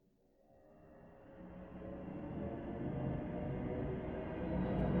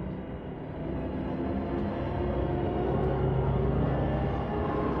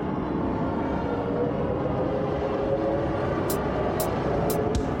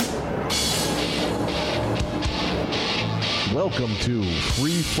Welcome to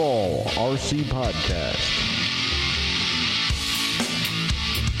Free Fall RC Podcast.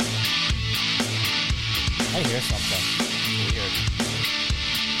 I hear something weird.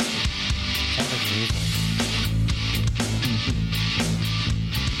 Sounds like music.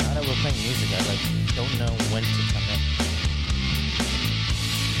 Now that we're playing music, I don't know when to come in.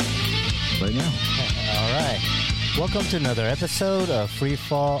 Right now. All right. Welcome to another episode of Free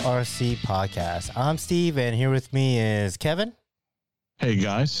Fall RC Podcast. I'm Steve, and here with me is Kevin. Hey,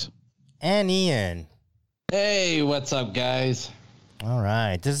 guys. And Ian. Hey, what's up, guys? All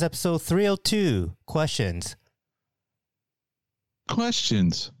right. This is episode 302. Questions.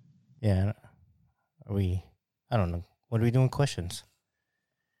 Yeah. I don't know. What are we doing? Questions?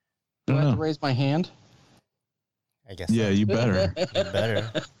 Do I have to raise my hand? I guess. Yeah, so. you better. You better.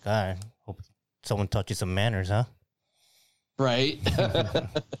 God, hope someone taught you some manners, huh? Right. All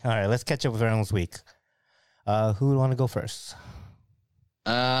right, let's catch up with Reynolds Week. Who would want to go first?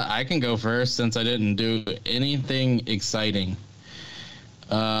 I can go first since I didn't do anything exciting.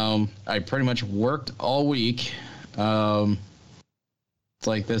 I pretty much worked all week. It's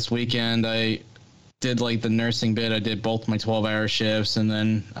like this weekend I did like the nursing bid. I did both my 12-hour shifts, and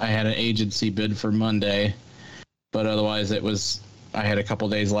then I had an agency bid for Monday. But otherwise, I had a couple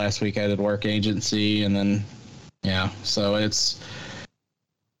days last week I did work agency, and then, yeah. So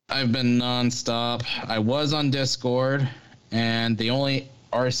I've been nonstop. I was on Discord, and the only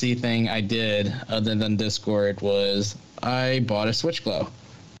RC thing I did other than Discord was I bought a Switch Glow.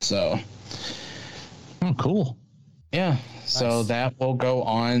 So. Oh, cool. Yeah. Nice. So that will go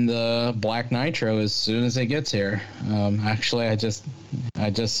on the Black Nitro as soon as it gets here. Actually, I just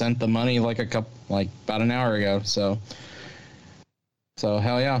sent the money about an hour ago. So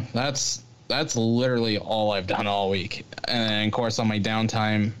hell yeah, that's literally all I've done all week. And of course, on my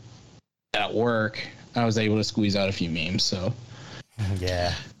downtime at work, I was able to squeeze out a few memes. So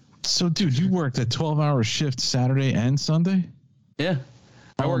Yeah. So, dude, you worked a 12-hour shift Saturday and Sunday? yeah,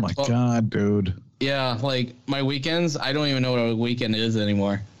 Oh, my God, dude. Yeah, like my weekends, I don't even know what a weekend is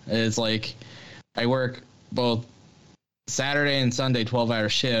anymore. It's like I work both Saturday and Sunday 12-hour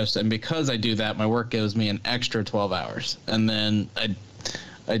shifts, and because I do that, my work gives me an extra 12 hours. And then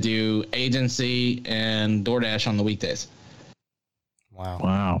I do agency and DoorDash on the weekdays.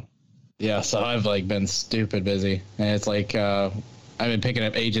 Wow. Yeah, so I've been stupid busy. And it's like I've been picking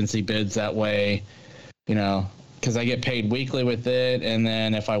up agency bids that way, because I get paid weekly with it, and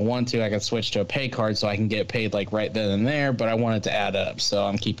then if I want to, I can switch to a pay card so I can get paid right then and there, but I want it to add up, so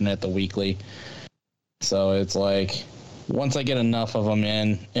I'm keeping it the weekly. So it's like once I get enough of them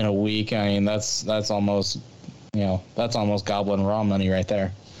in a week, I mean that's almost gobbling raw money right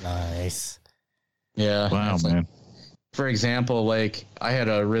there. Nice. Yeah. Wow, man. For example, I had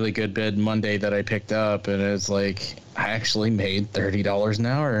a really good bid Monday that I picked up, and it's like I actually made $30 an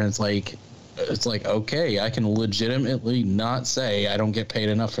hour, and it's like okay, I can legitimately not say I don't get paid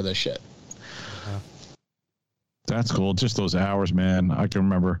enough for this shit. That's cool. Just those hours, man. I can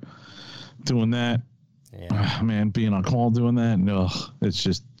remember doing that. Yeah. Man, being on call doing that. No,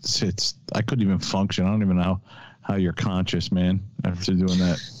 it's I couldn't even function. I don't even know how you're conscious, man, after doing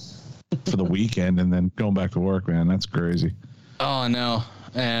that for the weekend and then going back to work, man. That's crazy. Oh, no.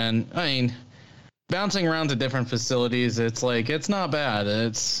 And I mean, bouncing around to different facilities, it's not bad.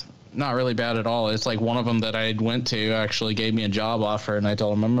 It's not really bad at all. It's one of them that I went to actually gave me a job offer, and I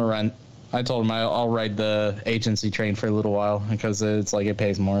told him I'll ride the agency train for a little while because it's it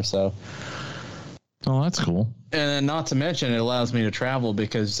pays more. So. Oh, that's cool. And then not to mention, it allows me to travel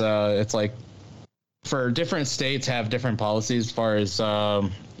because it's for different states have different policies as far as, if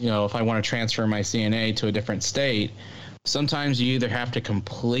I want to transfer my CNA to a different state, sometimes you either have to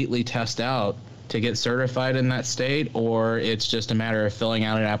completely test out to get certified in that state, or it's just a matter of filling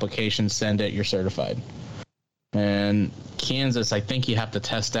out an application, send it, you're certified. And Kansas, I think you have to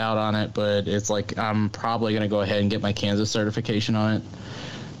test out on it, but it's I'm probably going to go ahead and get my Kansas certification on it.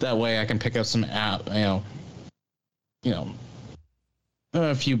 That way I can pick up some a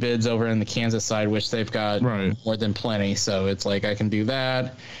few bids over in the Kansas side, which they've got more than plenty. So it's I can do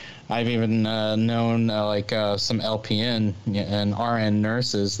that. I've even known some LPN and RN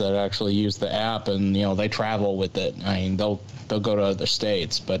nurses that actually use the app, and they travel with it. I mean, they'll go to other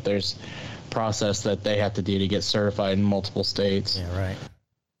states, but there's a process that they have to do to get certified in multiple states. Yeah,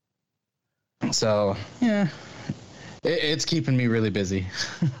 right. So yeah, it's keeping me really busy.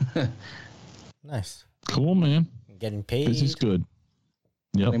 Nice. Cool, man. Getting paid. This is good.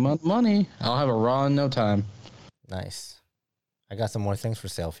 Yep. Money. I'll have a raw in no time. Nice. I got some more things for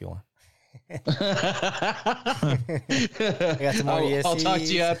sale if you want. I got some more I'll talk to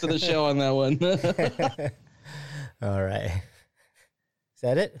you after the show on that one. All right. Is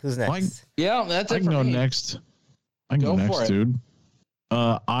that it? Who's next? Yeah, that's I it can for go me. next. I can Go go for next, it. dude.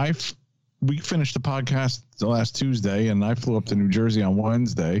 We finished the podcast the last Tuesday, and I flew up to New Jersey on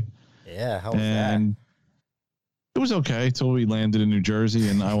Wednesday, Yeah, how was and it was okay till we landed in New Jersey,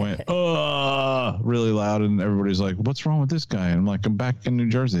 and I went, really loud, and everybody's like, "What's wrong with this guy?" And I'm like, "I'm back in New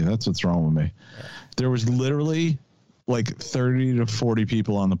Jersey. That's what's wrong with me." Yeah. There was literally like 30 to 40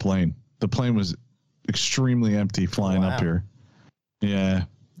 people on the plane. The plane was extremely empty flying Wow. up here. Yeah, that?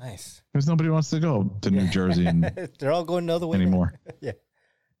 Nice. because nobody wants to go to New Jersey and They're all going the other way now. anymore. Yeah.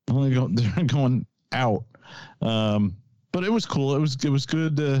 They're going out. But it was cool. It was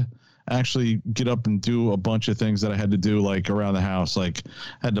good to actually get up and do a bunch of things that I had to do, like around the house. Like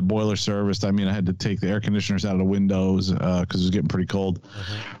I had the boiler serviced. I mean, I had to take the air conditioners out of the windows because it was getting pretty cold.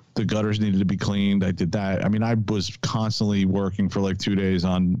 The gutters needed to be cleaned. I did that. I mean, I was constantly working for like 2 days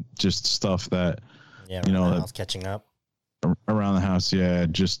on just stuff that Yeah, you know, I that- was catching up. around the house. Yeah,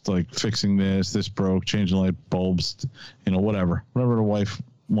 just like fixing this broke, changing light bulbs, whatever the wife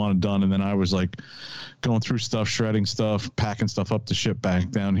wanted done. And then I was like going through stuff, shredding stuff, packing stuff up to ship back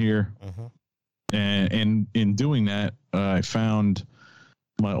down here. And in doing that, I found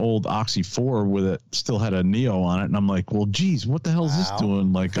my old Oxy 4 with it still had a Neo on it, and I'm like, well, geez, what the hell is this Wow.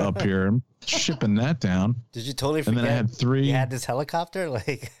 doing like up here? I'm shipping that down. Did you totally And forget then I had 3. you had this helicopter?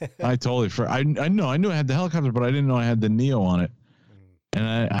 Like, I totally I knew I had the helicopter, but I didn't know I had the Neo on it. And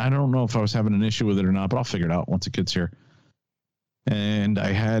I don't know if I was having an issue with it or not, but I'll figure it out once it gets here. And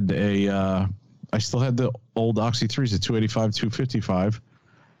I had I still had the old Oxy 3s, the 285, 255.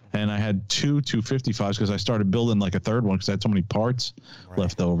 And I had 2 255s because I started building like a third one because I had so many parts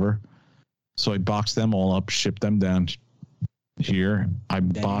left over. So I boxed them all up, shipped them down here. I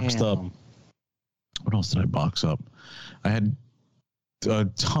boxed up. What else did I box up? I had a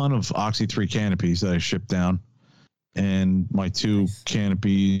ton of Oxy 3 canopies that I shipped down. And my 2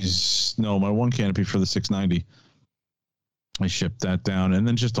 canopies, no, my 1 canopy for the 690. I shipped that down. And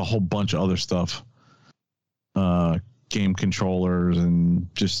then just a whole bunch of other stuff. Game controllers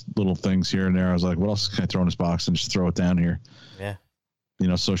and just little things here and there. I was like, what else can I throw in this box and just throw it down here? yeah.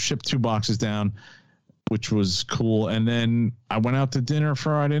 So shipped 2 boxes down, which was cool. And then I went out to dinner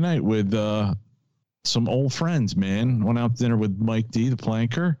Friday night with some old friends, man. Went out to dinner with Mike D, the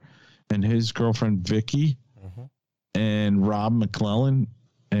planker, and his girlfriend, Vicky, and Rob McClellan,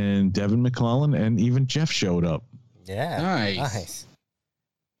 and Devin McClellan, and even Jeff showed up. Yeah. Nice.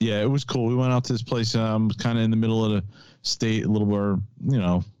 Yeah, it was cool. We went out to this place, kind of in the middle of the state, a little more,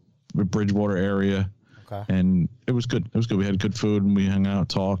 the Bridgewater area. Okay. And it was good. It was good. We had good food and we hung out,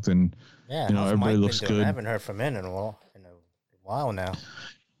 talked, and Yeah. everybody how's Mike been looks doing? good. I haven't heard from him in a while now.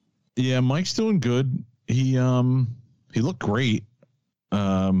 Yeah, Mike's doing good. He looked great.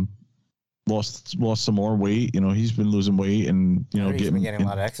 Lost some more weight. He's been losing weight and He's been getting getting a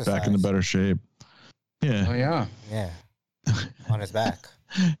lot of exercise. back into better shape. Yeah. Oh yeah. Yeah. On his back.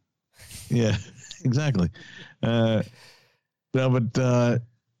 Yeah, exactly. No, but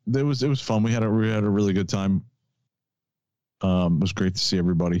it was fun. We had a really good time. It was great to see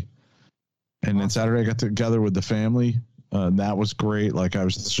everybody. And then Saturday I got together with the family. That was great. Like I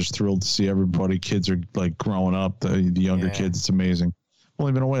was just thrilled to see everybody. Kids are like growing up. The younger kids, it's amazing.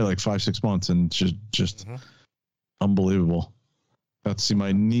 Only been away like 5-6 months, and just unbelievable. Got to see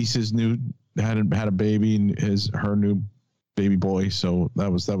my niece's had a baby, and her new baby boy. So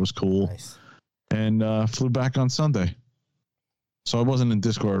that was cool. Nice. And flew back on Sunday. So I wasn't in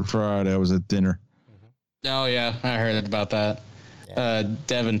Discord Friday. I was at dinner. Oh yeah, I heard about that. Yeah.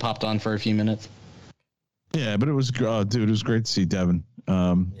 Devin popped on for a few minutes. Yeah, but it was dude. It was great to see Devin.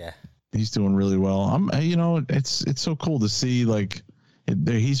 Yeah. He's doing really well. It's so cool to see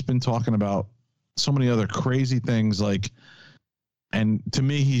he's been talking about so many other crazy things and to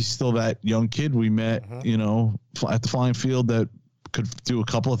me he's still that young kid we met at the flying field that could do a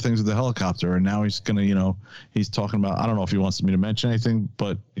couple of things with the helicopter, and now he's gonna he's talking about, I don't know if he wants me to mention anything,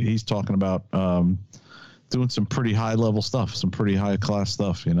 but he's talking about doing some pretty high level stuff, some pretty high class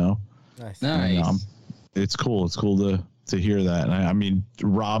stuff. Nice. Nice. And, it's cool to hear that, and I mean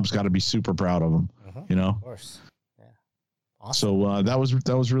Rob's got to be super proud of him. Of course. Yeah. Awesome. So that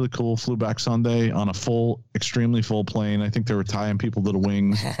was really cool. Flew back Sunday on a extremely full plane. I think they were tying people to the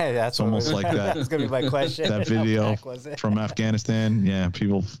wings. That's almost like that. That's gonna be my question. That How video packed was it? from Afghanistan. Yeah,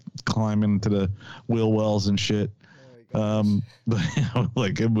 people climbing to the wheel wells and shit. But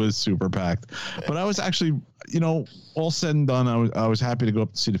it was super packed. But I was actually, all said and done, I was happy to go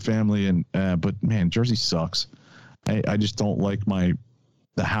up to see the family, and but man, Jersey sucks. I just don't like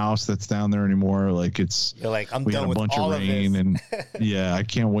the house that's down there anymore. Like You're like, I'm we done had a with bunch all of rain, of this. and yeah, I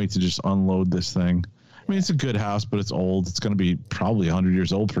can't wait to just unload this thing. I mean, it's a good house, but it's old. It's going to be probably 100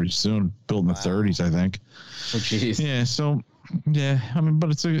 years old pretty soon. Built in the 30s, I think. Oh, jeez. Yeah. So, yeah. I mean, but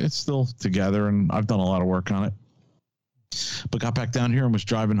it's still together, and I've done a lot of work on it. But got back down here and was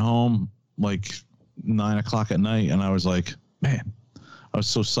driving home like 9 o'clock at night, and I was like, man, I was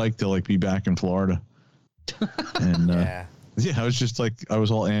so psyched to like be back in Florida. And yeah, I was just like, I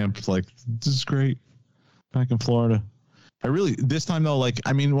was all amped, like, this is great, back in Florida. I really, this time though, like,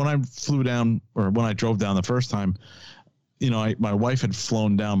 I mean, when I flew down, or when I drove down the first time, you know, my wife had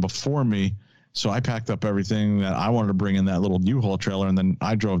flown down before me, so I packed up everything that I wanted to bring in that little U-Haul trailer, and then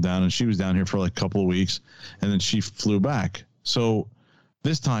I drove down, and she was down here for like a couple of weeks, and then she flew back. So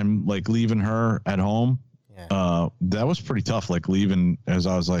this time, like, leaving her at home, that was pretty tough, like leaving, as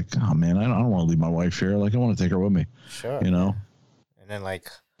I was like, oh man, I don't want to leave my wife here, like I want to take her with me. Sure. You know. And then like,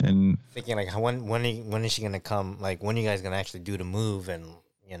 and thinking like, when is she gonna come? Like, when are you guys gonna actually do the move? And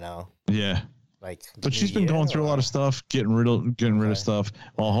you know, yeah, like. But she's been going through a lot of stuff, getting rid of stuff.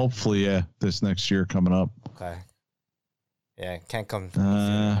 Well, hopefully, this next year coming up. Okay. Yeah, can't come. Soon,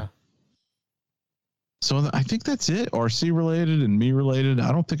 huh? So I think that's it. RC related and me related.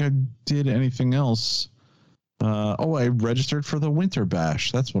 I don't think I did anything else. I registered for the Winter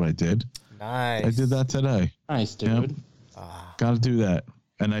Bash. That's what I did. Nice. I did that today. Nice, dude. Yep. Got to do that.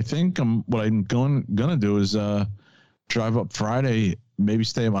 And I think what I'm gonna do is drive up Friday, maybe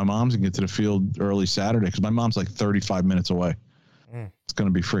stay at my mom's and get to the field early Saturday, because my mom's like 35 minutes away. It's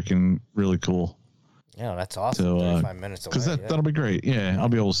gonna be freaking really cool. Yeah, that's awesome. So, 35 minutes away. Because that'll be great. Yeah, I'll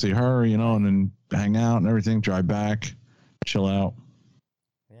be able to see her, you know, and then hang out and everything, drive back, chill out.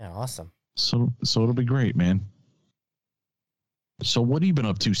 Yeah, awesome. So it'll be great, man. So what have you been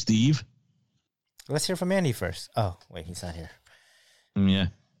up to, Steve? Let's hear from Andy first. Oh, wait, he's not here. Yeah.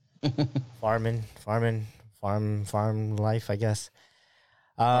 Farm life, I guess.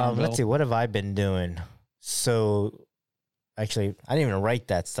 Let's see, what have I been doing? So, actually, I didn't even write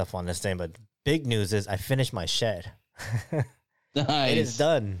that stuff on this thing, but big news is I finished my shed. Nice. It is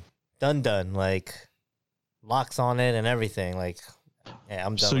done. Done. Like, locks on it and everything. Like, yeah,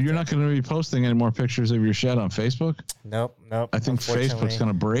 I'm done. So you're not going to be posting any more pictures of your shed on Facebook? Nope. I think Facebook's going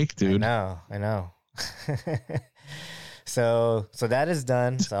to break, dude. I know. So that is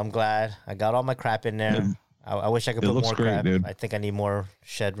done. So I'm glad I got all my crap in there. I wish I could put more crap. Dude. I think I need more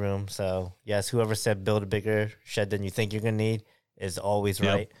shed room. So yes, whoever said build a bigger shed than you think you're gonna need is always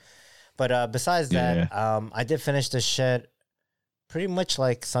right. But besides that, I did finish the shed pretty much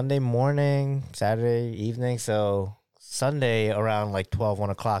like Sunday morning, Saturday evening. So Sunday around like 1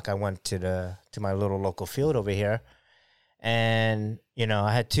 o'clock, I went to my little local field over here. And, you know,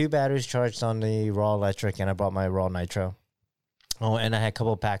 I had 2 batteries charged on the raw electric, and I brought my raw nitro. Oh, and I had a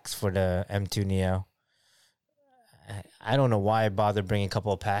couple of packs for the M2 Neo. I don't know why I bothered bringing a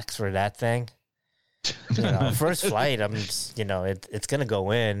couple of packs for that thing. You know, first flight, I'm just, you know, it's going to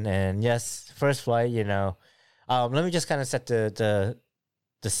go in. And yes, first flight, you know. Let me just kind of set the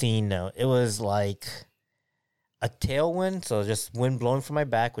scene though. It was like a tailwind, so just wind blowing from my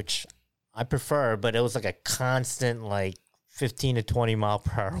back, which I prefer, but it was like a constant like 15 to 20 mile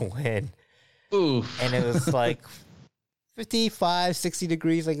per hour wind. Oof. And it was like 55, 60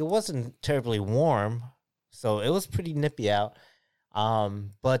 degrees. Like, it wasn't terribly warm, so it was pretty nippy out.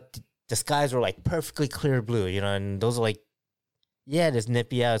 But the skies were like perfectly clear blue, you know, and those are like, yeah, it's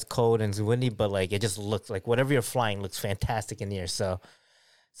nippy out, it's cold and it's windy, but like it just looks like whatever you're flying looks fantastic in the air. So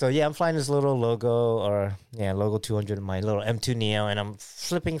yeah, I'm flying this little Logo 200, my little M2 Neo, and I'm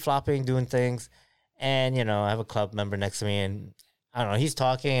flipping, flopping, doing things. And, you know, I have a club member next to me, and I don't know, he's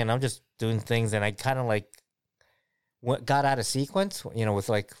talking, and I'm just doing things, and I kind of like got out of sequence, you know, with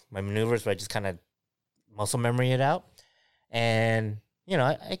like my maneuvers, but I just kind of muscle memory it out. And, you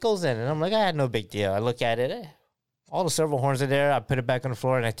know, it goes in, and I'm like, I had no big deal. I look at it, all the servo horns are there. I put it back on the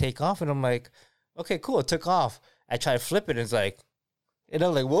floor, and I take off, and I'm like, okay, cool, it took off. I try to flip it, and it's like, and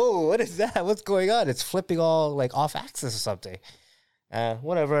I'm like, whoa, what is that? What's going on? It's flipping all like off axis or something.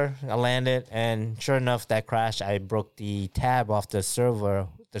 Whatever. I landed, and sure enough, that crash, I broke the tab off the servo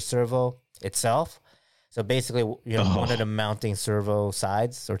itself. So basically, you know, one of the mounting servo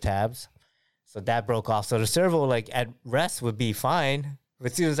sides or tabs. So that broke off. So the servo, like at rest, would be fine.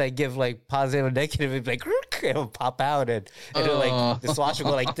 But as soon as I give like positive or negative, it'd be like, it would pop out, and it'll like the swatch would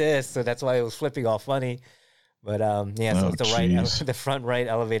go like this. So that's why it was flipping all funny. But yeah, so the front right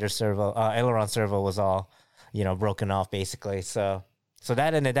elevator servo, aileron servo was all, you know, broken off basically. So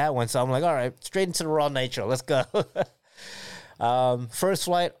that ended that one. So I'm like, all right, straight into the raw nitro, let's go. First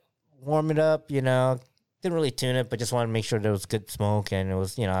flight, warm it up, you know, didn't really tune it, but just wanted to make sure there was good smoke, and it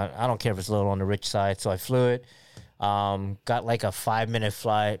was, you know, I don't care if it's a little on the rich side. So I flew it, got like a 5-minute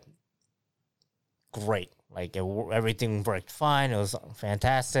flight, great. Like everything worked fine. It was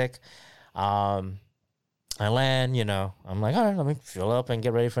fantastic. I land, I'm like, all right, let me fuel up and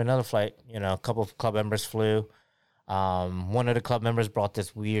get ready for another flight. A couple of club members flew. One of the club members brought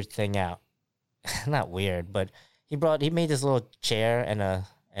this weird thing out. Not weird, but he made this little chair and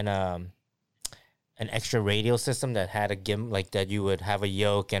an extra radio system that had a like that you would have a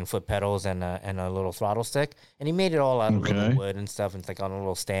yoke and foot pedals and a little throttle stick. And he made it all out of little wood and stuff. And it's like on a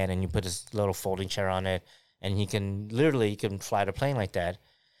little stand, and you put this little folding chair on it, and you can fly the plane like that.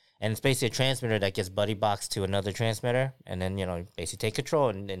 And it's basically a transmitter that gets buddy boxed to another transmitter, and then basically take control,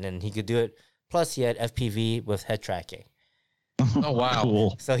 and then he could do it. Plus, he had FPV with head tracking. Oh wow!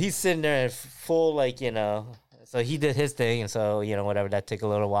 Cool. So he's sitting there in full So he did his thing, and so whatever, that took a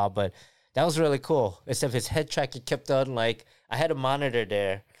little while, but that was really cool. Except his head tracking kept on I had a monitor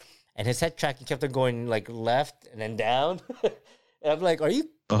there, and his head tracking kept on going left and then down. And I'm like, are you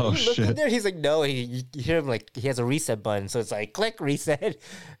looking there? He's like, no. You hear him he has a reset button. So it's like, click reset.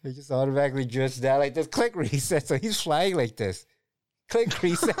 It just automatically drifts down like this, click reset. So he's flying like this. Click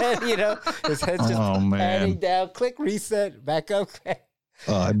reset, His head's just panning down, click reset, back up.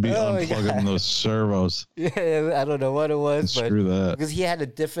 I'd be unplugging those servos. Yeah, I don't know what it was. But screw that. Because he had a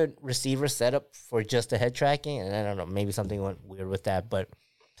different receiver setup for just the head tracking. And I don't know, maybe something went weird with that. But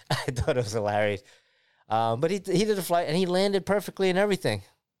I thought it was hilarious. But he did the flight, and he landed perfectly and everything.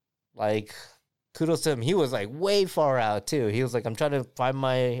 Kudos to him. He was way far out too. He was like, I'm trying to find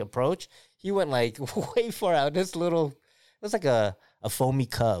my approach. He went way far out. It was like a foamy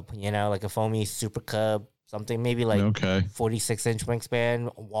cub, like a foamy super cub, something maybe 46-inch wingspan,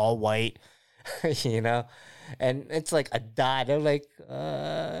 all white, and it's like a dot. I'm like,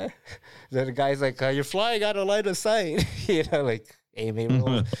 the guy's like, you're flying out of line of sight,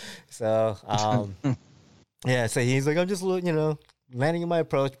 aiming. So, yeah, so he's like, I'm just, landing in my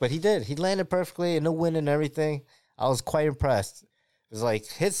approach. But he did. He landed perfectly and no wind and everything. I was quite impressed. It was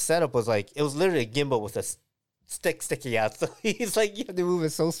his setup was it was literally a gimbal with a stick sticking out. So he's like, you have to move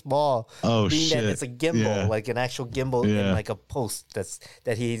it so small. Oh, shit. That it's a gimbal, an actual gimbal in a post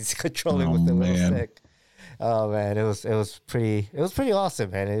that he's controlling with the little stick. Oh, man, it was pretty awesome,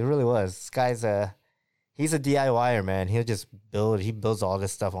 man. It really was. This guy's he's a DIYer, man. He builds all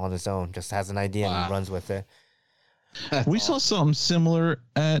this stuff on his own, just has an idea and he runs with it. We saw something similar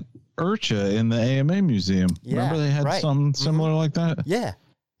at IRCHA in the AMA museum. Yeah, remember they had something similar like that? Yeah,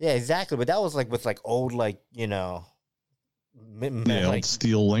 exactly. But that was with old old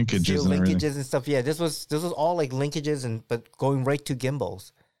steel linkages and stuff. Yeah, this was all linkages but going right to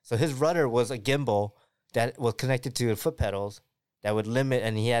gimbals. So his rudder was a gimbal that was connected to the foot pedals that would limit,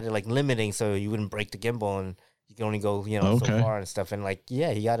 and he had it limiting so you wouldn't break the gimbal and you can only go so far and stuff. And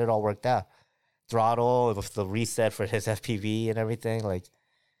he got it all worked out. Throttle with the reset for his FPV and everything. It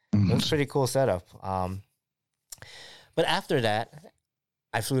was a pretty cool setup. But after that,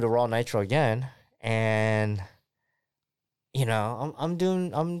 I flew to Raw Nitro again, and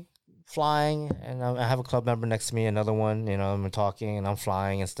I'm flying, and I have a club member next to me, another one. I'm talking and I'm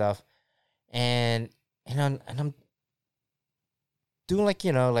flying and stuff, and I'm doing I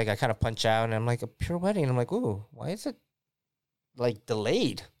kind of punch out, and I'm like a pirouetting, and I'm like, ooh, why is it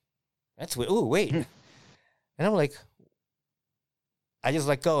delayed? That's weird. Ooh, wait. And I'm like, I just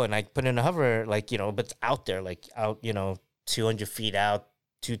let go and I put in a hover, but it's out there, out, 200 feet out,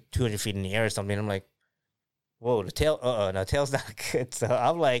 200 feet in the air or something. I'm like, whoa, the tail, no, tail's not good. So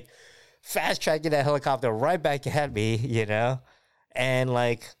I'm fast tracking that helicopter right back at me, and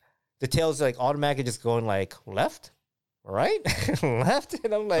the tail's automatically just going left, right, left.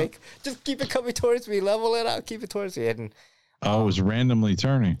 And I'm like, just keep it coming towards me, level it out, keep it towards me. And it was randomly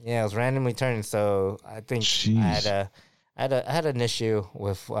turning. Yeah, it was randomly turning. So I think I had an issue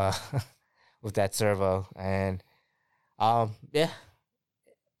with with that servo, and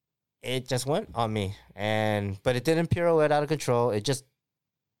it just went on me, but it didn't pirouette out of control.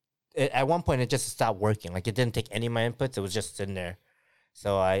 At one point it just stopped working. It didn't take any of my inputs. It was just sitting there.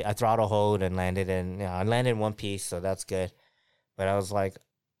 So I throttle hold and landed in. I landed in one piece, so that's good. But I was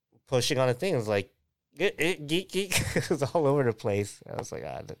pushing on the thing. It was it was all over the place. I was like,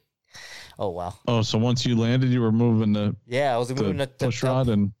 oh wow. Oh, so once you landed, you were moving the I was moving the push rod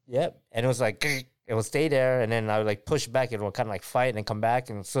and yep, and it was it would stay there, and then I would push back. It would kind of fight and then come back,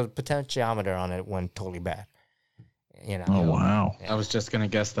 and so the potentiometer on it went totally bad. Oh wow. I was just gonna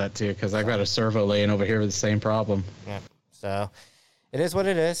guess that too because I've got a servo laying over here with the same problem. Yeah. So it is what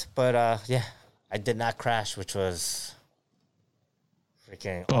it is, but I did not crash, which was.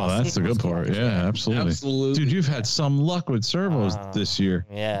 Awesome. Oh, that's the good part. Yeah, absolutely. Dude, you've had some luck with servos this year.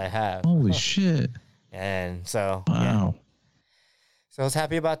 Yeah, I have. Holy shit. And so, wow. So I was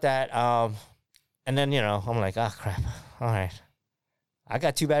happy about that. And And then, I'm like, oh, crap. All right. I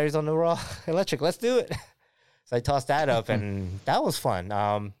got 2 batteries on the raw electric. Let's do it. So I tossed that up, and that was fun.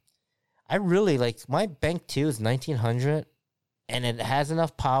 I really like my Bank 2 is 1900, and it has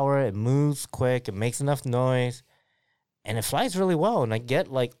enough power. It moves quick. It makes enough noise, and it flies really well. And I get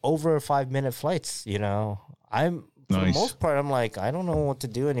like over 5-minute flights. I'm for the most part, I'm like, I don't know what to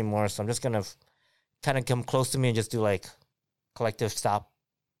do anymore, so I'm just gonna kind of come close to me and just do like collective stop,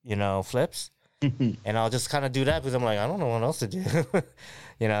 flips. And I'll just kind of do that because I'm like, I don't know what else to do,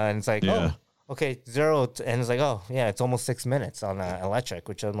 and it's like, oh, okay, 0. And it's like, oh, yeah, it's almost 6 minutes on electric,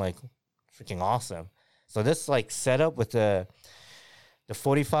 which I'm like, freaking awesome. So this like setup with the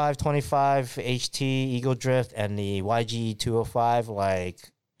 4525 HT Eagle Drift and the YG 205, like,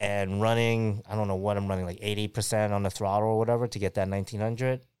 and running, I don't know what I'm running, like 80% on the throttle or whatever to get that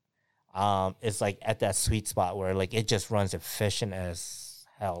 1900. It's like at that sweet spot where like it just runs efficient as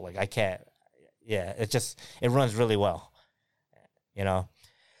hell. Like I can't. Yeah, it runs really well,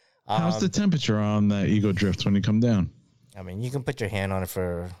 How's the temperature on that Eagle Drift when you come down? I mean, you can put your hand on it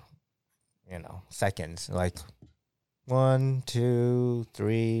for, seconds, like 1, 2,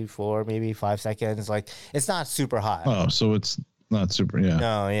 3, 4, maybe 5 seconds. Like it's not super hot. Oh, so it's not super. Yeah.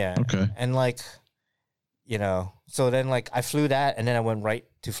 No. Yeah. Okay. And like, so then like I flew that, and then I went right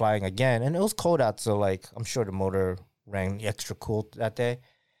to flying again, and it was cold out, so like I'm sure the motor ran extra cool that day.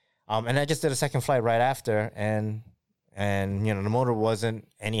 And I just did a second flight right after, and the motor wasn't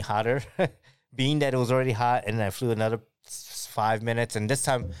any hotter, being that it was already hot, and I flew another 5 minutes, and this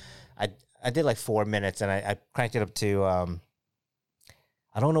time I did like 4 minutes, and I cranked it up to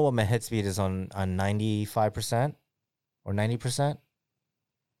I don't know what my head speed is on 95% or 90%.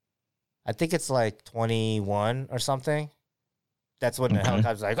 I think it's like 21 or something. That's when the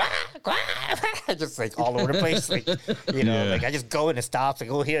helicopter's like, just like all over the place. Like, like I just go and it stops. I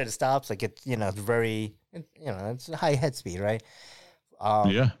go here and it stops. Like it's very, it's a high head speed, right?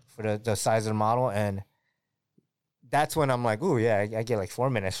 For the size of the model. And that's when I'm like, ooh, yeah, I get like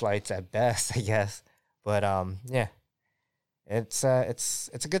 4-minute flights at best, I guess. But yeah, it's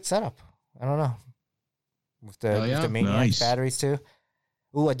a good setup. I don't know. With the Maniacs batteries too.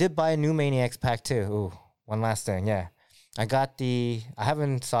 Ooh, I did buy a new Maniacs pack too. Ooh, one last thing, yeah. I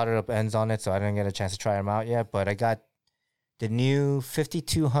haven't soldered up ends on it, so I didn't get a chance to try them out yet, but I got the new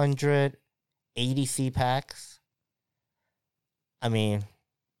 5200 ADC packs. I mean,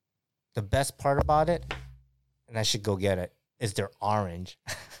 the best part about it, and I should go get it, is they're orange.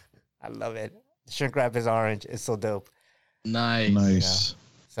 I love it. The shrink wrap is orange. It's so dope. Nice.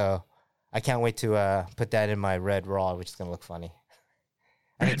 So I can't wait to put that in my red raw, which is going to look funny.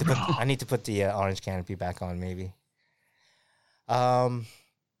 I need to put the orange canopy back on, maybe. All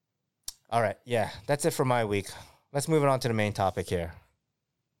right. Yeah, that's it for my week. Let's move it on to the main topic here.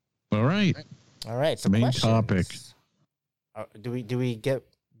 All right. So main questions. topic. Do we get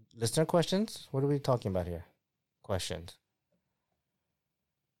listener questions? What are we talking about here? Questions.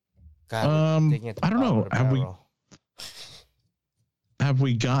 God, I don't know. Have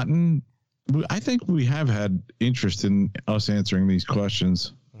we gotten? I think we have had interest in us answering these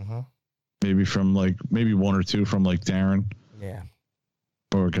questions. Mm-hmm. Maybe from maybe 1 or 2 from like Darren. Yeah.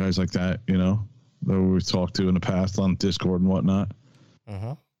 Or guys like that, that we've talked to in the past on Discord and whatnot.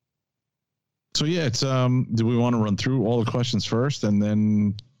 Mm-hmm. So yeah, it's do we want to run through all the questions first and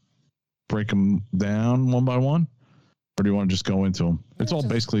then break them down one by one, or do you want to just go into them? It's all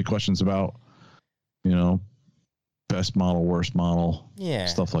basically questions about, best model, worst model,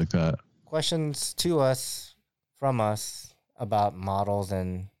 stuff like that. Questions to us, from us, about models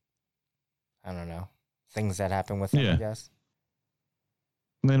and I don't know, things that happen with them, I guess.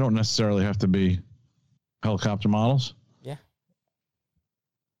 They don't necessarily have to be helicopter models. Yeah.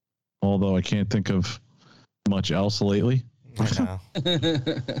 Although I can't think of much else lately. I know.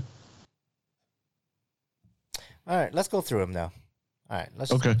 All right, let's go through them now. All right, let's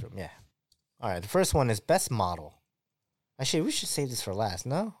just go through them. Yeah. All right, the first one is best model. Actually, we should save this for last,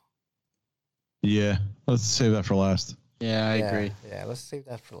 no? Yeah, let's save that for last. Yeah, I agree. Yeah, let's save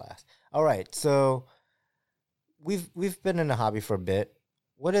that for last. All right, so we've been in the hobby for a bit.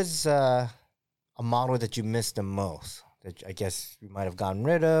 What is a model that you missed the most? That I guess you might have gotten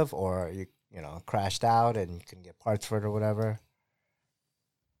rid of, or you crashed out and you couldn't get parts for it or whatever?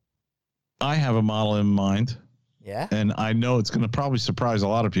 I have a model in mind. Yeah. And I know it's going to probably surprise a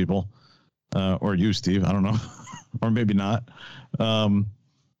lot of people, or you, Steve. I don't know, or maybe not.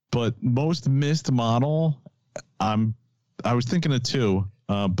 But most missed model, I was thinking of 2,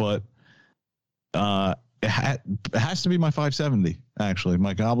 but it has to be my 570, actually,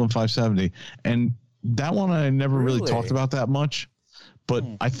 my Goblin 570. And that one I never really talked about that much. But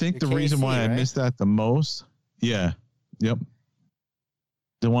I think the reason KC, why I right? missed that the most, yeah, yep,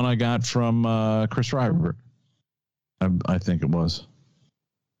 the one I got from Chris Rybert, I think it was.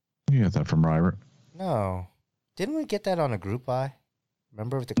 You got that from Rybert? No, didn't we get that on a group buy?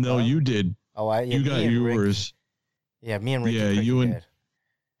 Remember with the No, club? you did. Oh, You me got and Rick- yours. Yeah, me and Ricky. Yeah, Ricky you and- did.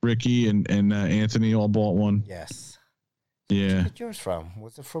 Ricky and Anthony all bought one. Yes. Yeah, Where'd you get yours from?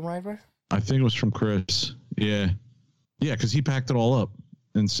 Was it from River? I think it was from Chris. Yeah, because he packed it all up,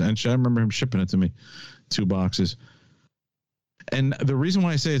 and I remember him shipping it to me, 2 boxes. And the reason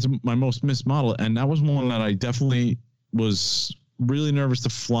why I say it's my most missed model, and that was one that I definitely was really nervous to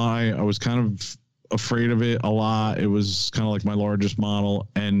fly. I was kind of afraid of it a lot. It was kind of like my largest model,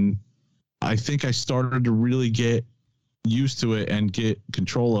 and I think I started to really get used to it and get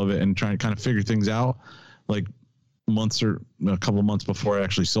control of it and try and kind of figure things out, like a couple of months before I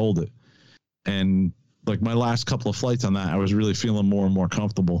actually sold it. And like my last couple of flights on that, I was really feeling more and more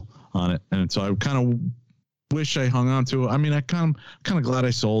comfortable on it. And so I kind of wish I hung on to it. I mean, I kind of glad I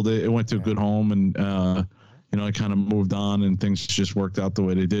sold it. It went to a good home, and I kind of moved on, and things just worked out the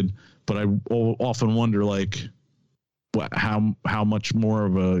way they did. But I often wonder, like, how much more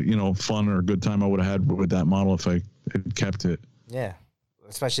of a fun or good time I would have had with that model if I had kept it. Yeah,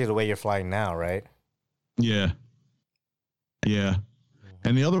 especially the way you're flying now, right? Yeah.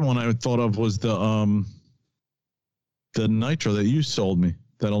 And the other one I thought of was the Nitro that you sold me,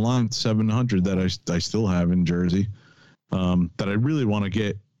 that Elan 700 that I still have in Jersey, that I really want to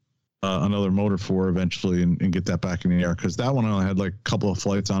get another motor for eventually and get that back in the air, because that one I only had like a couple of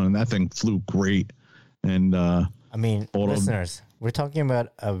flights on, and that thing flew great. And I mean, listeners, we're talking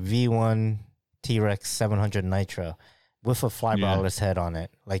about a V1 T-Rex 700 Nitro with a flybarless head on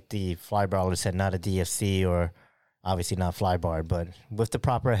it, like the flybarless head, not a DFC or obviously not flybar, but with the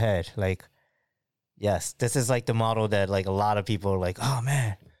proper head. Like, yes, this is like the model that like a lot of people are like, oh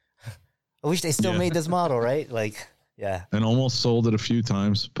man, I wish they still made this model, right? Like, yeah. And almost sold it a few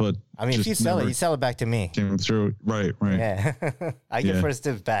times, but I mean, if you sell it, you sell it back to me. Came through, right? Yeah, I get first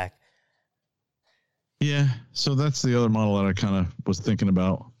dibs back. Yeah, so that's the other model that I kind of was thinking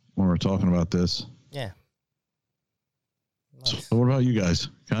about when we were talking about this. Yeah. Nice. So what about you guys?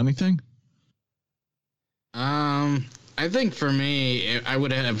 Got anything? I think for me, I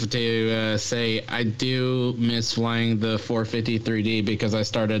would have to say I do miss flying the 450 3D because I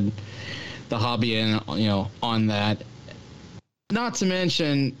started the hobby on that. Not to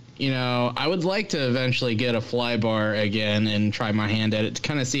mention, I would like to eventually get a flybar again and try my hand at it to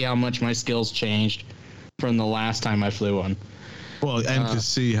kind of see how much my skills changed from the last time I flew one. Well, and to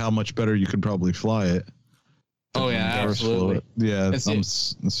see how much better you can probably fly it. Oh yeah, absolutely. Yeah, I'm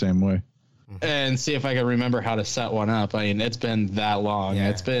the same way. And see if I can remember how to set one up. I mean, it's been that long. Yeah,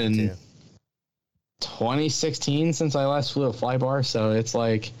 it's been 2016 since I last flew a flybar, so it's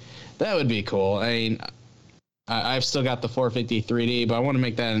like that would be cool. I mean, I've still got the 450 3D, but I want to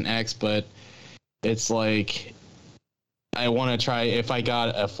make that an X. But it's like I want to try. If I got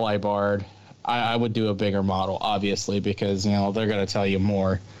a flybar, I would do a bigger model, obviously, because they're going to tell you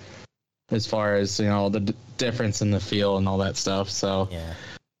more as far as the difference in the feel and all that stuff. So yeah.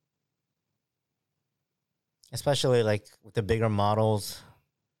 Especially like with the bigger models,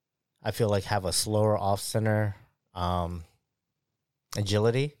 I feel like have a slower off-center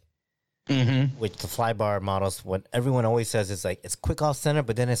agility. Mm-hmm. Which the flybar models, what everyone always says is like it's quick off-center,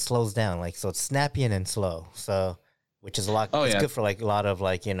 but then it slows down. Like so, it's snappy and then slow. So, which is a lot. It's good for like a lot of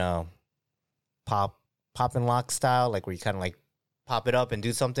like pop and lock style, like where you kind of like pop it up and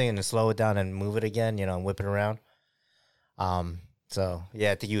do something and then slow it down and move it again, and whip it around. So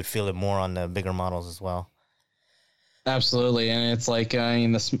yeah, I think you would feel it more on the bigger models as well. Absolutely, and it's like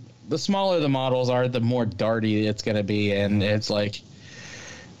the smaller the models are, the more darty it's going to be, and it's like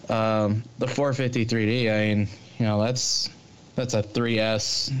the 450 3D. I mean, that's a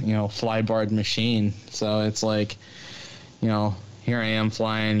 3S, flybarred machine. So it's like, here I am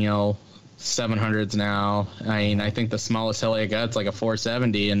flying, 700s now. I mean, I think the smallest heli I got's like a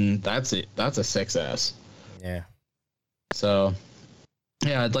 470, and that's it. That's a 6S. Yeah. So.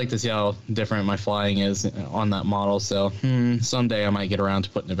 Yeah, I'd like to see how different my flying is on that model. So someday I might get around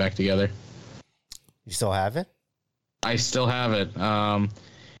to putting it back together. You still have it? I still have it.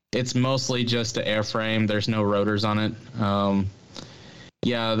 It's mostly just an airframe. There's no rotors on it.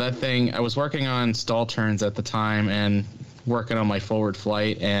 Yeah, that thing, I was working on stall turns at the time and working on my forward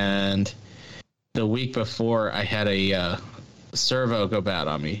flight. And the week before, I had a servo go bad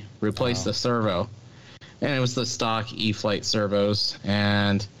on me. Replaced the servo. And it was the stock E-Flight servos.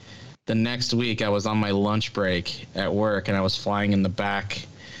 And the next week I was on my lunch break at work, and I was flying in the back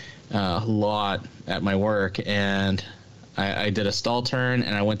lot at my work, and I did a stall turn,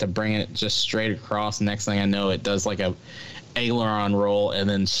 and I went to bring it just straight across. Next thing I know, it does like a aileron roll and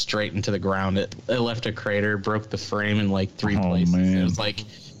then straight into the ground. It left a crater, broke the frame in like 3 places. Man. It was like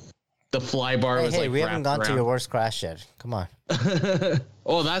the fly bar was like. We haven't gone to your worst crash yet. Come on.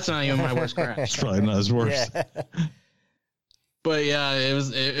 Oh, that's not even my worst crash. It's probably not as worse. Yeah. But yeah,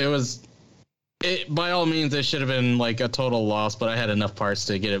 it was. By all means, it should have been like a total loss, but I had enough parts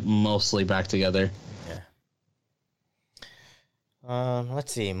to get it mostly back together. Yeah.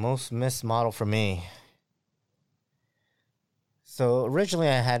 Let's see. Most missed model for me. So originally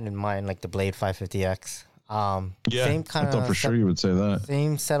I had in mind like the Blade 550X. Yeah, same kind I thought for sure you would say that.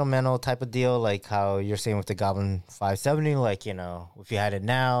 Same sentimental type of deal, like how you're saying with the Goblin 570. Like, you know, if you had it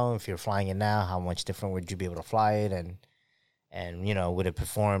now, if you're flying it now, how much different would you be able to fly it, and you know, would it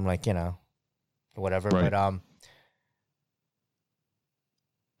perform like, you know, whatever. Right. But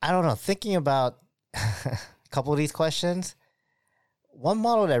I don't know. Thinking about a couple of these questions, one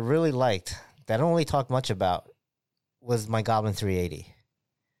model that I really liked that I don't really talk much about was my Goblin 380.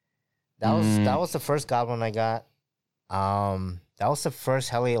 That was the first Goblin I got. That was the first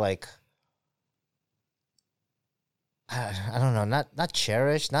heli, like, I don't know, not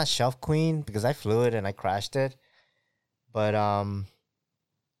cherished, not shelf queen, because I flew it and I crashed it. But I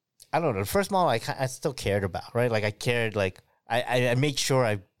don't know, the first model I still cared about, right? Like I cared, like I made sure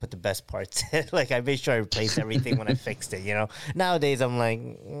I put the best parts in. Like I made sure I replaced everything when I fixed it, you know? Nowadays I'm like,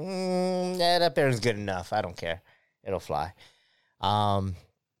 yeah, that bearing's good enough. I don't care. It'll fly.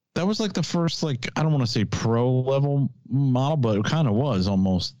 That was like the first, like, I don't want to say pro level model, but it kind of was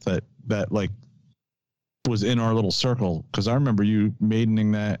almost that like was in our little circle. Cause I remember you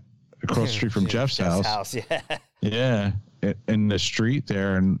maidening that across the street from Jeff's house. Yeah. Yeah. In the street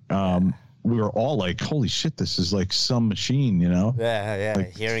there. And, we were all like, holy shit, this is like some machine, you know? Yeah.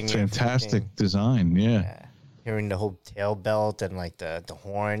 Like, hearing fantastic design. Yeah. Hearing the whole tail belt and like the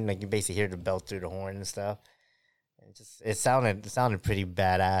horn, like you basically hear the belt through the horn and stuff. It sounded pretty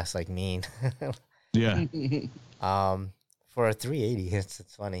badass, like mean. Yeah. For a 380, it's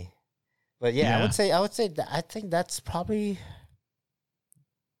funny, but yeah, I would say that I think that's probably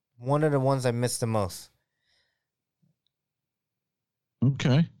one of the ones I missed the most.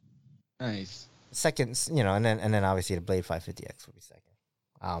 Okay. Nice. Second, you know, and then obviously the Blade 550X would be second.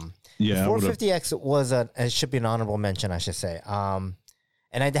 Yeah. 450X was it should be an honorable mention, I should say. And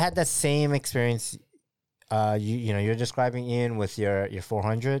I had that same experience. You know, you're describing Ian with your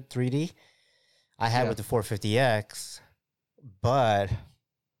 400 3D. I had with the 450X, but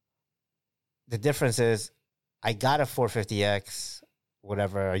the difference is I got a 450X,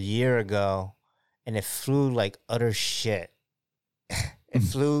 whatever, a year ago, and it flew like utter shit. It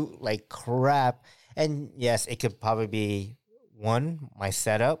flew like crap. And yes, it could probably be one, my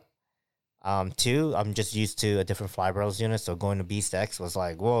setup. Two, I'm just used to a different Flybarrels unit, so going to Beast X was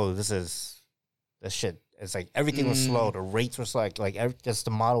like, whoa, this shit. It's like everything was slow. The rates were slow. Just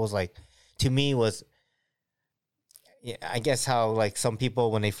the model was like, to me was, yeah, I guess how like some people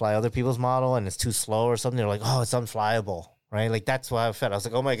when they fly other people's model and it's too slow or something, they're like, oh, it's unflyable, right? Like that's why I felt. I was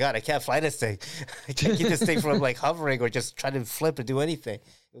like, oh my god, I can't fly this thing. I can't get this thing from like hovering or just trying to flip or do anything.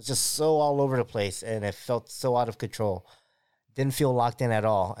 It was just so all over the place and it felt so out of control. Didn't feel locked in at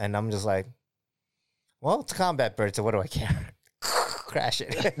all. And I'm just like, well, it's a combat bird, so what do I care? Crash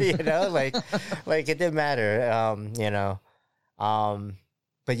it, you know, like it didn't matter, you know,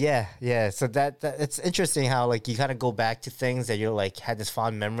 but yeah. So that it's interesting how like you kind of go back to things that you're like had this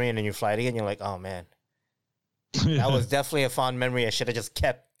fond memory, and then you fly it again, you're like, oh man, that was definitely a fond memory I should have just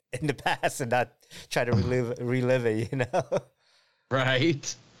kept in the past and not try to relive it, you know.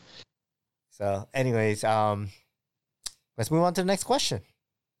 Right. So, anyways, let's move on to the next question.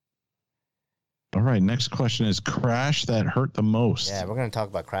 All right, next question is crash that hurt the most. Yeah, we're going to talk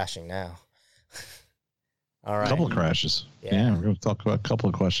about crashing now. All right. A couple of crashes. Yeah, we're going to talk about a couple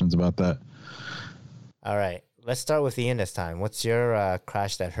of questions about that. All right, let's start with Ian this time. What's your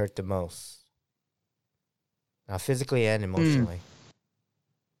crash that hurt the most? Now, physically and emotionally.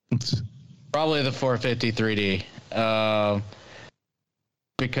 Probably the 450 3D.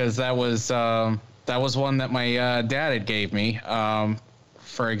 Because that was one that my dad had gave me.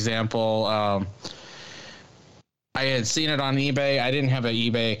 For example, I had seen it on eBay. I didn't have an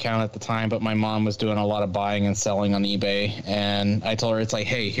eBay account at the time, but my mom was doing a lot of buying and selling on eBay. And I told her, it's like,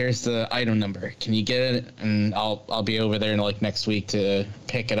 hey, here's the item number. Can you get it? And I'll be over there like next week to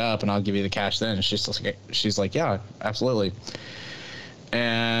pick it up, and I'll give you the cash then. And she's like, yeah, absolutely.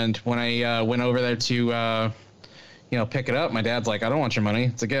 And when I went over there to pick it up, my dad's like, I don't want your money.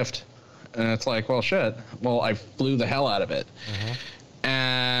 It's a gift. And it's like, well, shit. Well, I flew the hell out of it. Mm-hmm.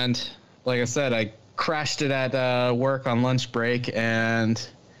 And like I said, I crashed it at work on lunch break, and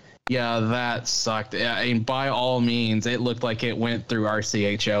yeah, that sucked. I mean, by all means, it looked like it went through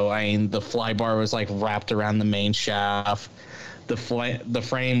RCHO. I mean, the fly bar was like wrapped around the main shaft. The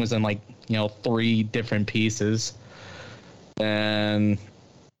frame was in like 3 different pieces, and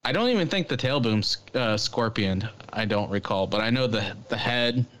I don't even think the tail boom scorpioned. I don't recall, but I know the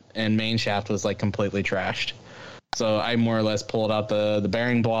head and main shaft was like completely trashed. So I more or less pulled out the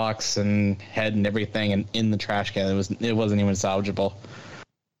bearing blocks and head and everything, and in the trash can. It wasn't even salvageable.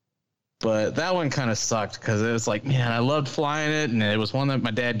 But that one kind of sucked because it was like, man, I loved flying it, and it was one that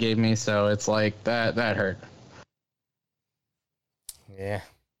my dad gave me, so it's like that hurt. Yeah.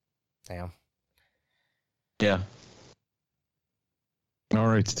 Damn. Yeah. All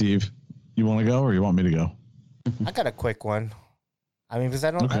right, Steve. You want to go or you want me to go? I got a quick one. I mean,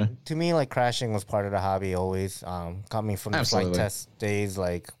 because to me, like, crashing was part of the hobby always. Coming from the flight test days,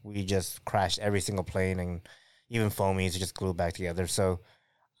 like, we just crashed every single plane, and even foamies just glued back together. So,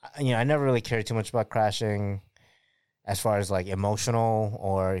 I never really cared too much about crashing as far as, like, emotional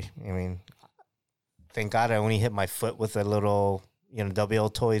or, I mean, thank God I only hit my foot with a little,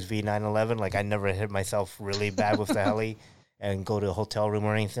 WL Toys V911. Like, I never hit myself really bad with the heli and go to a hotel room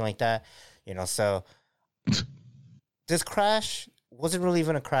or anything like that. So this crash wasn't really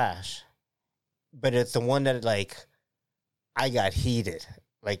even a crash, but it's the one that, like, I got heated.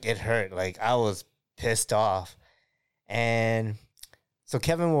 Like, it hurt. Like, I was pissed off. And so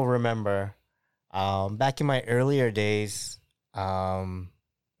Kevin will remember back in my earlier days,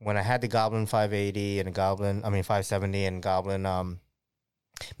 when I had the Goblin 580 and 570 and Goblin,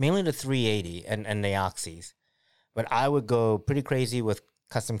 mainly the 380 and the Oxys. But I would go pretty crazy with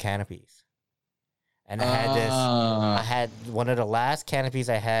custom canopies. And I had one of the last canopies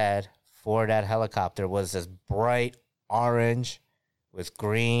I had for that helicopter was this bright orange with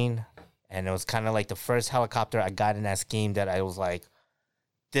green. And it was kind of like the first helicopter I got in that scheme that I was like,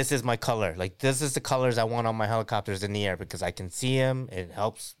 this is my color. Like, this is the colors I want on my helicopters in the air because I can see them. It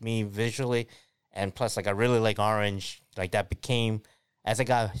helps me visually. And plus, like, I really like orange. Like, that became, as I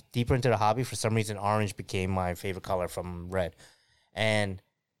got deeper into the hobby, for some reason, orange became my favorite color from red. And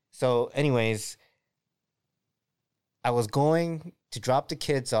so, anyways, I was going to drop the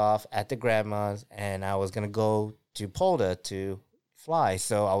kids off at the grandma's, and I was going to go to Polda to fly.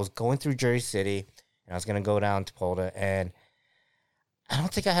 So I was going through Jersey City, and I was going to go down to Polda, and I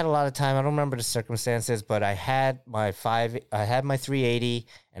don't think I had a lot of time. I don't remember the circumstances, but I had my 380,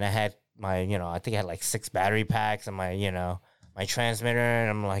 and I had my, I think I had like 6 battery packs and my, my transmitter, and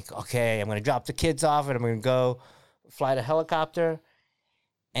I'm like, okay, I'm going to drop the kids off, and I'm going to go fly the helicopter.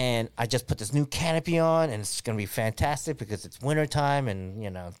 And I just put this new canopy on, and it's going to be fantastic because it's wintertime, and,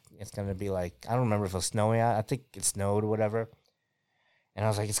 it's going to be like, I don't remember if it was snowy out. I think it snowed or whatever. And I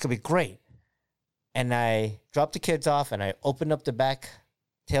was like, it's going to be great. And I dropped the kids off, and I opened up the back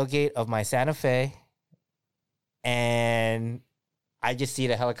tailgate of my Santa Fe, and I just see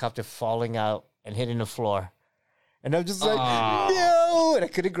the helicopter falling out and hitting the floor. And I'm just like, no! And I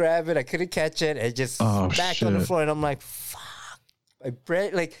couldn't grab it. I couldn't catch it. It just smacked on the floor, and I'm like, fuck.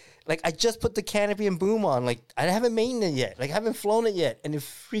 Like I just put the canopy and boom on. Like, I haven't made it yet. Like, I haven't flown it yet. And it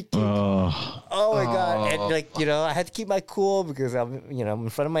freaking, oh my God. And like, I had to keep my cool because I'm in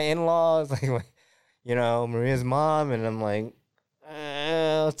front of my in-laws, like, Maria's mom. And I'm like,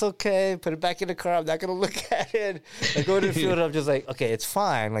 it's okay. Put it back in the car. I'm not going to look at it. I go to the field and I'm just like, okay, it's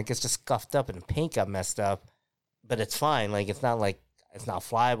fine. Like, it's just scuffed up and the paint got messed up, but it's fine. Like, it's not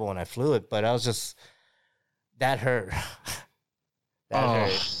flyable when I flew it, but I was just, that hurt.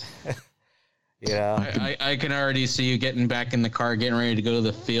 Hurt. I can already see you getting back in the car, getting ready to go to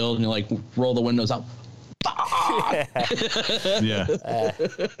the field, and you like roll the windows up. Yeah.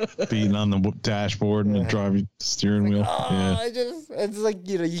 Beating on the dashboard and the driving steering wheel. It's like,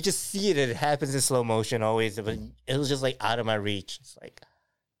 you just see it. It happens in slow motion always, but it was just like out of my reach. It's like,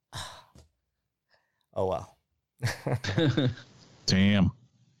 oh well. Damn.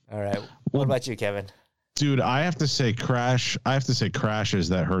 All right. What about you, Kevin? Dude, I have to say crashes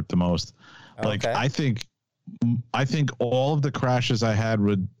that hurt the most. Like, okay. I think all of the crashes I had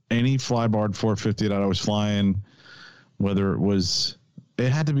with any flybarred 450 that I was flying, whether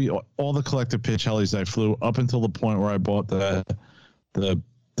it had to be all the collective pitch helis I flew up until the point where I bought the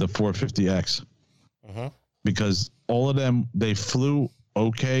 450X. Mm-hmm. Because all of them, they flew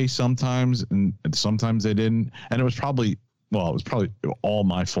okay sometimes, and sometimes they didn't. And it was probably all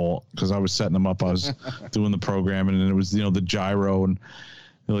my fault because I was setting them up. I was doing the programming, and it was, the gyro, and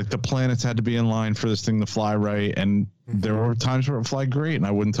like the planets had to be in line for this thing to fly right. And there were times where it would fly great and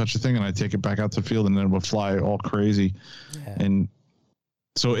I wouldn't touch the thing, and I'd take it back out to the field and then it would fly all crazy. Yeah. And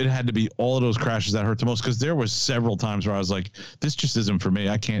So it had to be all of those crashes that hurt the most, because there was several times where I was like, this just isn't for me.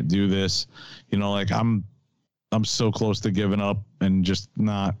 I can't do this. You know, like I'm so close to giving up and just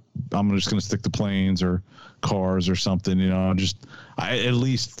not, I'm just going to stick to planes or cars or something, you know, I at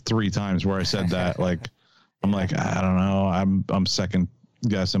least 3 times where I said that, like, I'm like, I don't know. I'm second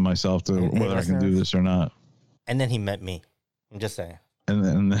guessing myself to whether I can do this or not. And then he met me. I'm just saying. And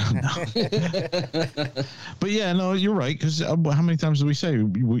then but yeah, no, you're right. Because how many times do we say,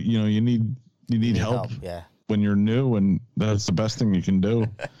 you know, you need help? Yeah. When you're new, and that's the best thing you can do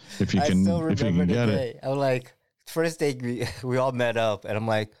if you can get it. I'm like, first day we all met up, and I'm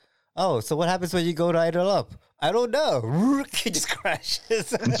like, oh, so what happens when you go to idle up? I don't know. He just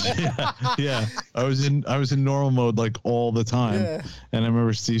crashes. yeah. I was in normal mode like all the time, and I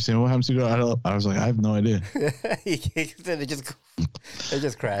remember Steve saying, "What happens to you go to idle up?" I was like, I have no idea. it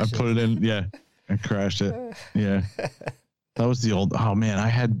just crashed. I put it in. Yeah, I crashed it. Yeah, that was the old. Oh man, I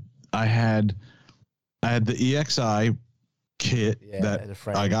had the EXI kit that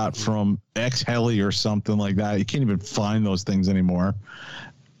I got from X Heli or something like that. You can't even find those things anymore.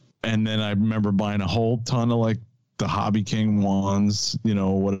 And then I remember buying a whole ton of like the Hobby King ones, you know,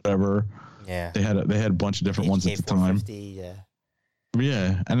 whatever. Yeah. They had a bunch of different ones at the time. Yeah.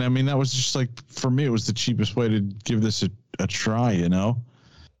 Yeah. And I mean, that was just like, for me, it was the cheapest way to give this a try, you know?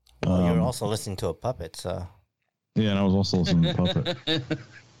 Well, you were also listening to a puppet, so. Yeah, and I was also listening to Puppet.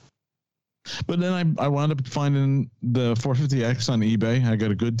 But then I wound up finding the 450X on eBay. I got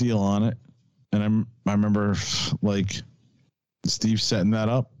a good deal on it. And I remember like Steve setting that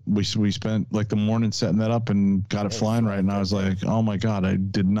up. We spent like the morning setting that up and got it flying right. And I was like, oh my God, I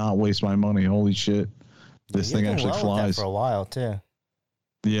did not waste my money. Holy shit. This thing actually flies. For a while too.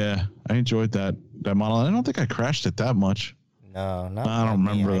 Yeah, I enjoyed that model. I don't think I crashed it that much. No, not I don't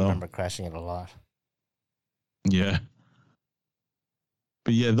remember though. I remember crashing it a lot. Yeah.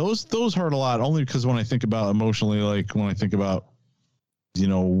 But yeah, those hurt a lot, only because when I think about emotionally, like when I think about, you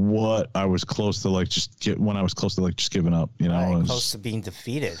know, what I was close to like just giving up, you know, right, close to being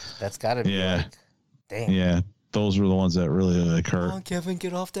defeated. That's gotta be like, dang. Yeah, those were the ones that really like hurt. Come on, Kevin,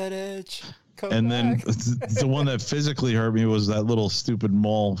 get off that edge. Then the one that physically hurt me was that little stupid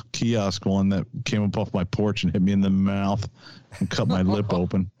mall kiosk one that came up off my porch and hit me in the mouth and cut my lip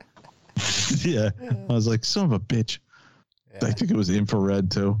open. Yeah, I was like, son of a bitch. Yeah. I think it was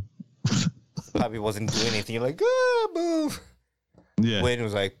infrared too. Probably wasn't doing anything. You're like, move. Yeah. Wayne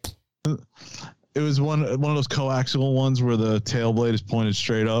was like, it was one of those coaxial ones where the tail blade is pointed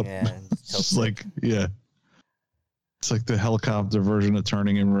straight up. Yeah, it's just like, yeah. It's like the helicopter version of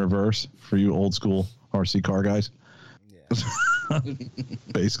turning in reverse for you old school RC car guys. Yeah.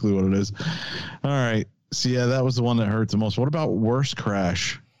 Basically what it is. All right. So yeah, that was the one that hurt the most. What about worst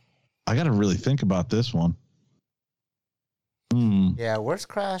crash? I got to really think about this one. Yeah, worst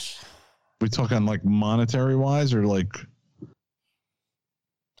crash. We talking like monetary wise or like?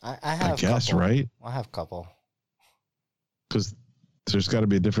 I have. I guess couple. Right. I have a couple. Because there's got to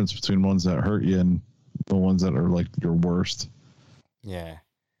be a difference between ones that hurt you and the ones that are like your worst. Yeah,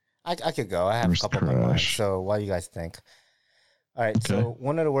 I could go. I have worst a couple of my mind. So what do you guys think? All right. Okay. So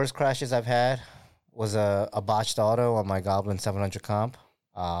one of the worst crashes I've had was a botched auto on my Goblin 700 comp.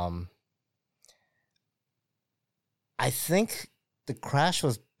 I think the crash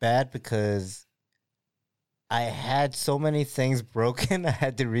was bad because I had so many things broken. I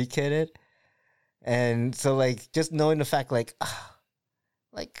had to rekit it. And so, like, just knowing the fact, like,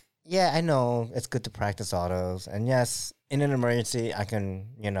 yeah, I know it's good to practice autos. And yes, in an emergency, I can,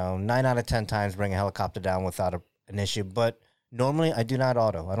 9 out of 10 times bring a helicopter down without an issue. But normally, I do not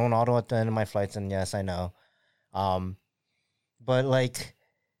auto. I don't auto at the end of my flights. And yes, I know. But, like,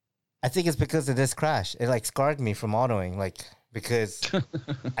 I think it's because of this crash. It like scarred me from autoing, like because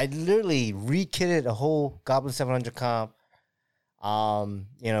I literally rekitted a whole Goblin 700 comp,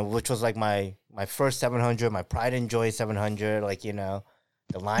 which was like my first 700, my pride and joy 700, like the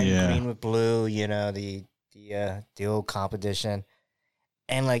lime green with blue, the old comp edition,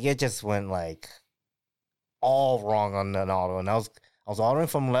 and like it just went like all wrong on an auto, and I was autoing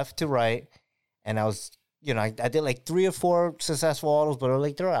from left to right, and I was. I did like 3 or 4 successful autos, but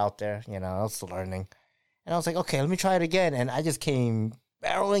they're out there, I was learning. And I was like, okay, let me try it again. And I just came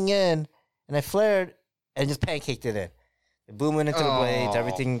barreling in, and I flared and just pancaked it in. It booming into the blades,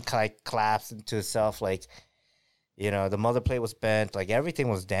 everything like collapsed into itself. Like, the mother plate was bent, like everything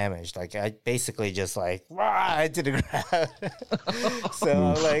was damaged. Like I basically just like, into the ground. So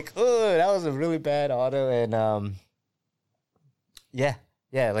I'm like, oh, that was a really bad auto. And yeah,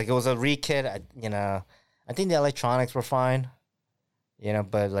 like it was a rekit, I think the electronics were fine. you know,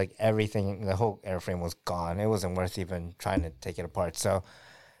 but like everything, the whole airframe was gone. It wasn't worth even trying to take it apart. So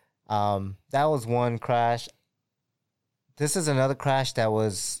that was one crash. This is another crash that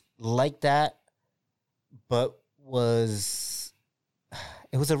was like that, but it was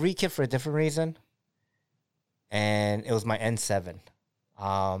a rekit for a different reason. And it was my N7.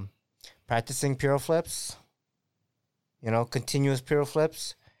 Practicing piro flips, you know, continuous piro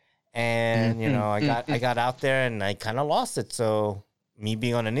flips. And, you know, I got out there and I kind of lost it. So me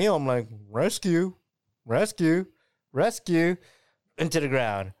being on a kneel, I'm like, rescue, rescue, rescue, into the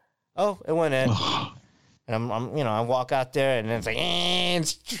ground. Oh, it went in. And I'm, you know, I walk out there and it's like,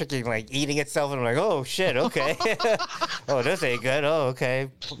 it's freaking like eating itself. And I'm like, oh shit, okay. Oh, this ain't good. Oh, okay.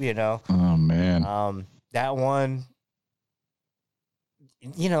 You know. Oh man. That one,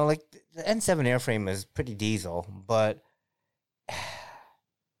 you know, like the N7 airframe is pretty diesel, but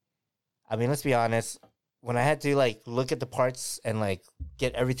I mean, let's be honest. When I had to like look at the parts and like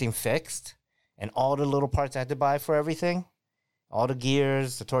get everything fixed and all the little parts I had to buy for everything, all the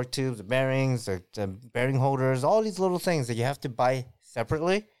gears, the torque tubes, the bearings, the bearing holders, all these little things that you have to buy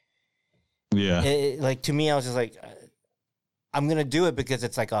separately. Yeah. Like to me, I was just like, I'm going to do it because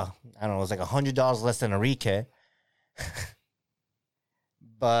it's like I don't know, it's like $100 less than a rekit.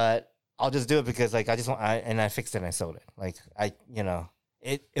 But I'll just do it because like I just want, and I fixed it and I sold it. Like you know,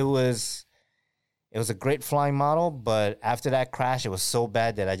 it was a great flying model, but after that crash, it was so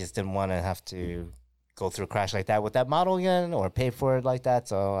bad that I just didn't want to have to go through a crash like that with that model again or pay for it like that.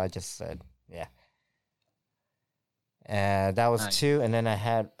 So I just said, yeah. And that was two. And then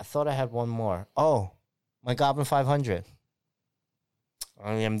I thought I had one more. Oh, my Goblin 500.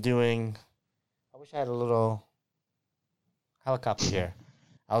 I wish I had a little helicopter here.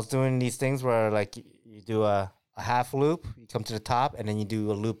 I was doing these things where like you do a half loop, you come to the top, and then you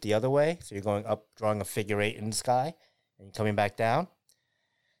do a loop the other way. So you're going up, drawing a figure 8 in the sky, and you're coming back down.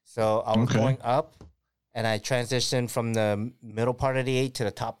 So I was going up, and I transitioned from the middle part of the 8 to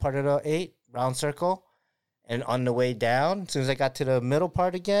the top part of the 8, round circle. And on the way down, as soon as I got to the middle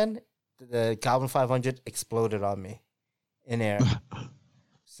part again, the Goblin 500 exploded on me in air.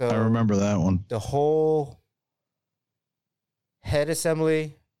 So I remember that one. The whole head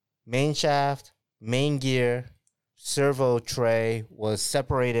assembly, main shaft, main gear, servo tray was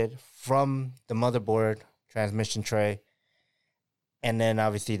separated from the motherboard, transmission tray, and then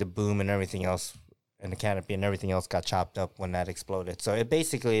obviously the boom and everything else, and the canopy and everything else got chopped up when that exploded. So it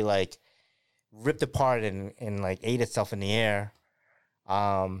basically like ripped apart and like ate itself in the air.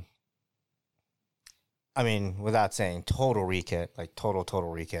 I mean, without saying, total rekit, like total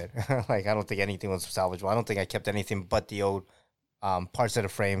rekit. Like I don't think anything was salvageable. I don't think I kept anything but the old parts of the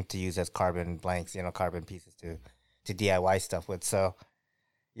frame to use as carbon blanks, you know, carbon pieces to DIY stuff with. So,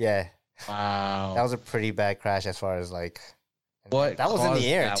 yeah. Wow. That was a pretty bad crash as far as like... What that was in the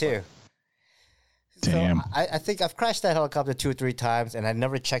air, too. Damn. So, I think I've crashed that helicopter 2 or 3 times, and I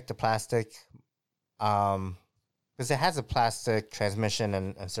never checked the plastic. Because it has a plastic transmission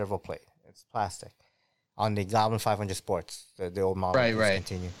and servo plate. It's plastic. On the Goblin 500 Sports, the old model. Right.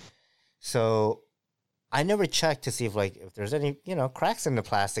 Continue. So... I never checked to see if there's any, you know, cracks in the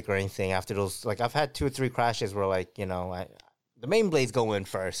plastic or anything after those. Like I've had 2 or 3 crashes where like, you know, the main blades go in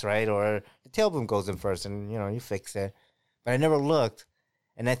first, right? Or the tail boom goes in first and, you know, you fix it. But I never looked.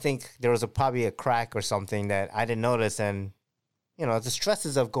 And I think there was probably a crack or something that I didn't notice. And, you know, the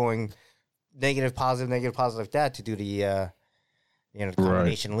stresses of going negative, positive like that to do the, you know, the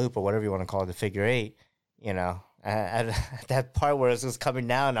combination loop or whatever you want to call it, the figure 8, you know, at that part where it's just coming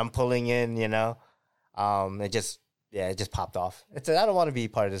down, I'm pulling in, you know. It just popped off. I don't want to be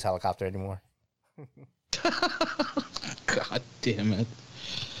part of this helicopter anymore. God damn it.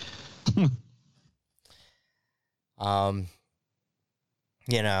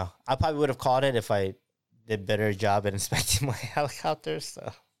 You know, I probably would have caught it if I did a better job at inspecting my helicopters.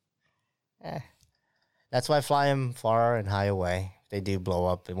 So, that's why I fly them far and high away. If they do blow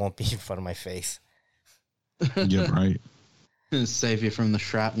up, it won't be in front of my face. Yeah, right. It'll save you from the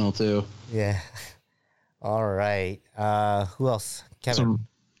shrapnel too. Yeah. All right. Who else? Kevin. So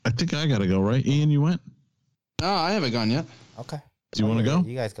I think I gotta go, right? Ian, you went? No, I haven't gone yet. Okay. Do you want to go?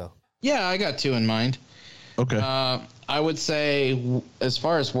 You guys go. Yeah, I got 2 in mind. Okay. I would say, as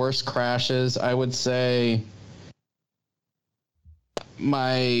far as worst crashes, I would say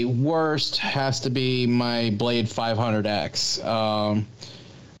my worst has to be my Blade 500X.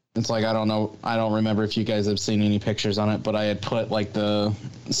 It's like, I don't remember if you guys have seen any pictures on it, but I had put like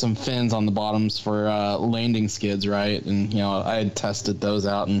some fins on the bottoms for landing skids, right? And, you know, I had tested those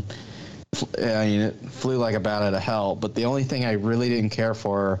out, and I mean, it flew like a bat out of hell. But the only thing I really didn't care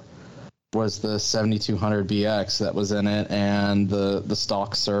for was the 7200 BX that was in it, and the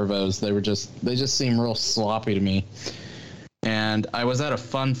stock servos. They just seem real sloppy to me. And I was at a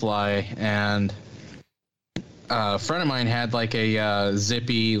Fun Fly, and a friend of mine had like a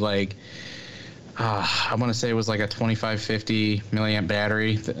zippy, like I want to say it was like a 2550 milliamp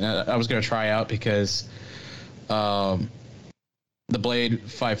battery. I was going to try out because the Blade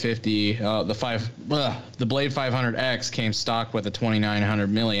 550, the Blade 500X came stock with a 2900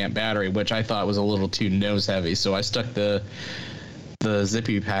 milliamp battery, which I thought was a little too nose heavy. So I stuck the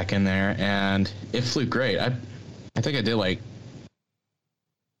Zippy pack in there, and it flew great. I think I did like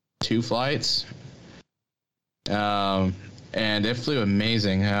 2 flights, and it flew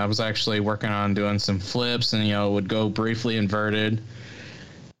amazing. I was actually working on doing some flips, and it would go briefly inverted,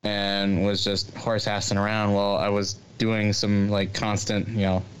 and was just horse-assing around while I was doing some like constant,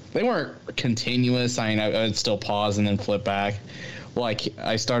 they weren't continuous. I would still pause and then flip back. Well,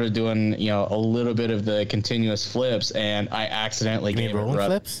 I started doing, a little bit of the continuous flips, and I accidentally gave rolling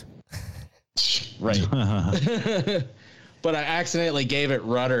flips. Right. But I accidentally gave it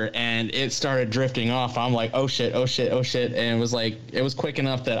rudder, and it started drifting off. I'm like, oh shit. And it was quick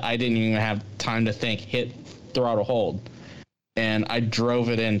enough that I didn't even have time to think, hit throttle hold. And I drove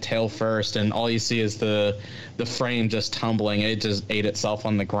it in tail first, and all you see is the frame just tumbling. It just ate itself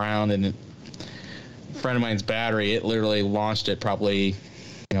on the ground, and a friend of mine's battery, it literally launched it probably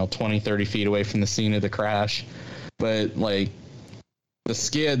 20, 30 feet away from the scene of the crash. But like the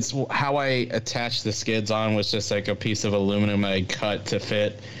skids, how I attached the skids on was just like a piece of aluminum I cut to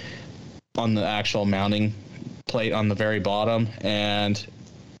fit on the actual mounting plate on the very bottom, and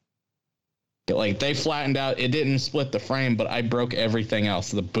like they flattened out. It didn't split the frame, but I broke everything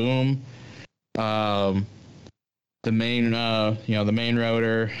else. The boom, the main, the main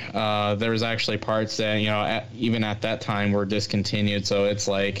rotor. There was actually parts that even at that time were discontinued. So it's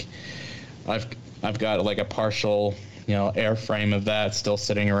like I've got like a partial airframe of that still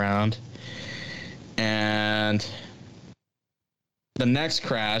sitting around. And the next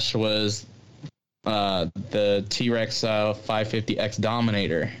crash was the T-Rex 550X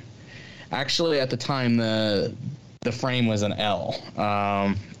Dominator. Actually, at the time, the frame was an L.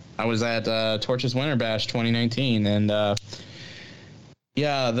 I was at Torches Winter Bash 2019, and that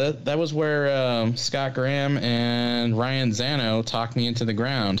was where Scott Graham and Ryan Zano talked me into the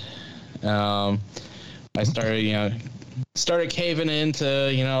ground. I started caving into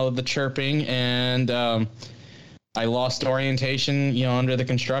the chirping, and I lost orientation under the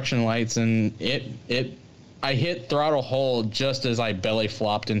construction lights, and I hit throttle hold just as I belly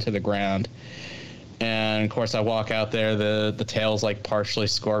flopped into the ground. And of course I walk out there, the tail's like partially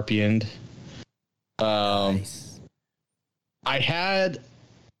scorpioned. Nice. I had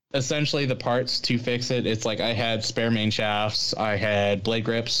essentially the parts to fix it. It's like I had spare main shafts, I had blade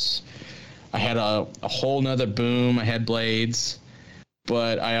grips, I had a whole nother boom, I had blades,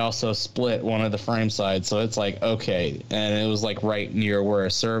 but I also split one of the frame sides. So it's like, okay. And it was like right near where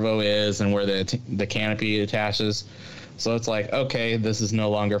a servo is and where the canopy attaches. So it's like, okay, this is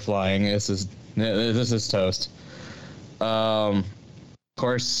no longer flying. This is toast. Of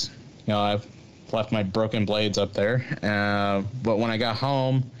course, I've left my broken blades up there. But when I got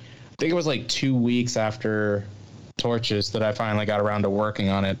home, I think it was like 2 weeks after Torches that I finally got around to working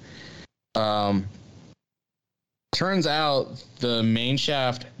on it. Turns out the main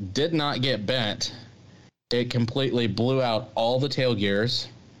shaft did not get bent. It completely blew out all the tail gears.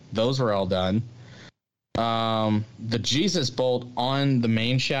 Those were all done. The Jesus bolt on the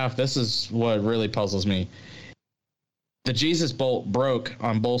main shaft, this is what really puzzles me. The Jesus bolt broke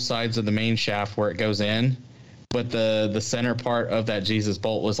on both sides of the main shaft where it goes in, but the center part of that Jesus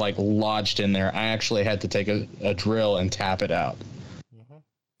bolt was like lodged in there. I actually had to take a drill and tap it out. Mm-hmm.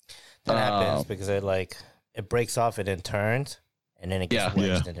 That happens because it breaks off, it then turns, and then it gets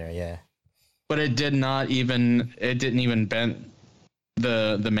wedged in there. Yeah. But it didn't even bend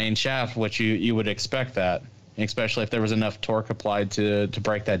the main shaft, which you would expect that, especially if there was enough torque applied to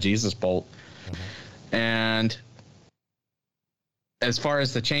break that Jesus bolt. Mm-hmm. And as far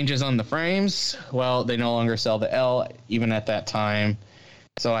as the changes on the frames, well, they no longer sell the L even at that time.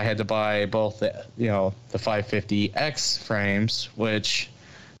 So I had to buy both the 550X frames, which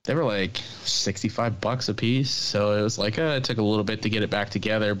they were like $65 a piece. So it was like, it took a little bit to get it back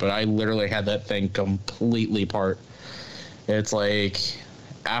together, but I literally had that thing completely apart. It's like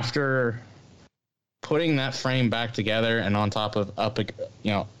after putting that frame back together and on top of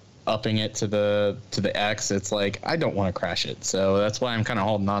upping it to the X, it's like I don't want to crash it. So that's why I'm kind of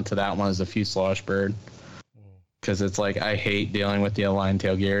holding on to that one as a fuselage bird, because it's like I hate dealing with the aligned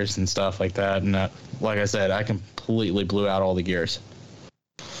tail gears and stuff like that. And like I said, I completely blew out all the gears.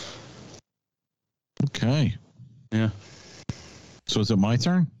 Okay. Yeah. So is it my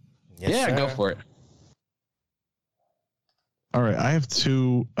turn? Yes, yeah, sir. go for it. All right. I have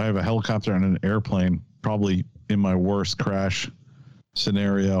two. I have a helicopter and an airplane, probably in my worst crash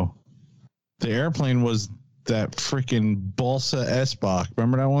scenario. The airplane was that freaking Balsa S-Bach.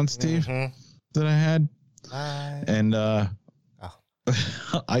 Remember that one, Steve, that I had? And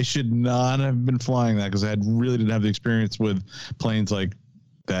I should not have been flying that because I really didn't have the experience with planes like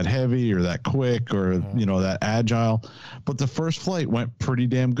that heavy or that quick or, that agile. But the first flight went pretty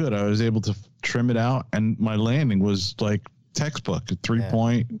damn good. I was able to trim it out, and my landing was like textbook. A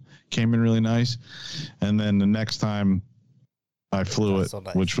 3-point, came in really nice. And then the next time I flew Not it, so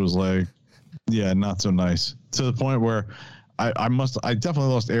nice. which was like, not so nice, to the point where I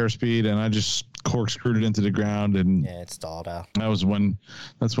definitely lost airspeed, and I just corkscrewed it into the ground, and it stalled out. that's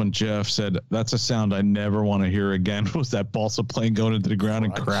when Jeff said, that's a sound I never want to hear again, was that balsa plane going into the ground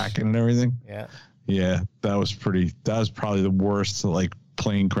and cracking and everything. Yeah, that was probably the worst like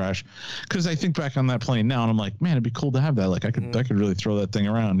plane crash, because I think back on that plane now and I'm like, man, it'd be cool to have that. Like I could really throw that thing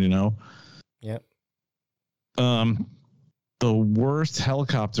around, Yep. The worst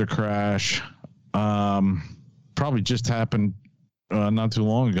helicopter crash probably just happened not too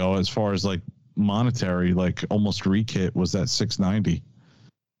long ago, as far as like monetary, like almost rekit, was that 690.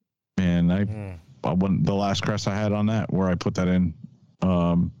 Man, when the last crash I had on that, where I put that in,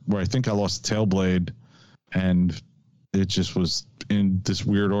 where I think I lost the tail blade, and it just was in this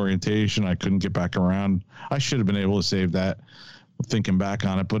weird orientation. I couldn't get back around. I should have been able to save that, thinking back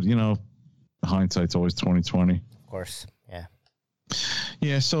on it, but hindsight's always 2020. Of course. Yeah.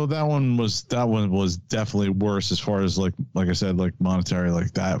 Yeah, so that one was definitely worse as far as like I said, like monetary,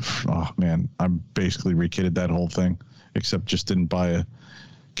 like that. Oh man, I basically rekitted that whole thing, except just didn't buy a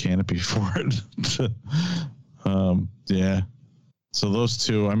canopy for it. Yeah. So those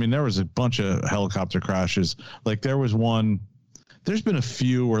two, I mean, there was a bunch of helicopter crashes. Like there's been a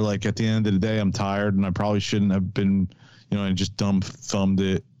few where like at the end of the day, I'm tired and I probably shouldn't have been, and just dumb thumbed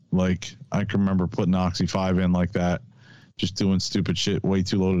it. Like I can remember putting Oxy 5 in like that, just doing stupid shit way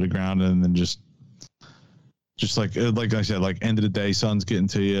too low to the ground, and then just like I said, like end of the day, sun's getting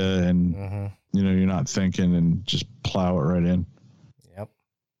to you, and you're not thinking, and just plow it right in. Yep.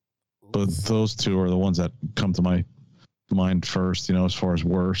 But those two are the ones that come to my mind first, as far as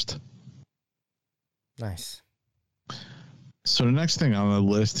worst. Nice. So the next thing on the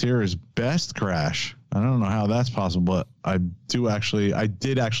list here is best crash. I don't know how that's possible, but I did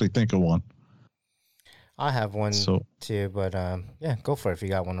actually think of one. I have one too, but go for it if you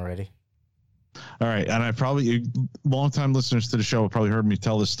got one already. All right, and I probably, long-time listeners to the show have probably heard me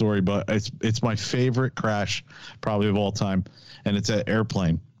tell this story, but it's my favorite crash probably of all time, and it's an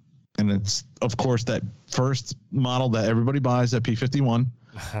airplane, and it's of course that first model that everybody buys, that P-51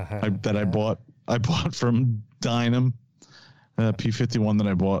 that I bought from Dynam, P-51 that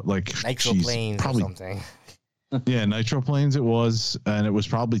I bought like Nitro planes probably, or something. Yeah, Nitro planes it was, and it was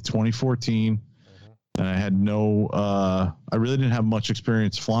probably 2014. And I had I really didn't have much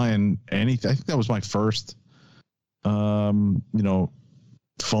experience flying anything. I think that was my first, foam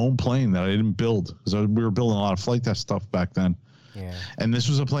plane that I didn't build, because we were building a lot of flight test stuff back then. Yeah. And this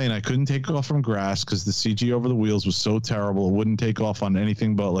was a plane I couldn't take off from grass because the CG over the wheels was so terrible. It wouldn't take off on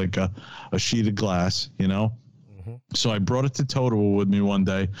anything but like a sheet of glass, So I brought it to Totowa with me one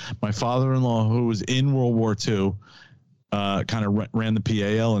day. My father-in-law, who was in World War II, kind of ran the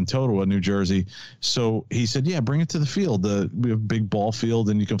PAL in Totowa, New Jersey. So he said, yeah, bring it to the field. We have a big ball field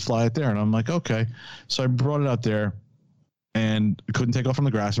and you can fly it there. And I'm like, okay. So I brought it out there and couldn't take off from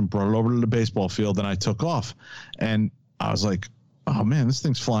the grass, and brought it over to the baseball field, and I took off. And I was like, oh man, this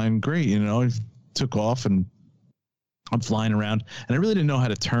thing's flying great. I took off and I'm flying around, and I really didn't know how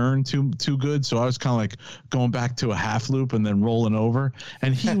to turn too good. So I was kind of like going back to a half loop and then rolling over.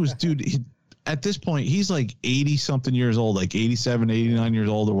 And he was, dude, at this point, he's like 80 something years old, like 87, 89 years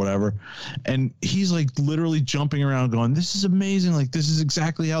old or whatever. And he's like literally jumping around going, this is amazing. Like, this is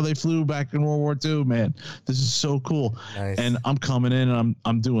exactly how they flew back in World War II, man. This is so cool. Nice. And I'm coming in and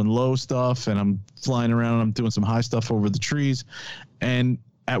I'm doing low stuff, and I'm flying around and I'm doing some high stuff over the trees. And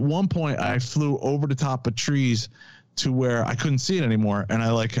at one point I flew over the top of trees to where I couldn't see it anymore. And I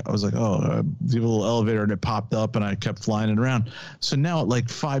was like, give a little elevator, and it popped up, and I kept flying it around. So now at like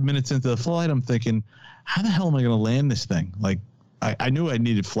 5 minutes into the flight, I'm thinking, how the hell am I going to land this thing? Like I knew I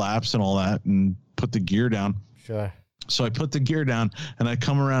needed flaps and all that, and put the gear down. Sure. So I put the gear down, and I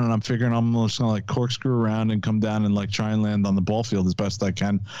come around, and I'm figuring I'm just going to like corkscrew around and come down and like try and land on the ball field as best I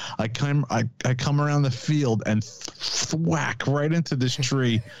can. I come around the field and whack right into this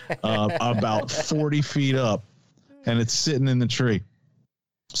tree about 40 feet up. And it's sitting in the tree.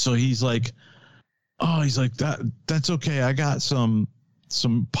 So he's like, oh, he's like, that's okay. I got some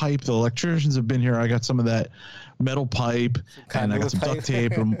pipe. The electricians have been here. I got some of that metal pipe, and I got some duct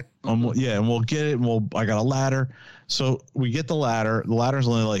tape. And yeah, and we'll get it. And I got a ladder. So we get the ladder. The ladder's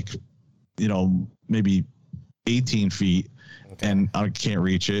only like, maybe 18 feet. Okay. And I can't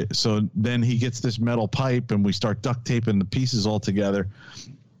reach it. So then he gets this metal pipe, and we start duct taping the pieces all together.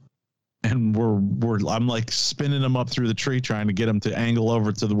 And I'm like spinning them up through the tree, trying to get them to angle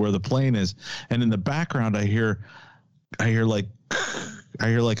over to where the plane is. And in the background, I hear like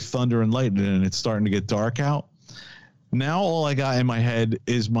thunder and lightning, and it's starting to get dark out. Now all I got in my head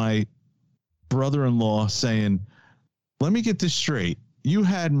is my brother-in-law saying, "Let me get this straight. You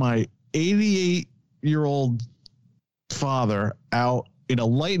had my 88-year-old father out in a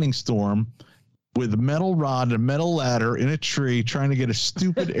lightning storm with a metal rod and a metal ladder in a tree trying to get a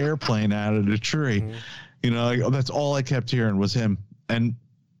stupid airplane out of the tree." Mm-hmm. That's all I kept hearing was him. And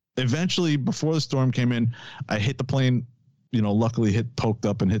eventually, before the storm came in, I hit the plane, luckily poked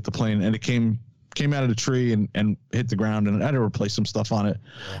up and hit the plane, and it came out of the tree and hit the ground, and I had to replace some stuff on it.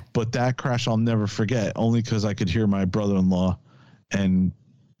 Yeah. But that crash I'll never forget, only because I could hear my brother-in-law, and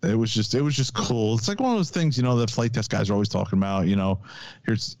it was just cool. It's like one of those things, that flight test guys are always talking about.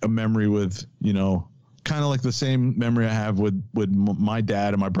 Here's a memory with, kind of like the same memory I have with my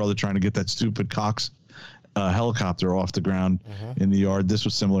dad and my brother trying to get that stupid Cox helicopter off the ground in the yard. This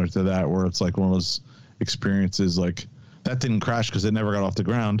was similar to that, where it's like one of those experiences. Like that didn't crash because it never got off the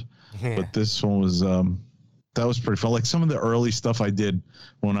ground, but this one was that was pretty fun. Like some of the early stuff I did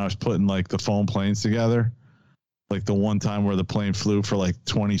when I was putting like the foam planes together. Like the one time where the plane flew for like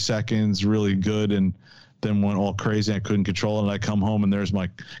 20 seconds, really good, and then went all crazy. I couldn't control it. And I come home and there's my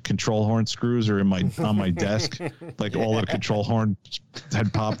control horn screws are on my desk. Like all the control horn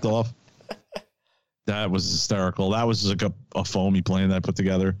had popped off. That was hysterical. That was like a foamy plane that I put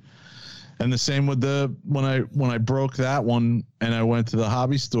together. And the same with when I broke that one and I went to the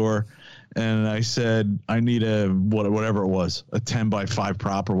hobby store and I said, I need whatever it was, a 10x5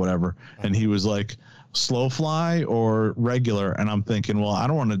 prop or whatever. And he was like, slow fly or regular? And I'm thinking, well, I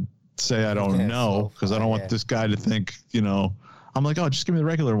don't want to say I don't know because I don't want this guy to think, I'm like, oh, just give me the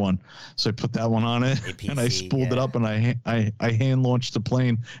regular one. So I put that one on it APC, and I spooled it up and I hand launched the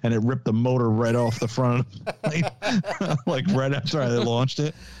plane and it ripped the motor right off the front of the plane, like right after I launched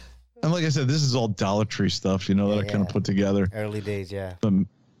it. And like I said, this is all Dollar Tree stuff, that I kind of put together. Early days, yeah. But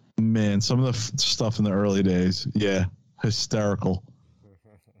man, some of the stuff in the early days, hysterical.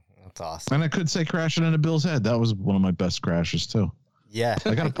 That's awesome. And I could say crashing into Bill's head. That was one of my best crashes too. Yeah,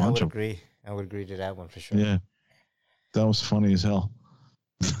 I got a bunch of. I would agree to that one for sure. Yeah, that was funny as hell.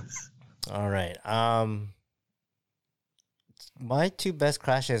 All right. My two best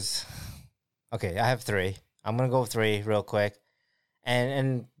crashes. Okay, I have three. I'm gonna go with three real quick,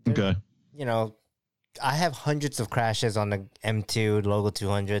 and okay. I have hundreds of crashes on the M2 Logo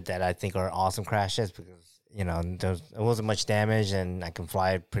 200 that I think are awesome crashes because. There wasn't much damage and I can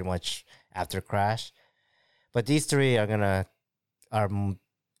fly pretty much after crash. But these three they're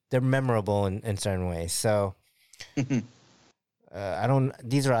memorable in certain ways. So these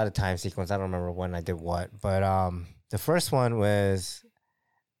are out of time sequence. I don't remember when I did what. But the first one was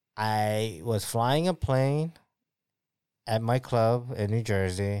I was flying a plane at my club in New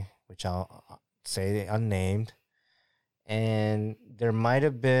Jersey, which I'll say unnamed. And there might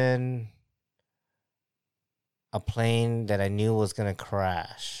have been a plane that I knew was going to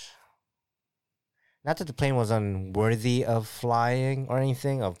crash. Not that the plane was unworthy of flying or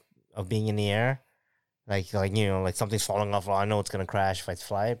anything, of being in the air. Like something's falling off. Well, I know it's going to crash if I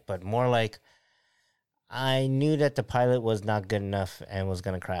fly it. But more like I knew that the pilot was not good enough and was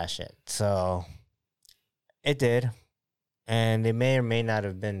going to crash it. So it did. And it may or may not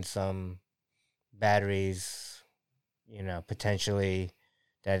have been some batteries, potentially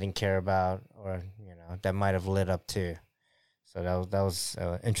that I didn't care about, or that might have lit up too. So that was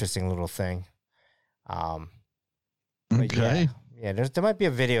an interesting little thing. Okay. Yeah. There might be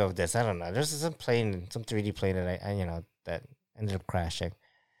a video of this. I don't know. There's some 3D plane that I that ended up crashing.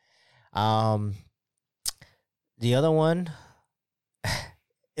 The other one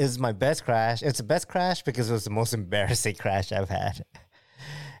is my best crash. It's the best crash because it was the most embarrassing crash I've had,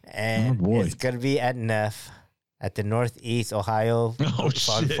 and it's gonna be at NEF. At the Northeast Ohio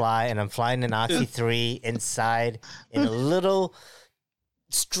Fun Fly, and I'm flying an Oxy 3 inside in a little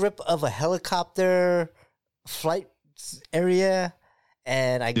strip of a helicopter flight area,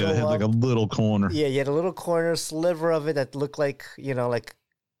 and I go it had like a little corner. Yeah, you had a little corner sliver of it that looked like like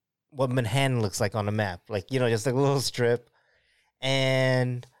what Manhattan looks like on a map, like just like a little strip,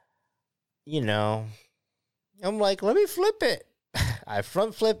 and I'm like, let me flip it. I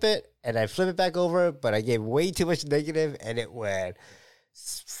front flip it. and I flip it back over, but I gave way too much negative, and it went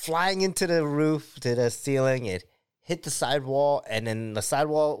flying into the roof, to the ceiling. It hit the sidewall, and then the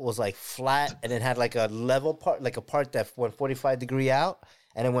sidewall was like flat, and it had like a level part, like a part that went 45 degree out,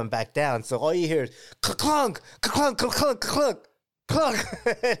 and it went back down. So all you hear is clunk, clunk, clunk, clunk.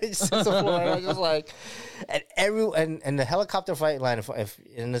 It just hits the floor. And I was just like, and the helicopter flight line. If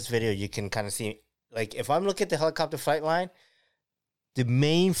in this video you can kind of see, like, if I'm looking at the helicopter flight line, the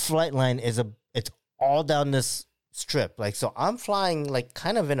main flight line it's all down this strip. Like, so I'm flying like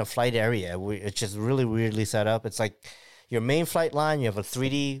kind of in a flight area. It's just really weirdly set up. It's like your main flight line. You have a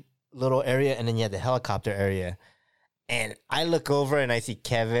 3D little area, and then you have the helicopter area. And I look over and I see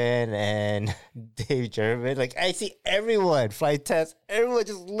Kevin and Dave German. Like, I see everyone, flight test, everyone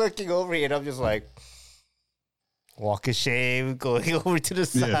just looking over here. And I'm just like, walk of shame, going over to the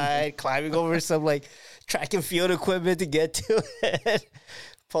side, climbing over some like track and field equipment to get to it.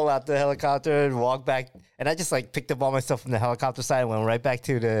 Pull out the helicopter and walk back. And I just like picked up all my stuff from the helicopter side and went right back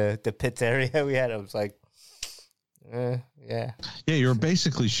to the pits area we had. I was like, yeah. Yeah, you were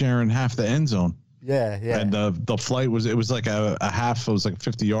basically sharing half the end zone. Yeah. And the flight was like a half. It was like a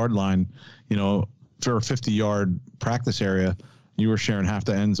 50-yard line, you know, for a 50-yard practice area. You were sharing half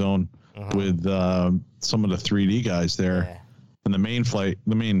the end zone with some of the 3D guys there. Yeah. And the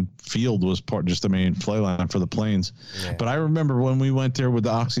main field was just the main flight line for the planes. Yeah. But I remember when we went there with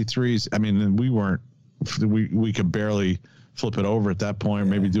the Oxy 3s, I mean, we could barely flip it over at that point,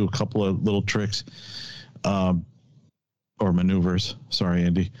 maybe do a couple of little tricks or maneuvers. Sorry,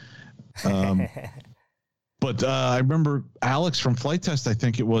 Andy. But I remember Alex from Flight Test, I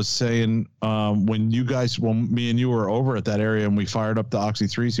think it was, saying when me and you were over at that area and we fired up the Oxy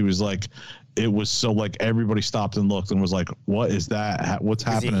 3s, he was like, it was so like everybody stopped and looked and was like, what is that? What's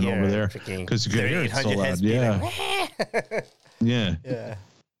happening over there? Because you could hear it so loud. Yeah.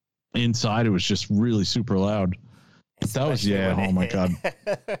 Inside, it was just really super loud. But that was, oh my God.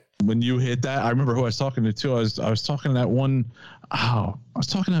 When you hit that, I remember who I was talking to too. I was talking to that one. I was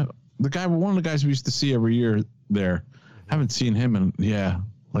talking to one of the guys we used to see every year there. Haven't seen him in,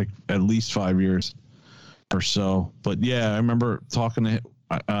 like at least 5 years or so. But yeah, I remember talking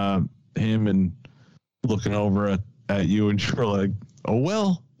to him and looking over at you, and you're like, oh,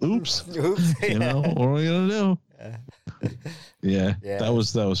 well, oops. You know, what are we going to do? Yeah, that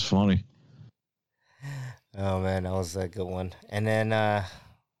was funny. Oh, man, that was a good one. And then I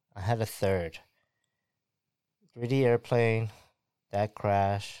had a third. 3D airplane, that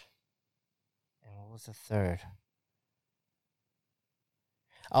crash. And what was the third?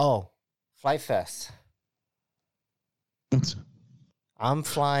 Oh, Flight Fest. I'm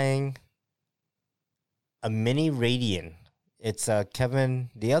flying a mini Radian. It's the Kevin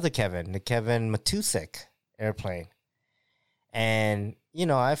Matusik airplane. And, you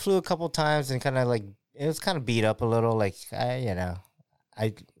know, I flew a couple times and kind of like, it was kind of beat up a little. Like, I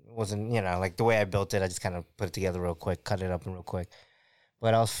wasn't, like the way I built it, I just kind of put it together real quick, cut it up real quick.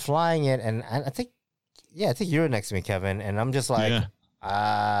 But I was flying it, and I think you were next to me, Kevin, and I'm just like,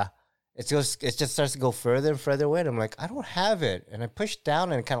 it just starts to go further and further away. And I'm like, I don't have it. And I push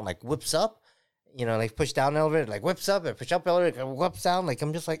down and it kind of like whips up, like push down the elevator, like whips up, and push up the elevator, whips down. Like,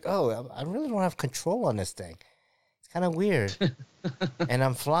 I'm just like, oh, I really don't have control on this thing. It's kind of weird. And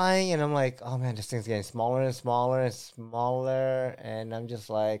I'm flying and I'm like, oh man, this thing's getting smaller and smaller and smaller. And I'm just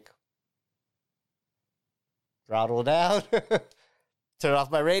like, throttle down, turn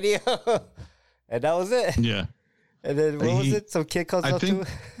off my radio. And that was it. Yeah. And then what was it? Some kid comes up to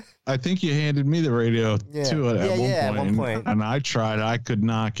I think you handed me the radio too at one point. And I tried. I could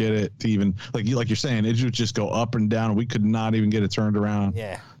not get it to even, like you're saying, it would just go up and down. We could not even get it turned around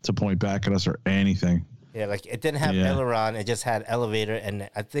to point back at us or anything. Yeah, like it didn't have aileron. It just had elevator. And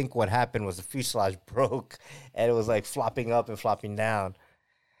I think what happened was the fuselage broke and it was like flopping up and flopping down.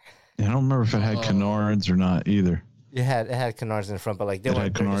 I don't remember if it had canards or not either. It had canards in the front, but like they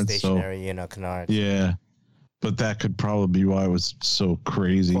weren't stationary, canards. Yeah. But that could probably be why it was so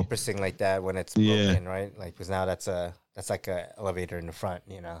crazy. Porpoising like that when it's broken, right? Like, because now that's like a elevator in the front,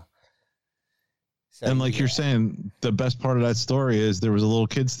 So, and like you're saying, the best part of that story is there was a little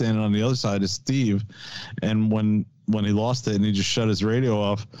kid standing on the other side of Steve, and when he lost it and he just shut his radio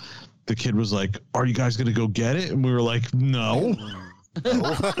off, the kid was like, "Are you guys gonna go get it?" And we were like, "No."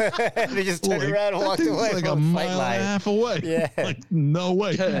 They just turned around and walked away. Like a mile and a half away. Yeah, like no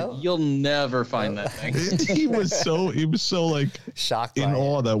way. You'll never find that thing. he was so like shocked, in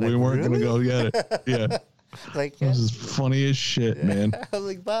awe that we weren't gonna go get it. Yeah, like this is funny as shit, man. I was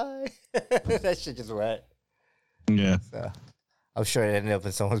like, bye. That shit just went. Yeah. So I'm sure it ended up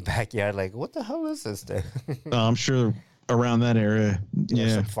in someone's backyard. Like, what the hell is this thing? I'm sure around that area.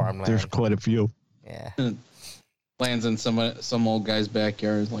 Yeah, some farmland. there's quite a few. Yeah. Lands in some old guy's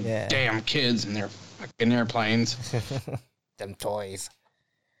backyard. Like, damn kids and their fucking airplanes. Them toys.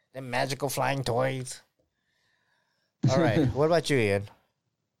 Them magical flying toys. All right. What about you, Ian?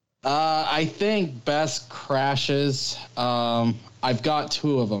 I think best crashes. I've got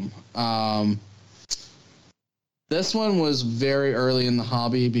two of them. This one was very early in the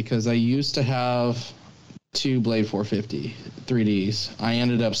hobby because I used to have two Blade 450 3Ds. I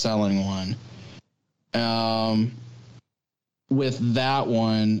ended up selling one. With that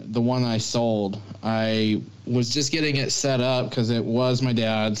one, the one I sold, I was just getting it set up because it was my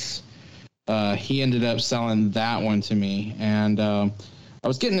dad's. He ended up selling that one to me, and I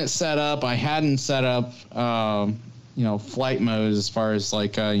was getting it set up. I hadn't set up, flight mode as far as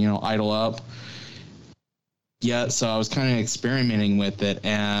like, idle up yet. So I was kind of experimenting with it,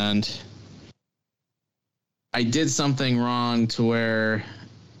 and I did something wrong to where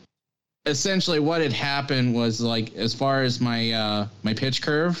essentially what had happened was, like, as far as my pitch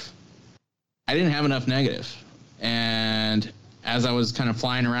curve, I didn't have enough negative. And as I was kind of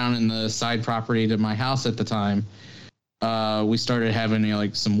flying around in the side property to my house at the time, we started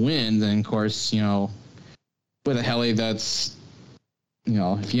having some wind. And of course, with a heli that's,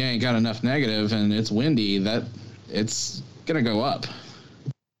 if you ain't got enough negative and it's windy, that it's going to go up.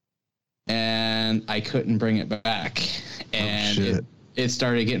 And I couldn't bring it back. And it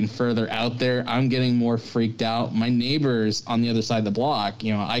started getting further out there. I'm getting more freaked out. My neighbors on the other side of the block,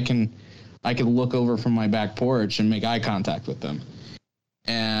 I can look over from my back porch and make eye contact with them.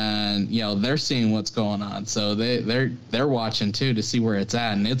 And, they're seeing what's going on. So they're watching too to see where it's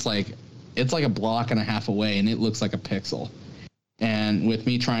at. And it's like a block and a half away, and it looks like a pixel. And with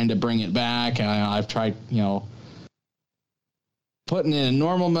me trying to bring it back, I've tried, putting it in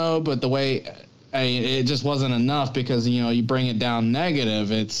normal mode, but the way it just wasn't enough because, you bring it down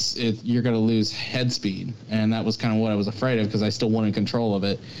negative, you're going to lose head speed. And that was kind of what I was afraid of because I still wanted control of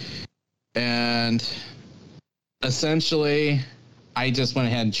it. And essentially, I just went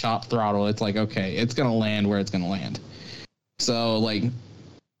ahead and chopped throttle. It's like, okay, it's going to land where it's going to land. So, like,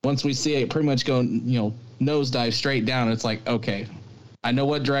 once we see it pretty much go, nosedive straight down, it's like, okay, I know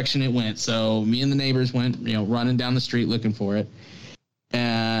what direction it went. So me and the neighbors went, running down the street looking for it.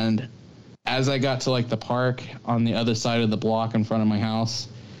 And as I got to, like, the park on the other side of the block in front of my house,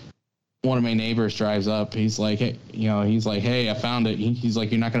 one of my neighbors drives up. He's like, hey, hey, I found it. He's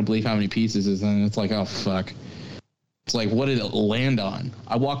like, you're not going to believe how many pieces is. And it's like, oh, fuck. It's like, what did it land on?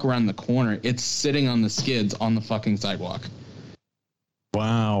 I walk around the corner. It's sitting on the skids on the fucking sidewalk.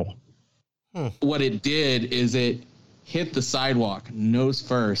 Wow. What it did is it hit the sidewalk nose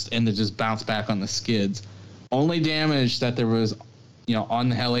first and then just bounced back on the skids. Only damage that there was, on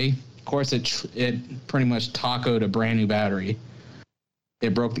the heli. Of course, it pretty much tacoed a brand new battery.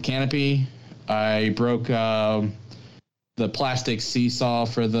 It broke the canopy. I broke the plastic seesaw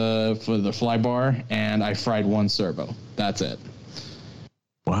for the fly bar, and I fried one servo. That's it.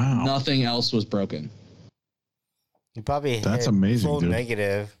 Wow. Nothing else was broken. You probably That's hit amazing, full dude.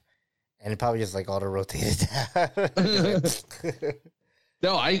 negative, and it probably just like auto rotated down.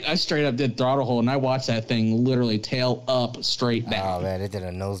 No, I straight up did throttle hold, and I watched that thing literally tail up straight down. Oh man, it did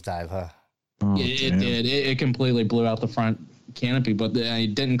a nosedive, huh? Oh, It did. It completely blew out the front canopy, but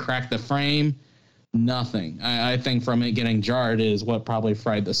it didn't crack the frame. Nothing. I think from it getting jarred is what probably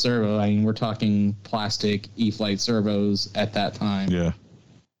fried the servo. I mean, we're talking plastic E-Flight servos at that time. Yeah.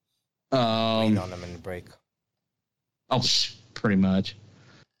 Lean on them in the brake. Oh, pretty much.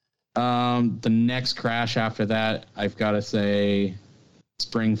 The next crash after that, I've got to say,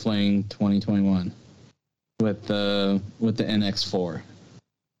 Spring Fling 2021 with the NX4.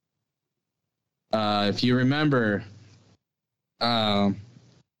 If you remember, I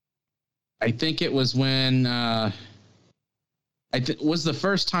think it was when was the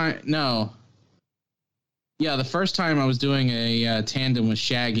first time. No. Yeah, the first time I was doing a tandem with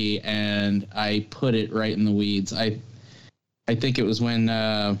Shaggy, and I put it right in the weeds. I think it was when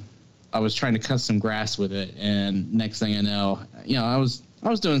I was trying to cut some grass with it, and next thing I know, I was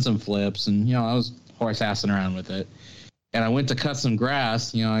doing some flips, and I was horse-assing around with it, and I went to cut some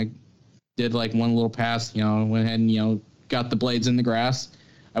grass. I did like one little pass. Went ahead and got the blades in the grass.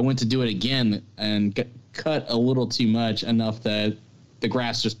 I went to do it again and cut a little too much, enough that the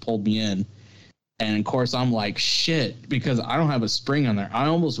grass just pulled me in. And of course, I'm like, shit, because I don't have a spring on there. I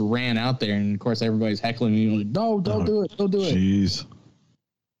almost ran out there, and of course, everybody's heckling me, like, no, don't do it, don't do it. Jeez.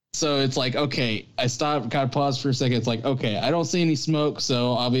 So it's like, okay, I stopped, kind of paused for a second. It's like, okay, I don't see any smoke,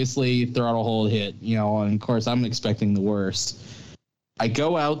 so obviously throttle hold hit, and of course, I'm expecting the worst. I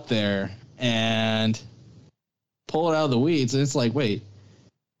go out there and pull it out of the weeds, and it's like, wait,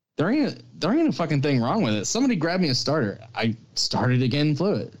 there ain't a fucking thing wrong with it. Somebody grabbed me a starter. I started again,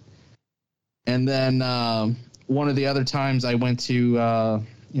 flew it. And then one of the other times I went to,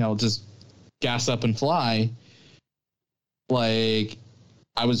 just gas up and fly, like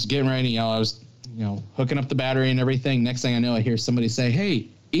I was getting ready, I was, hooking up the battery and everything. Next thing I know, I hear somebody say, "Hey,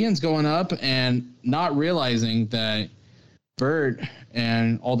 Ian's going up," and not realizing that Bert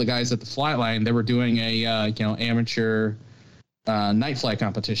and all the guys at the flight line, they were doing a, amateur night flight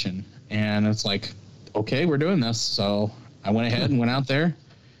competition. And it's like, okay, we're doing this. So I went ahead and went out there.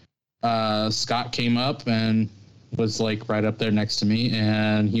 Scott came up and was like right up there next to me,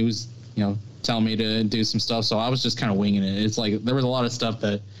 and he was, telling me to do some stuff. So I was just kind of winging it. It's like there was a lot of stuff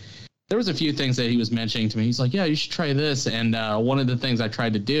there was a few things that he was mentioning to me. He's like, "Yeah, you should try this." And one of the things I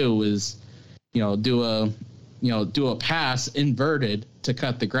tried to do was, do a pass inverted to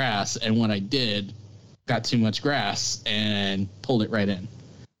cut the grass. And when I did, got too much grass and pulled it right in.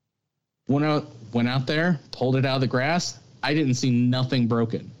 Went out there, pulled it out of the grass. I didn't see nothing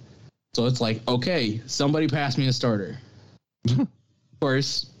broken. So it's like, okay, somebody passed me a starter. Of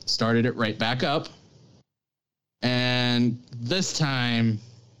course, started it right back up. And this time,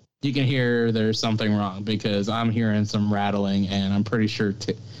 you can hear there's something wrong because I'm hearing some rattling, and I'm pretty sure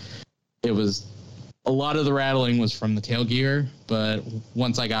it was a lot of the rattling was from the tail gear. But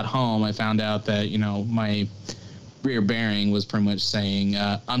once I got home, I found out that, my rear bearing was pretty much saying,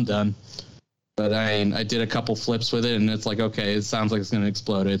 I'm done. But I did a couple flips with it, and it's like, okay, it sounds like it's going to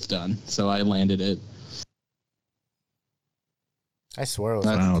explode. It's done. So I landed it. I swear it was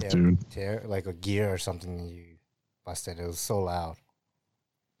like a gear or something you busted. It was so loud.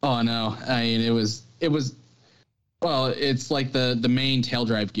 Oh, no. I mean, it was, well, it's like the main tail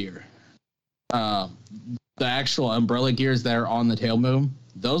drive gear. The actual umbrella gears that are on the tail boom,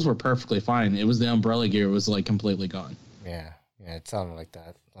 those were perfectly fine. It was the umbrella gear was like completely gone. Yeah, it sounded like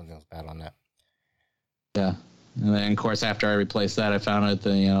that. Something was bad on that. Yeah. And then, of course, after I replaced that, I found out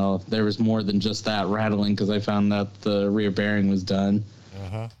that, there was more than just that rattling because I found that the rear bearing was done.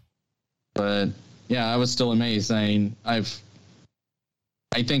 Uh-huh. But, yeah, I was still amazed. I mean, I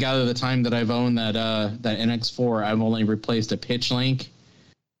think out of the time that I've owned that NX4, I've only replaced a pitch link.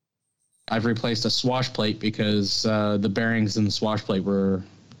 I've replaced a swash plate because the bearings in the swash plate were,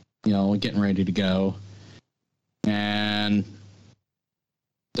 getting ready to go. And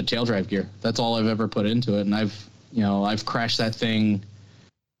the tail drive gear. That's all I've ever put into it. And I've crashed that thing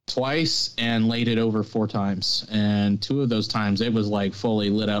twice and laid it over 4 times. And 2 of those times it was like fully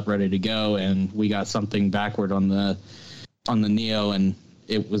lit up, ready to go. And we got something backward on the Neo, and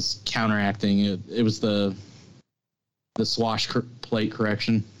it was counteracting. It was the swash plate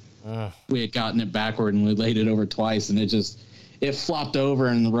correction. We had gotten it backward and we laid it over twice, and it flopped over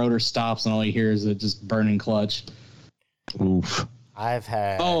and the rotor stops, and all you hear is it just burning clutch. Oof. I've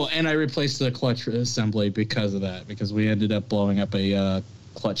had. Oh, and I replaced the clutch assembly because of that, because we ended up blowing up a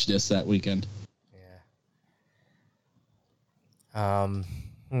clutch disc that weekend. Yeah. I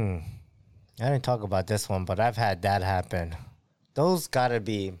didn't talk about this one, but I've had that happen. Those gotta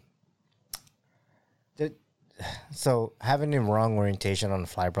be. So having the wrong orientation on the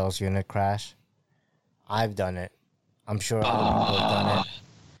Flybros unit crash, I've done it. I'm sure other people have done it.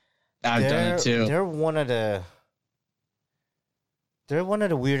 I've done it too. They're one of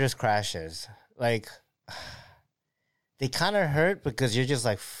the weirdest crashes. Like, they kind of hurt because you're just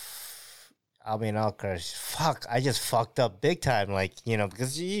like, I'll crash. Fuck, I just fucked up big time. Like,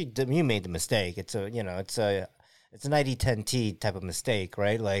 because you made the mistake. It's a 9010T type of mistake,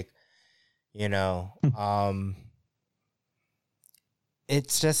 right? Like,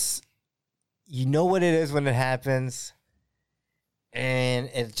 it's just, what it is when it happens, and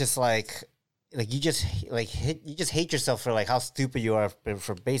it's just like you just hate yourself for like how stupid you are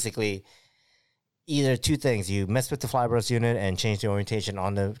for basically either 2 things. You messed with the Flybros unit and changed the orientation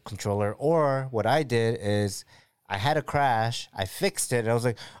on the controller, or what I did is I had a crash, I fixed it, and I was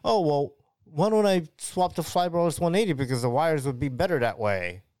like, oh well, why don't I swap the Flybros 180 because the wires would be better that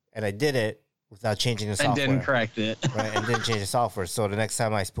way? And I did it without changing the software. And didn't correct it. Right, and didn't change the software. So the next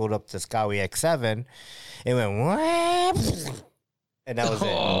time I spooled up the Skawi X7, it went, whap, and that was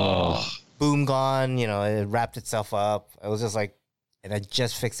it. Boom, gone. It wrapped itself up. It was just like, and I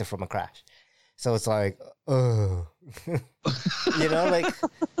just fixed it from a crash. So it's like, oh. Like,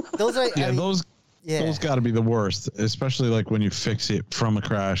 those are... Those got to be the worst, especially like when you fix it from a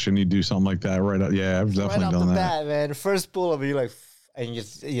crash and you do something like that. Right up, yeah, I've definitely done that. Bat, man. The first spool up, you're like, and you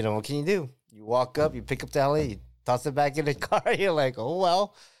just, what can you do? You walk up, you pick up the heli, you toss it back in the car. You're like, oh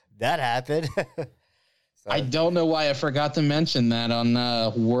well, that happened. So, I don't know why I forgot to mention that on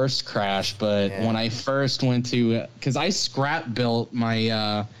Worst Crash, but when I first went to, because I scrap built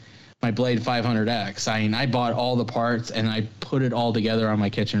my my Blade 500X. I mean, I bought all the parts and I put it all together on my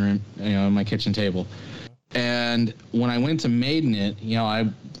kitchen room, my kitchen table. And when I went to maiden it, I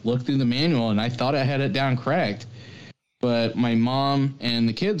looked through the manual and I thought I had it down correct. But my mom and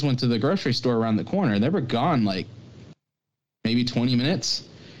the kids went to the grocery store around the corner. They were gone like maybe 20 minutes.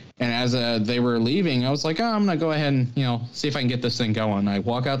 And as they were leaving, I was like, I'm going to go ahead and, see if I can get this thing going. I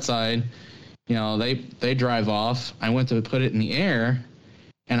walk outside, they drive off. I went to put it in the air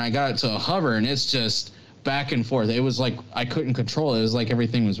and I got it to a hover and it's just back and forth. It was like I couldn't control it. It was like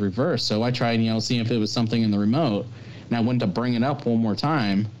everything was reversed. So I tried, seeing if it was something in the remote. And I went to bring it up one more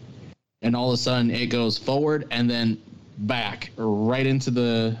time. And all of a sudden it goes forward and then back right into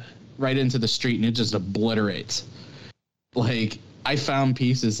the street, and it just obliterates. Like, I found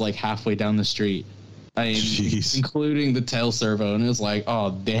pieces like halfway down the street, including the tail servo, and it was like,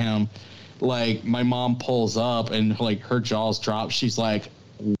 oh damn. Like, my mom pulls up and like her jaws drop. She's like,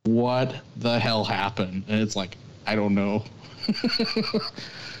 what the hell happened? And it's like, I don't know.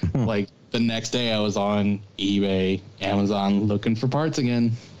 Like, the next day I was on eBay, Amazon, looking for parts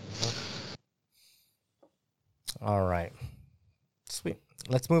again. All right. Sweet.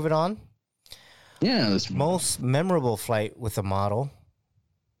 Let's move it on. Yeah. Most memorable flight with a model.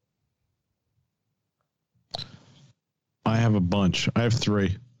 I have a bunch. I have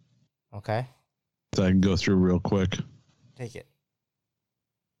 3. Okay. That I can go through real quick. Take it.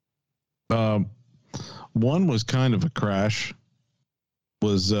 One was kind of a crash.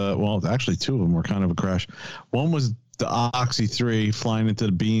 Actually 2 of them were kind of a crash. One was the Oxy 3 flying into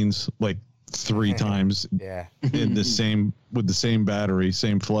the beans like 3 times. Yeah. with the same battery,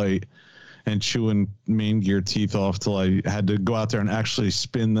 same flight, and chewing main gear teeth off till I had to go out there and actually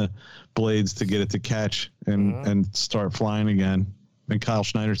spin the blades to get it to catch and start flying again. And Kyle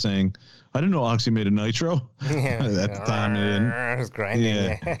Schneider saying, I didn't know Oxy made a nitro. Yeah. At the time it didn't. It was grinding.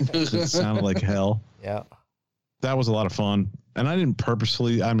 Yeah. It sounded like hell. Yeah. That was a lot of fun. And I didn't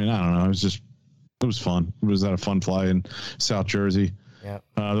purposely, I don't know. It was fun. It was at a fun fly in South Jersey. Yeah.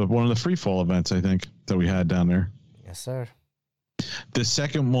 One of the free fall events, I think, that we had down there. Yes, sir. The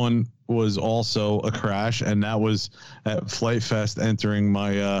second one was also a crash, and that was at Flight Fest entering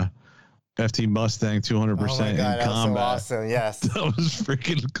my FT Mustang 200% oh my God, in that combat. was so awesome. Yes. That was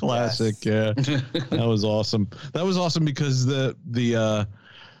freaking classic. Yes. Yeah. That was awesome. That was awesome because the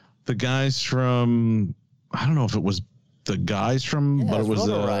guys from, I don't know if it was the guys from, but it was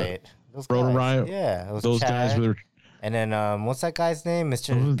Rotor Riot. Rotor Riot. Yeah. It was those Chad. guys were. And then what's that guy's name?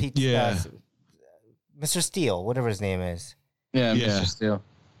 Mr. Pete. Yeah. Mr. Steele, whatever his name is. Yeah. Yeah. Mr. Steele.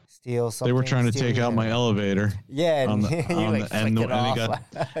 Steele something. They were trying to take out my elevator. Yeah, and he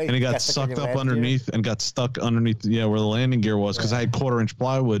got sucked up underneath and got stuck underneath. Yeah, where the landing gear was, because I had 1/4-inch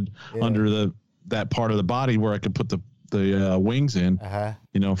plywood under that part of the body where I could put the wings in.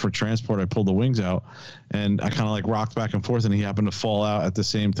 For transport. I pulled the wings out, and I kind of like rocked back and forth, and he happened to fall out at the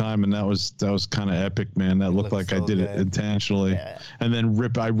same time, and that was kind of epic, man. That looked like so I did it intentionally. Yeah. And then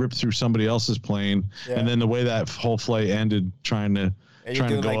I ripped through somebody else's plane, and then the way that whole flight ended, trying to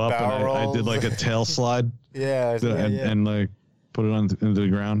go like up, and I did like a tail slide. And like put it into the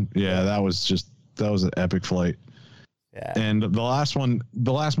ground. Yeah, that was an epic flight. Yeah. And the last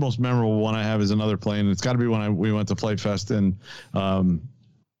most memorable one I have is another plane. It's got to be when we went to Flight Fest, and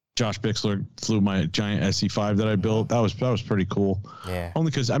Josh Bixler flew my giant SE5 that I built. That was pretty cool. Yeah.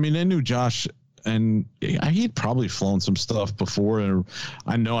 Only because I knew Josh, and he'd probably flown some stuff before, and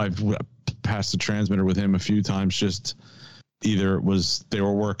I know I've passed the transmitter with him a few times. Just either it was they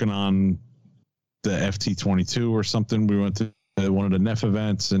were working on the FT22 or something. We went to one of the NEF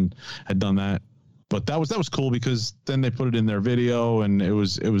events and had done that. But that was cool because then they put it in their video, and it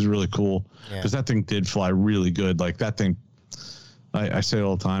was really cool because that thing did fly really good. Like that thing, I say it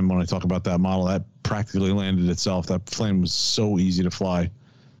all the time when I talk about that model, that practically landed itself. That plane was so easy to fly.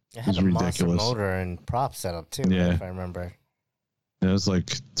 It was ridiculous. Monster motor and prop setup too. Yeah, if I remember. It was like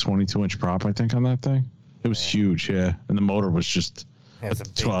 22-inch prop, I think, on that thing. It was huge, and the motor was just a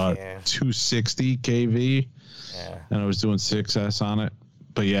 260 kV. Yeah, and I was doing 6S on it.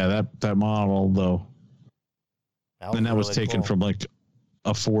 But yeah, that model though, and that was taken from like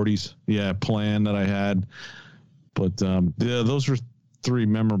a 40s plan that I had. But those were 3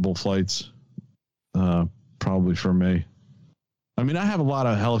 memorable flights, probably for me. I have a lot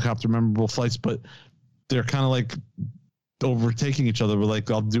of helicopter memorable flights, but they're kind of like overtaking each other. But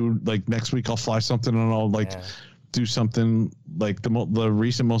like I'll do like next week I'll fly something and I'll do something like the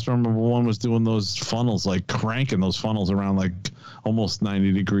recent most memorable one was doing those funnels, like cranking those funnels around like almost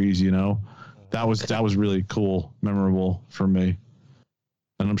 90 degrees, that was really cool, memorable for me.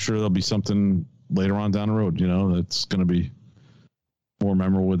 And I'm sure there'll be something later on down the road, you know, that's going to be more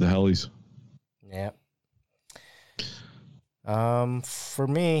memorable with the helis. Yeah. For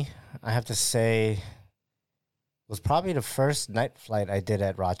me, I have to say, it was probably the first night flight I did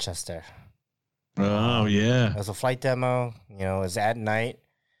at Rochester. Oh, yeah. It was a flight demo. You know, it was at night,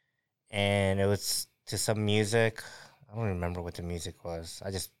 and it was to some music. I don't remember what the music was.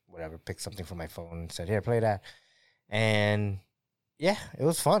 I just, whatever, picked something from my phone and said, here, play that. And, yeah, it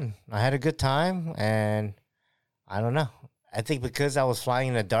was fun. I had a good time, and I don't know. I think because I was flying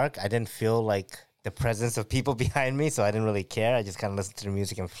in the dark, I didn't feel like the presence of people behind me, so I didn't really care. I just kind of listened to the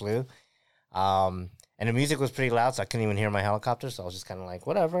music and flew. And the music was pretty loud, so I couldn't even hear my helicopter, so I was just kind of like,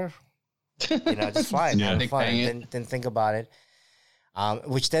 whatever. You know, just flying, having fun. Didn't think about it.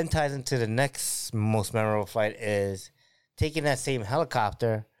 Which then ties into the next most memorable flight is taking that same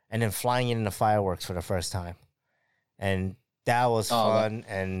helicopter and then flying it in the fireworks for the first time. And that was fun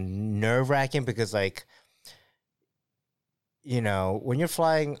and nerve-wracking because, like, you know, when you're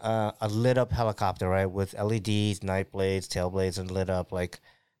flying a lit-up helicopter, right, with LEDs, night blades, tail blades, and lit up, like,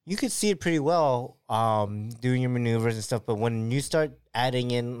 you could see it pretty well doing your maneuvers and stuff. But when you start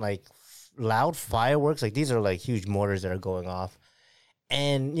adding in, like, loud fireworks, like, these are, like, huge mortars that are going off.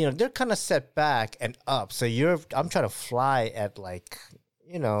 And, you know, they're kind of set back and up. So I'm trying to fly at, like,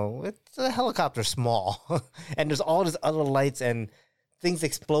 you know, it's a helicopter small. And there's all these other lights and things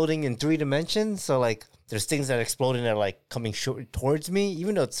exploding in 3 dimensions. So, like, there's things that are exploding that are, like, coming towards me.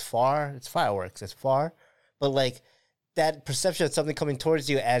 Even though it's far, it's fireworks, it's far. But, like, that perception of something coming towards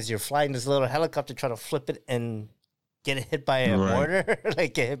you as you're flying this little helicopter trying to flip it and get hit by a mortar,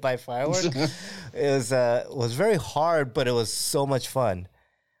 like get hit by fireworks. It was very hard, but it was so much fun.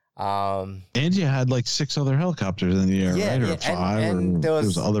 And you had like 6 other helicopters in the air, right? Or 5, and there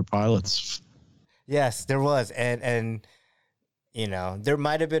was other pilots. Yes, there was. And you know, there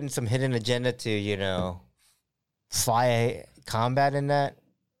might have been some hidden agenda to, you know, fly combat in that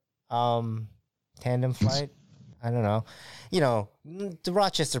tandem flight. I don't know. You know, the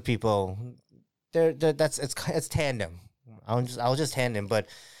Rochester people, it's tandem. I was just tandem, but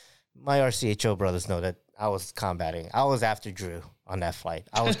my RCHO brothers know that I was combating. I was after Drew on that flight.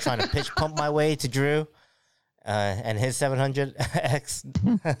 I was trying to pitch pump my way to Drew and his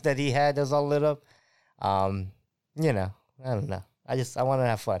 700X that he had that was all lit up. You know, I don't know. I wanted to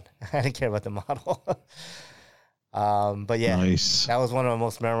have fun. I didn't care about the model. But yeah, nice. That was one of the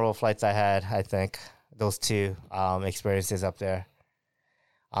most memorable flights I had, I think. Those 2 experiences up there.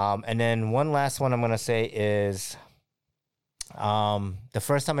 And then one last one I'm going to say is the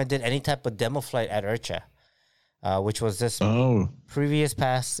first time I did any type of demo flight at IRCHA, which was this previous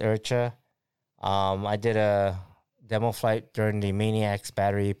past IRCHA. I did a demo flight during the Maniacs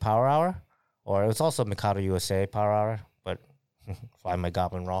Battery Power Hour, or it was also Mikado USA Power Hour, but fly my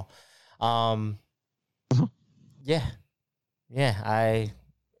Goblin Raw. Yeah,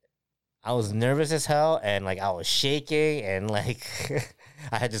 I was nervous as hell, and like I was shaking, and like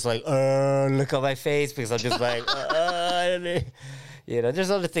I had just like look on my face because I'm just like you know,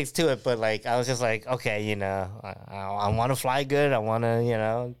 there's other things to it, but like I was just like, okay, you know, I want to fly good, I want to, you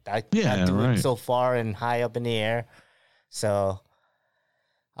know, I do it so far and high up in the air, so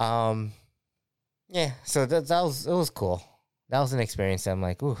yeah, so it was cool. That was an experience that I'm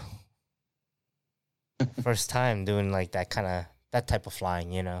like, ooh, first time doing like that type of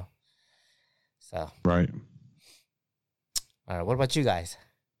flying, you know. So right. All right. What about you guys?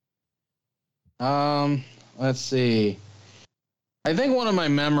 Let's see. I think one of my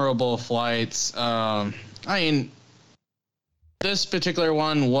memorable flights. I mean, this particular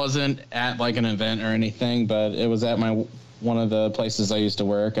one wasn't at like an event or anything, but it was at one of the places I used to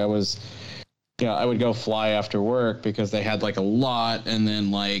work. I was, you know, I would go fly after work because they had like a lot, and then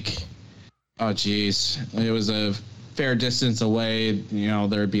like, oh geez, it was a fair distance away, you know,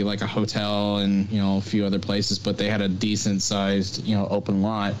 there'd be like a hotel and, you know, a few other places, but they had a decent sized, you know, open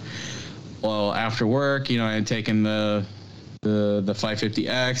lot. Well, after work, you know, I had taken the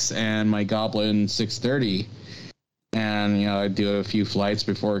 550X and my Goblin 630, and, you know, I'd do a few flights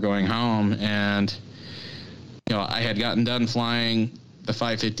before going home, and, you know, I had gotten done flying the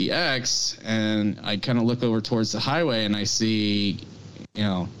 550X, and I kind of look over towards the highway, and I see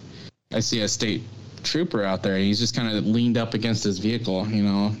a state trooper out there, and he's just kind of leaned up against his vehicle, you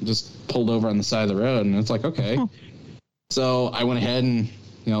know, just pulled over on the side of the road, and it's like, okay. So I went ahead and,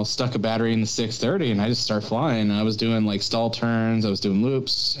 you know, stuck a battery in the 630, and I just started flying. I was doing like stall turns, I was doing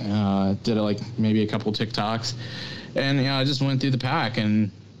loops, did like maybe a couple TikToks, and, you know, I just went through the pack, and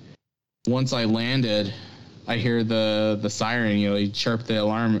once I landed, I hear the siren. You know, he chirped the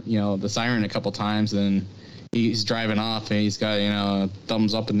alarm. You know, the siren a couple times, and he's driving off, and he's got a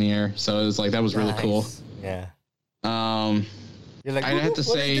thumbs up in the air. So it was like that was really cool. Yeah. You're like, I have to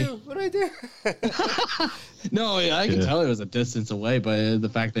say, what do I do? No, I can tell it was a distance away, but the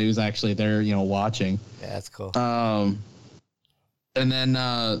fact that he was actually there, watching. Yeah, that's cool. And then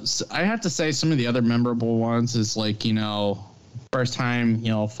so I have to say some of the other memorable ones is like, first time,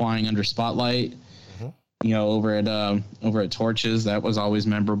 flying under spotlight, over at Torches. That was always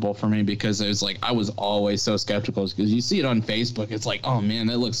memorable for me because it was like, I was always so skeptical because you see it on Facebook. It's like, oh man,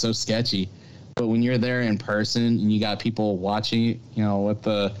 that looks so sketchy. But when you're there in person and you got people watching, with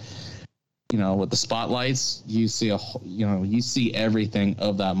the spotlights, you see everything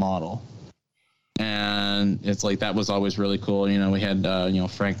of that model. And it's like, that was always really cool. We had,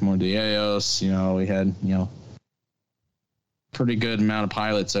 Frank Mordiellos, we had, pretty good amount of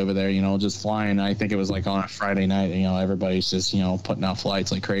pilots over there, just flying. I think it was like on a Friday night, everybody's just, putting out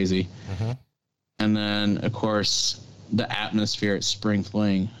flights like crazy. Mm-hmm. And then of course the atmosphere at Spring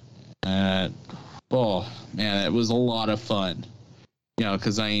Fling. Oh man, it was a lot of fun.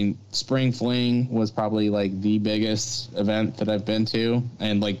 Because Spring Fling was probably like the biggest event that I've been to,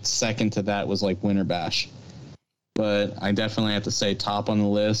 and like second to that was like Winter Bash. But I definitely have to say top on the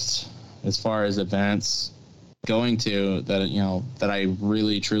list as far as events going to that I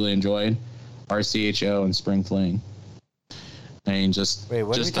really truly enjoyed, RCHO and Spring Fling. Wait,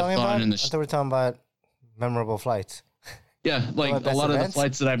 what are we talking about? I thought we were talking about memorable flights. Yeah, like a lot of the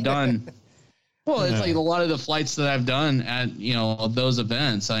flights that I've done. Well, it's like a lot of the flights that I've done at, those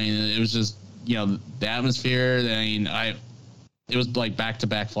events. It was just, the atmosphere. It was like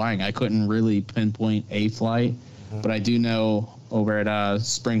back-to-back flying. I couldn't really pinpoint a flight, but I do know over at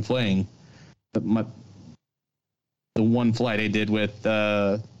Spring Fling, the one flight I did with,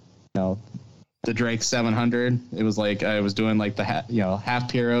 the Drake 700. It was like I was doing like the half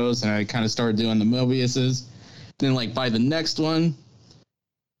Piros, and I kind of started doing the Mobiuses. Then like by the next one,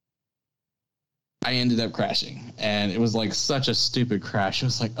 I ended up crashing, and it was like such a stupid crash. It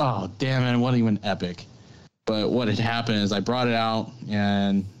was like, oh damn it, it wasn't even epic. But what had happened is I brought it out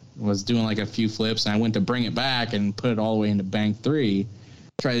and was doing like a few flips, and I went to bring it back and put it all the way into bank 3.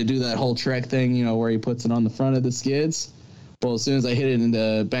 Try to do that whole Trek thing, where he puts it on the front of the skids. Well, as soon as I hit it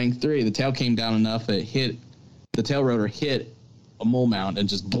into bank 3, the tail came down enough that the tail rotor hit a mole mount and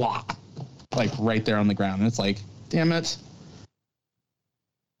just block, like right there on the ground. And it's like, damn it.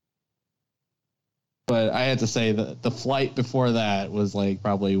 But I had to say that the flight before that was like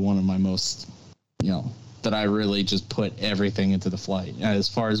probably one of my most, that I really just put everything into the flight as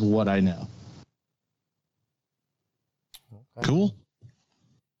far as what I know. Cool.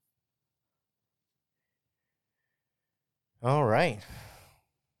 All right.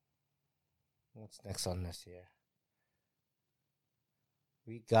 What's next on this here?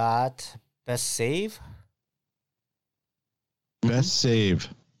 We got best save. Best save.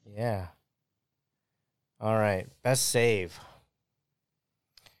 Yeah. All right. Best save.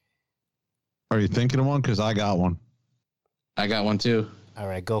 Are you thinking of one? Because I got one. I got one too. All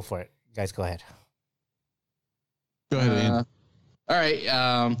right. Go for it. Guys, go ahead. Go ahead, Ian. All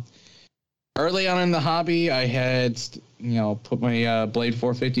right. Early on in the hobby, I had, put my Blade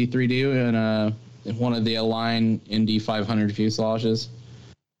 450 3D in one of the Align Indy 500 fuselages.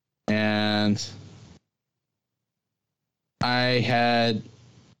 And I had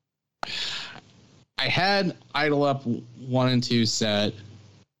idle up 1 and 2 set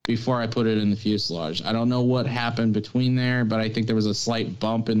before I put it in the fuselage. I don't know what happened between there, but I think there was a slight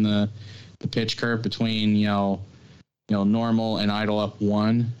bump in the pitch curve between, normal and idle up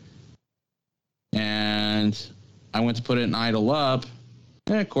 1. And I went to put it in idle up,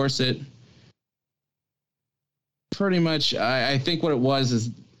 and of course it pretty much, I think what it was is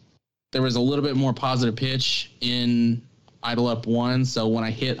there was a little bit more positive pitch in idle up 1. So when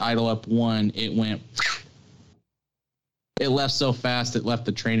I hit idle up 1, it left so fast it left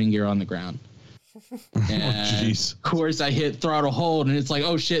the training gear on the ground. And of course I hit throttle hold, and it's like,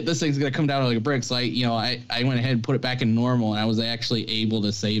 oh shit, this thing's gonna come down like a brick. So I went ahead and put it back in normal, and I was actually able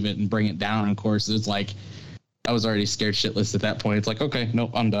to save it and bring it down. And of course it's like I was already scared shitless at that point. It's like, okay,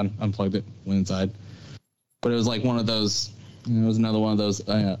 nope, I'm done. Unplugged it, went inside. But it was like one of those, it was another one of those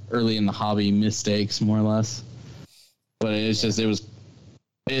early in the hobby mistakes, more or less. But it's just,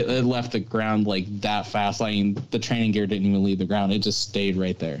 it left the ground like that fast. I mean, the training gear didn't even leave the ground. It just stayed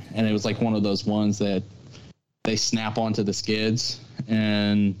right there. And it was like one of those ones that they snap onto the skids.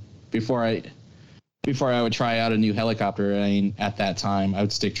 And before I would try out a new helicopter, at that time, I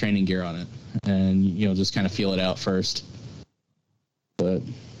would stick training gear on it and, just kind of feel it out first. But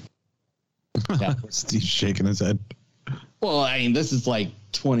Yeah. Steve's shaking his head. Well, I mean, this is like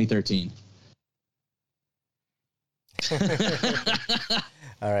 2013.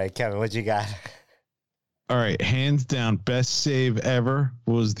 All right, Kevin, what you got? All right, hands down, best save ever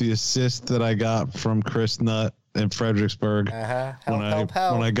was the assist that I got from Chris Nutt in Fredericksburg Help. when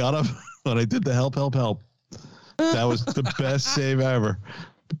I got up when I did the help. That was the best save ever.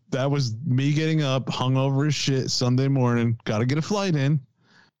 That was me getting up, hungover as shit Sunday morning. Got to get a flight in.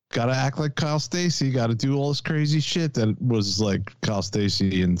 Got to act like Kyle Stacy. Got to do all this crazy shit that was like Kyle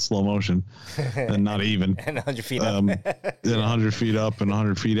Stacy in slow motion, and not even And 100 feet up. and 100 feet up and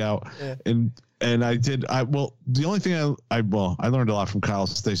 100 feet out. Yeah. And I did. The only thing I learned a lot from Kyle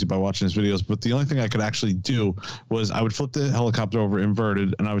Stacy by watching his videos. But the only thing I could actually do was I would flip the helicopter over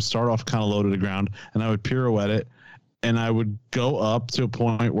inverted, and I would start off kind of low to the ground, and I would pirouette it. And I would go up to a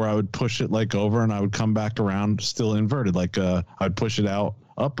point where I would push it like over, and I would come back around still inverted. Like I'd push it out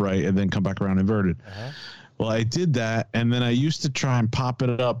upright and then come back around inverted. Well, I did that, and then I used to try and pop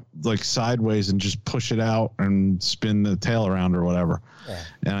it up like sideways and just push it out and spin the tail around or whatever. Yeah,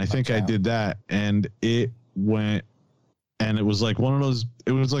 and I think I did that, and it went, and it was like one of those.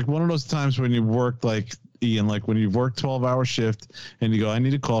 It was like one of those times when you worked like Ian, like when you've worked 12-hour shift and you go, I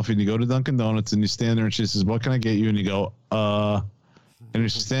need a coffee, and you go to Dunkin' Donuts and you stand there and she says, what can I get you? And you go, and you're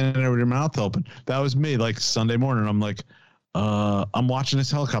standing there with your mouth open. That was me, like Sunday morning. I'm like, I'm watching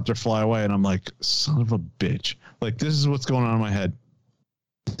this helicopter fly away, and I'm like, son of a bitch. Like, this is what's going on in my head.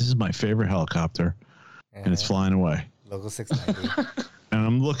 This is my favorite helicopter, and it's flying away. Local 690. And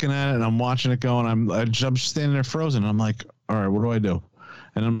I'm looking at it, and I'm watching it go, and I'm just standing there frozen. I'm like, all right, what do I do?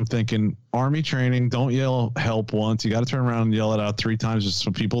 And I'm thinking, Army training, don't yell help once. You got to turn around and yell it out 3 times just so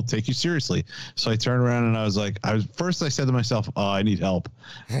people take you seriously. So I turned around and I was like, first I said to myself, oh, I need help.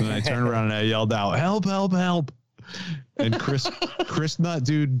 And then I turned around and I yelled out, help, help, help. And Chris Nutt,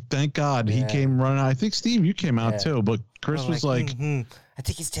 dude, thank God he came running out. I think, Steve, you came out too, but Chris was like, I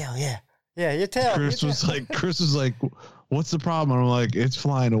think his tail, yeah, your tail. Chris was like, what's the problem? And I'm like, it's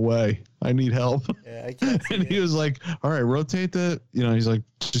flying away. I need help. Yeah, I can't see and he was like, all right, rotate he's like,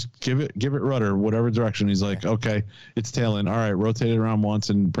 just give it rudder, whatever direction. He's like, okay, it's tailing. All right, rotate it around once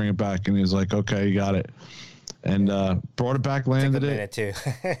and bring it back. And he was like, okay, you got it. And brought it back, landed it. Too.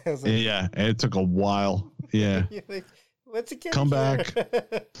 Yeah, and it took a while. Yeah. Like, what's it Come back.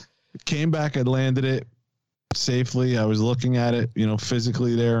 Came back and landed it safely. I was looking at it,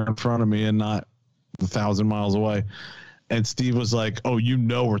 physically there in front of me and not 1,000 miles away. And Steve was like, oh,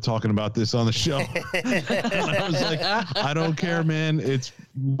 we're talking about this on the show. And I was like, I don't care, man. It's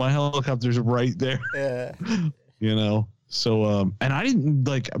my helicopter's right there. Yeah. So, and I didn't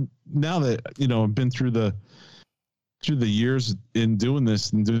now that, I've been through the years in doing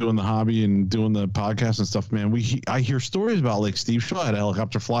this and doing the hobby and doing the podcast and stuff, man, I hear stories about like Steve Shaw had a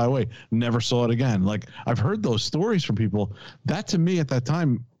helicopter fly away, never saw it again. Like I've heard those stories from people. That to me at that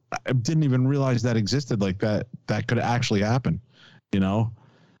time, I didn't even realize that existed, like that could actually happen,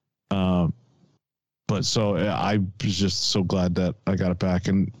 but so I was just so glad that I got it back,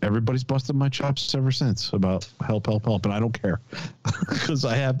 and everybody's busted my chops ever since about help, and I don't care because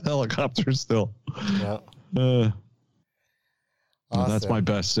I have helicopters still. Yeah. Awesome. Awesome. That's my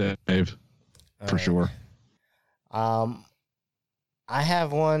best save for sure. I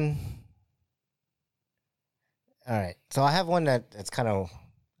have one. All right. So I have one that's kind of,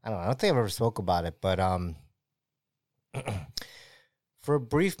 I don't think I've ever spoke about it, but for a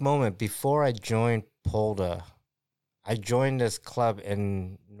brief moment before I joined Polda, I joined this club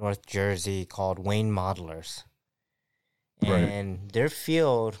in North Jersey called Wayne Modelers. And their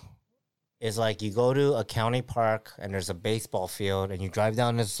field is like you go to a county park and there's a baseball field and you drive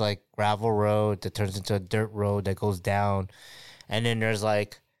down this like gravel road that turns into a dirt road that goes down. And then there's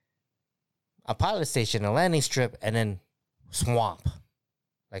like a pilot station, a landing strip, and then swamp,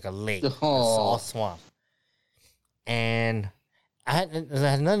 like a lake. It's all swamp. And it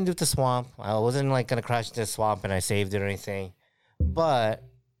had nothing to do with the swamp. I wasn't like going to crash into the swamp and I saved it or anything. But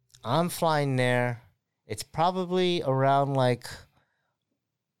I'm flying there. It's probably around like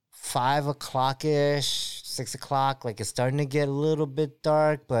 5 o'clock-ish, 6 o'clock. Like it's starting to get a little bit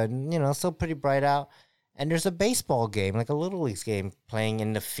dark, but still pretty bright out. And there's a baseball game, like a Little League game playing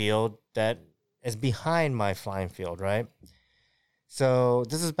in the field that is behind my flying field, right? So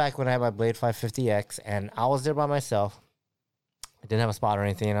this is back when I had my Blade 550X, and I was there by myself. I didn't have a spot or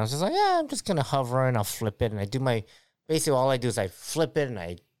anything, and I was just like, I'm just going to hover, and I'll flip it. And I do basically all I do is I flip it, and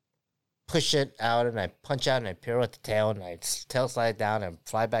I push it out, and I punch out, and I pirouette the tail, and I tail slide down, and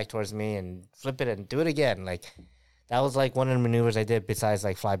fly back towards me, and flip it, and do it again. Like, that was like one of the maneuvers I did besides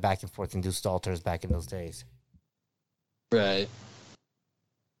like fly back and forth and do stall turns back in those days. Right.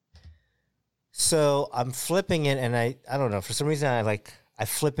 So I'm flipping it, and I don't know, for some reason I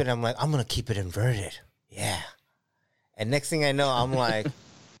flip it. I'm like, I'm gonna keep it inverted. Yeah. And next thing I know, I'm like,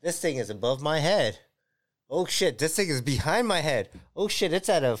 this thing is above my head. Oh shit, this thing is behind my head. Oh shit, it's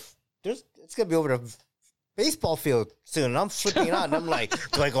gonna be over the baseball field soon. And I'm flipping it out, and I'm like,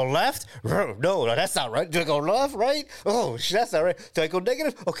 do I go left? No, that's not right. Do I go left, right? Oh shit, that's not right. Do I go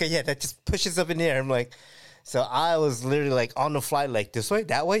negative? Okay, yeah, that just pushes up in the air. I'm like, so I was literally like on the fly, like this way,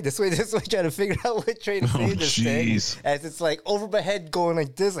 that way, this way, this way, trying to figure out which way to save this thing. As it's like over my head going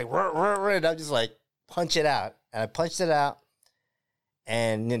like this, like, and I'm just like, punch it out. And I punched it out.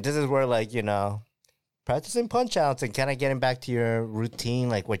 And this is where, like, you know, practicing punch outs and kind of getting back to your routine,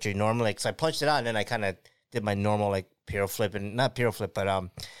 like what you're normally like. So I punched it out, and then I kind of did my normal, like, piro flip, and not piro flip, but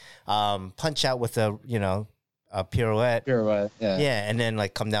punch out with a, you know, a pirouette. Pirouette, yeah. Yeah, and then,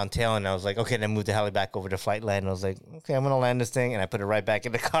 like, come down tail, and I was like, okay, then move the heli back over to flight land. And I was like, okay, I'm going to land this thing. And I put it right back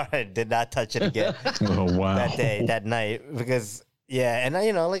in the car and did not touch it again. Oh, wow. That night. Because, yeah, and,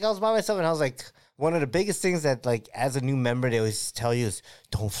 you know, like, I was by myself, and I was like, one of the biggest things that, like, as a new member, they always tell you is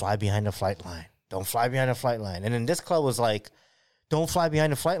don't fly behind the flight line. Don't fly behind the flight line. And then this club was like, don't fly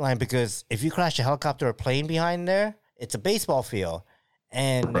behind the flight line, because if you crash a helicopter or plane behind there, it's a baseball field.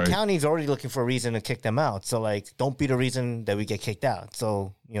 And the county's already looking for a reason to kick them out. So, like, don't be the reason that we get kicked out.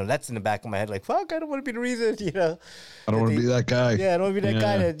 So, you know, that's in the back of my head. Like, fuck, I don't want to be the reason, you know. I don't want to be that guy. Yeah, I don't want to be that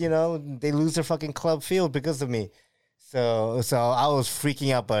guy that, you know, they lose their fucking club field because of me. So I was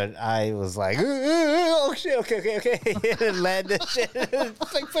freaking out, but I was like, oh shit, okay, and land this shit,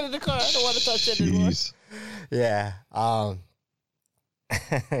 like put it in the car. I don't want to touch it anymore. Yeah.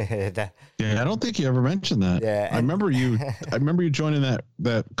 Yeah, I don't think you ever mentioned that. Yeah, I remember you joining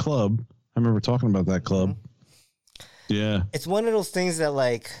that club. I remember talking about that club. Mm-hmm. Yeah, it's one of those things that,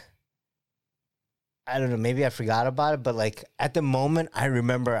 like, I don't know, maybe I forgot about it, but, like, at the moment, I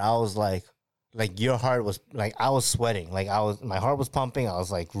remember I was like your heart was, like, I was sweating, like, my heart was pumping. I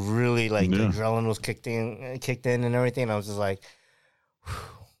was like really, like, the adrenaline was kicked in and everything. And I was just like,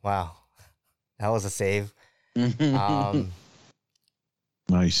 wow, that was a save.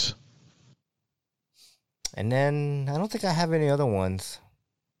 Nice. And then I don't think I have any other ones.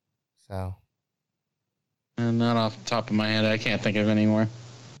 So. And not off the top of my head, I can't think of any more.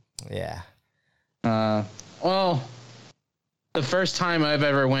 Yeah. Well, the first time I've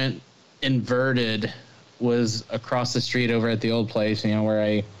ever went inverted was across the street over at the old place, you know, where I,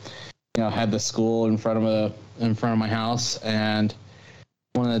 you know, had the school in front of my house. And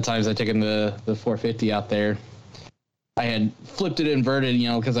one of the times I took in the 450 out there, I had flipped it inverted, you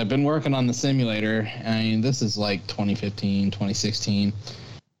know, because I've been working on the simulator. I mean, this is like 2015, 2016.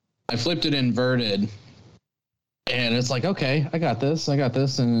 I flipped it inverted, and it's like, okay, I got this.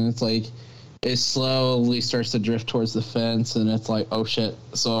 And it's like, it slowly starts to drift towards the fence, and it's like, oh shit.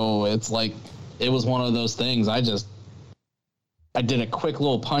 So it's like, it was one of those things. I did a quick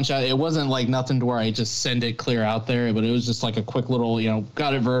little punch out. It wasn't like nothing to where I just send it clear out there, but it was just like a quick little, you know,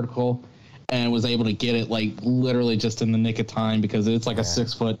 got it vertical and was able to get it like literally just in the nick of time, because it's like a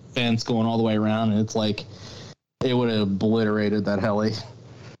 6-foot fence going all the way around, and it's like, it would have obliterated that heli.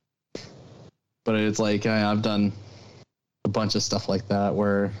 But it's like, I've done a bunch of stuff like that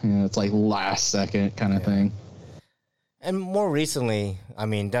where, you know, it's like last second kind of thing. And more recently, I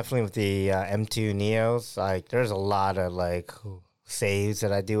mean, definitely with the M2 Neos, like, there's a lot of, like, saves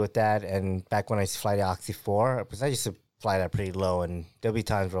that I do with that. And back when I used to fly the Oxy 4, because I used to fly that pretty low, and there'll be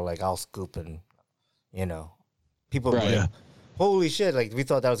times where, like, I'll scoop and, you know, people like, holy shit, like, we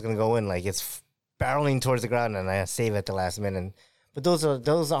thought that was going to go in. Like, it's barreling towards the ground, and I save at the last minute. But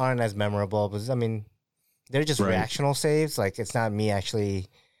those aren't as memorable, because, I mean, they're just reactional saves. Like, it's not me actually,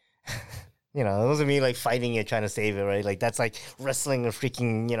 you know, it wasn't me, like, fighting it, trying to save it, right? Like, that's like wrestling a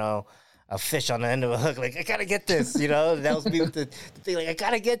freaking, you know, a fish on the end of a hook. Like, I gotta get this, you know? That was me with the thing, like, I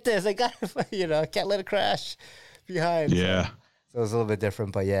gotta get this. I gotta, you know, I can't let it crash behind. Yeah. So it was a little bit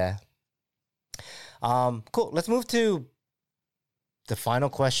different, but yeah. Cool. Let's move to the final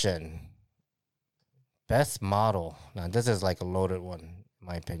question. Best model. Now, this is like a loaded one, in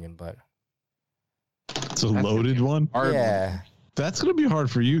my opinion, but. It's a loaded one? Yeah. That's going to be hard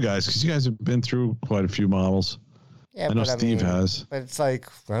for you guys, because you guys have been through quite a few models. Yeah, I know Steve has. But it's like,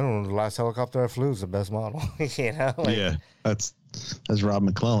 I don't know, the last helicopter I flew is the best model. You know? Like, yeah, that's Rob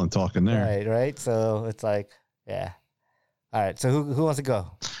McClellan talking there. Right. So it's like, yeah. All right, so who wants to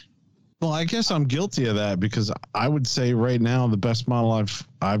go? Well, I guess I'm guilty of that, because I would say right now the best model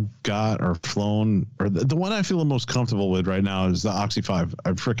I've got or flown, or the one I feel the most comfortable with right now is the Oxy 5.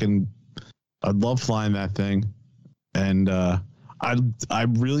 I love flying that thing, and I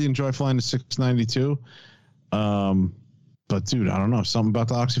really enjoy flying the 692. but dude, I don't know, something about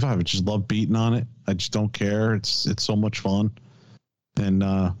the Oxy 5. I just love beating on it. I just don't care. It's so much fun. And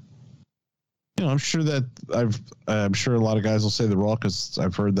I'm sure I'm sure a lot of guys will say the Raw, because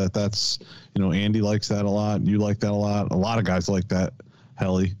I've heard that's, Andy likes that a lot. You like that a lot. A lot of guys like that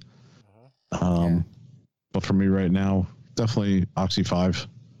heli. But for me right now, definitely Oxy 5.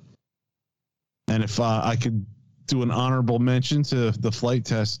 And if I could do an honorable mention to the flight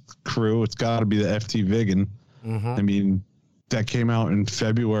test crew, it's got to be the FT Vigan. I mean, that came out in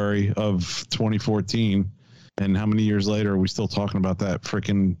February of 2014. And how many years later are we still talking about that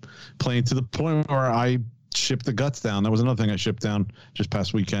freaking plane, to the point where I shipped the guts down? That was another thing I shipped down just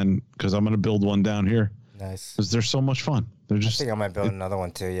past weekend, because I'm going to build one down here. Nice. Because they're so much fun. They're just. I think I might build another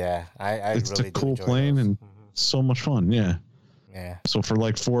one too. Yeah, it's really a cool plane and so much fun. Yeah. Yeah. So for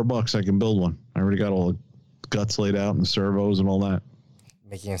like $4, I can build one. I already got all the guts laid out and the servos and all that.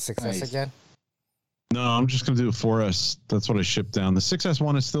 Making a 6S again? No, I'm just going to do a 4S. That's what I shipped down. The 6S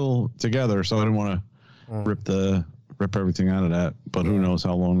one is still together, so I didn't want to rip everything out of that. But who knows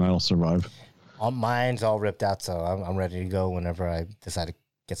how long that'll survive. Mine's all ripped out, so I'm ready to go whenever I decide to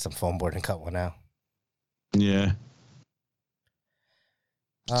get some foam board and cut one out. Yeah.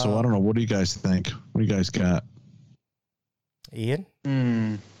 So I don't know. What do you guys think? What do you guys got? Ian?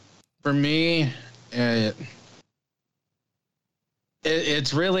 For me,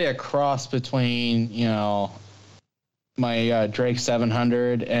 it's really a cross between, my Drake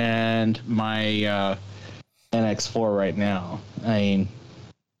 700 and my NX4 right now. I mean,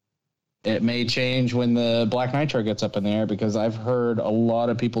 it may change when the Black Nitro gets up in the air, because I've heard a lot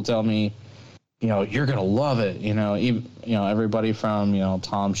of people tell me, you're going to love it. Even, everybody from,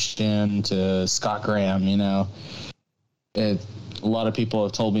 Tom Shin to Scott Graham, a lot of people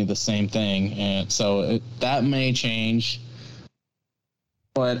have told me the same thing. And so that may change,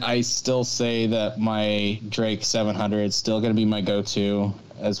 but I still say that my Drake 700 is still going to be my go-to,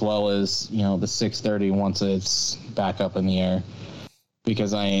 as well as, the 630 once it's back up in the air,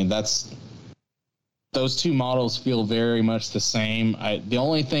 because those two models feel very much the same. The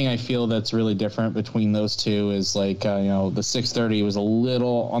only thing I feel that's really different between those two is the 630 was a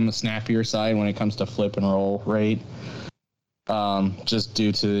little on the snappier side when it comes to flip and roll rate. Just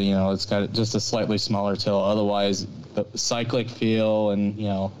due to, it's got just a slightly smaller tail. Otherwise, the cyclic feel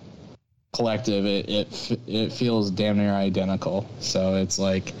and, collective, it feels damn near identical. So it's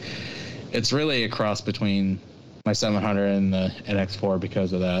really a cross between my 700 and the NX4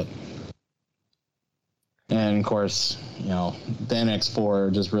 because of that. And of course, the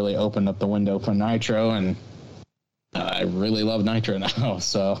NX4 just really opened up the window for Nitro, and I really love Nitro now.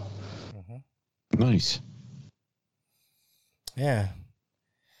 So nice. Yeah.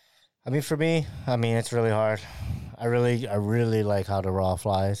 I mean, for me, it's really hard. I really like how the Raw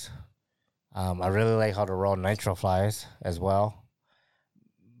flies. I really like how the Raw Nitro flies as well.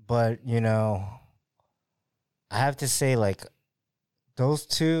 But, I have to say, those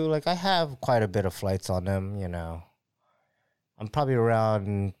two, I have quite a bit of flights on them, I'm probably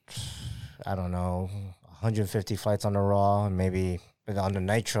around, I don't know, 150 flights on the Raw, and maybe on the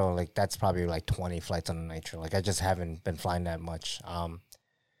Nitro, that's probably 20 flights on the Nitro. I just haven't been flying that much.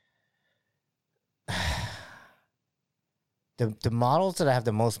 The models that I have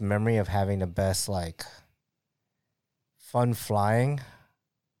the most memory of having the best fun flying,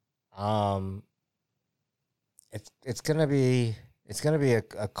 it's gonna be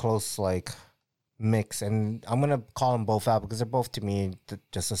a close mix, and I'm gonna call them both out because they're both to me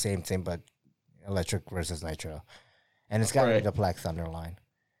just the same thing, but electric versus Nitro, and it's gotta be the Black Thunder line.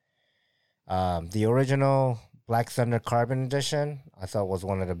 The original Black Thunder Carbon Edition, I thought was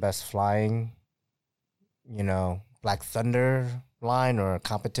one of the best flying, Black Thunder line or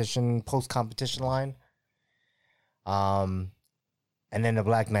post-competition line. And then the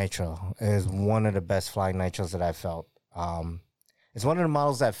Black Nitro is one of the best flying Nitros that I felt. It's one of the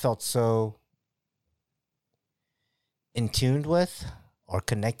models that felt so in tune with or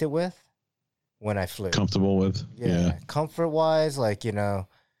connected with when I flew. Comfortable with. Yeah. Comfort-wise,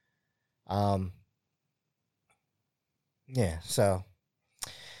 yeah, so.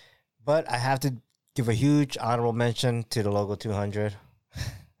 But I have to give a huge honorable mention to the Logo 200.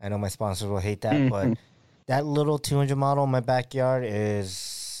 I know my sponsors will hate that, but that little 200 model in my backyard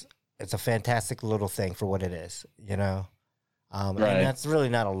it's a fantastic little thing for what it is, And that's really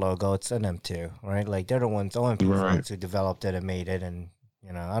not a logo; it's an M2, right? They're the ones, OMP folks who developed it and made it, and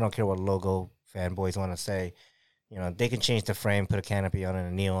I don't care what logo fanboys want to say. They can change the frame, put a canopy on it,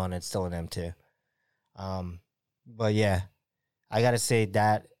 a Neo on it, it's still an M2. But yeah, I gotta say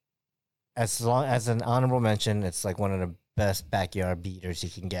that. As long as an honorable mention, it's one of the best backyard beaters you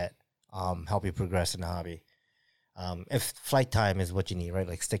can get. Help you progress in the hobby. If flight time is what you need, right?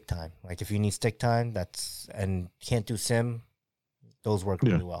 Like stick time. Like if you need stick time, and can't do sim, those work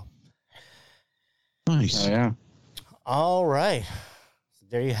really well. Nice. Oh, yeah. All right. So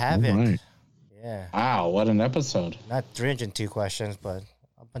there you have it. Right. Yeah. Wow, what an episode. Not 302 questions, but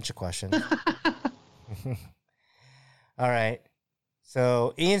a bunch of questions. All right.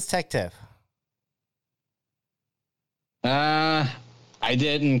 So Ian's tech tip. I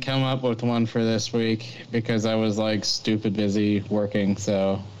didn't come up with one for this week because I was like stupid busy working.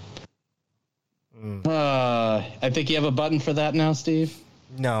 So, I think you have a button for that now, Steve.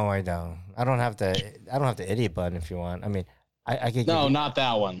 No, I don't. I don't have the idiot button if you want. I mean, I could. No, not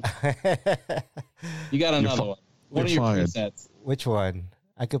that one. You got another one. What are your presets? Which one?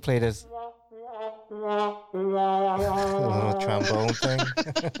 I could play this little trombone thing.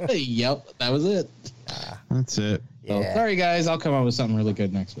 Yep, that was it. That's it. So, sorry, guys. I'll come up with something really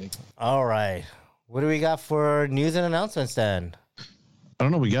good next week. All right. What do we got for news and announcements then? I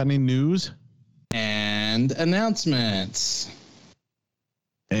don't know. We got any news? And announcements.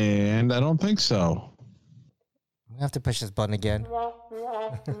 And I don't think so. I have to push this button again. What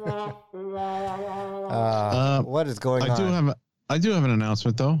is going on? I do have an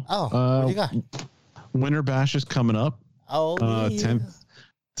announcement though. Oh, what do you got? Winter Bash is coming up. Oh, 10th,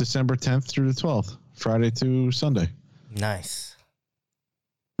 December 10th through the 12th, Friday to Sunday. Nice.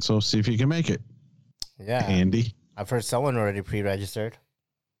 So see if you can make it. Yeah, Andy. I've heard someone already pre-registered.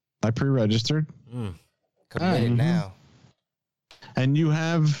 I pre-registered. Committed now. And you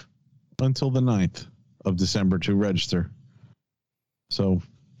have until the 9th of December to register. So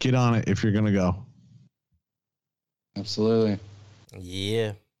get on it if you're going to go. Absolutely.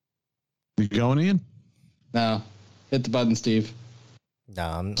 Yeah. You going, Ian? No. Hit the button, Steve. No,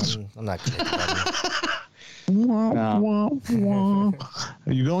 I'm not going to hit the button.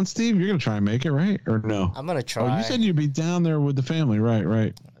 Are you going, Steve? You're going to try and make it, right? Or no? I'm going to try. Oh, you said you'd be down there with the family.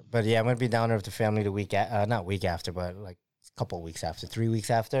 Right. But yeah, I'm going to be down there with the family the week, not week after, but like a couple of weeks after, 3 weeks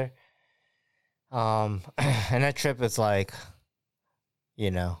after. And that trip is like,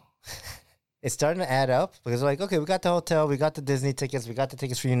 it's starting to add up because like, okay, we got the hotel, we got the Disney tickets, we got the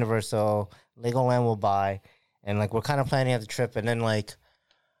tickets for Universal, Legoland will buy, and like we're kind of planning out the trip, and then like,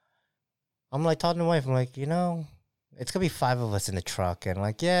 I'm like talking to my wife, I'm like, it's gonna be 5 of us in the truck, and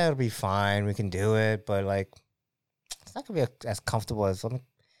like, yeah, it'll be fine, we can do it, but like, it's not gonna be as comfortable as.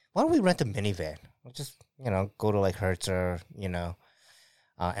 Why don't we rent a minivan? We'll just go to like Hertz or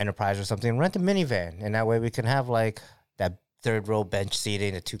Enterprise or something, rent a minivan, and that way we can have like that third row bench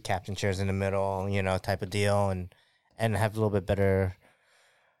seating, the 2 captain chairs in the middle, type of deal, and have a little bit better,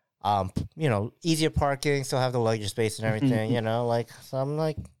 easier parking, still have the luggage space and everything, like, so I'm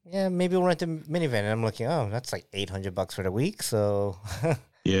like, yeah, maybe we'll rent a minivan, and I'm looking, oh, that's like $800 for the week, so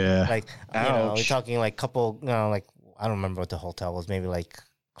yeah, like, we're talking like couple, like, I don't remember what the hotel was, maybe like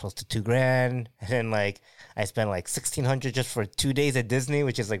close to $2,000, and then like I spent like $1,600 just for 2 days at Disney,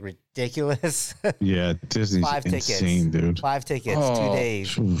 which is like ridiculous. Yeah, Disney's 5 insane, tickets, dude. 5 tickets, 2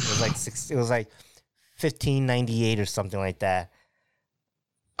 days. It was like $15.98 or something like that.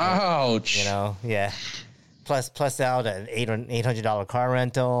 Ouch. Yeah. Plus out an $800 car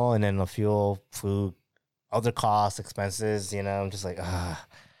rental, and then the fuel, food, other costs, expenses. I'm just like, ah.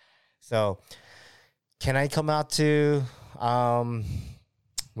 So, can I come out to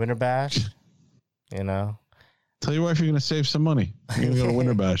Winter Bash? Tell your wife you're going to save some money. You're going to go to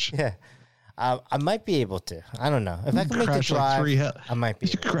Winter Bash. Yeah. I might be able to. I don't know. If I can make the drive, I might be.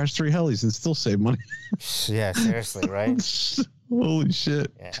 You could crash 3 helis and still save money. Yeah, seriously, right? Holy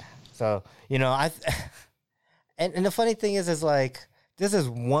shit. Yeah. So, and the funny thing is like, this is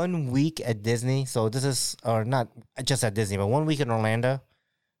 1 week at Disney. So this is, or not just at Disney, but 1 week in Orlando,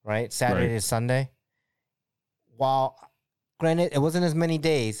 right? Saturday to Sunday. While, granted, it wasn't as many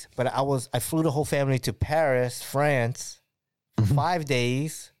days, but I flew the whole family to Paris, France for 5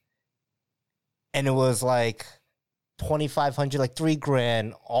 days. And it was like $2,500, like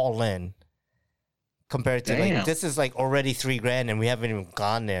 $3,000 all in. Compared to like, this is like already $3,000 and we haven't even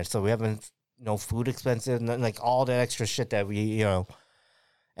gone there. So we haven't, no food expenses, like all that extra shit that we,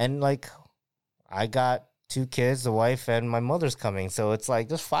 and like I got 2 kids, the wife, and my mother's coming. So it's like,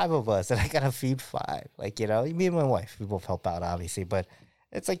 there's 5 of us and I got to feed 5. Like, me and my wife, we both help out obviously, but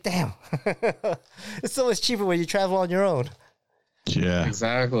it's like, damn, it's so much cheaper when you travel on your own. Yeah,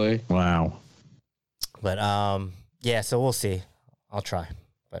 exactly. Wow. But, yeah, so we'll see. I'll try,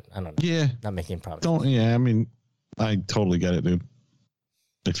 but I don't know. Yeah. Not making promises. I mean, I totally get it, dude.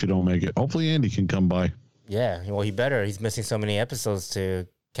 If you don't make it, hopefully Andy can come by. Yeah. Well, he better. He's missing so many episodes to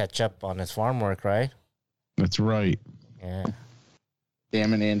catch up on his farm work, right? That's right. Yeah.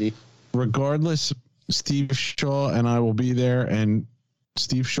 Damn it, Andy. Regardless, Steve Shaw and I will be there, and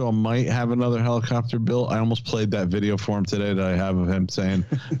Steve Shaw might have another helicopter built. I almost played that video for him today that I have of him saying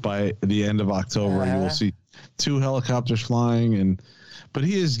by the end of October you will see 2 helicopters flying, but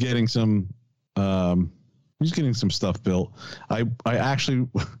he is getting some stuff built. I actually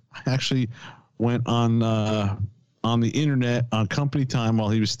went on the internet on company time while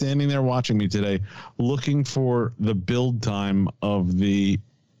he was standing there watching me today, looking for the build time of the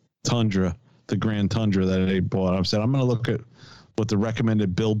Tundra, the Grand Tundra that I bought. I said, I'm going to look at what the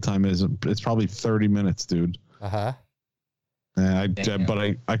recommended build time is. It's probably 30 minutes, dude. Uh-huh.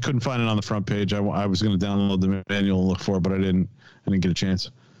 But I couldn't find it on the front page. I was going to download the manual and look for it, but I didn't get a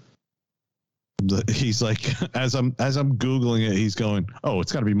chance. He's like, as I'm Googling it, he's going, oh,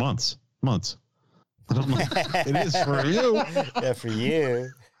 it's got to be months. And I'm like, it is for you. Yeah, for you.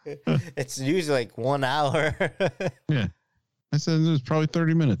 It's usually like 1 hour. Yeah. I said it was probably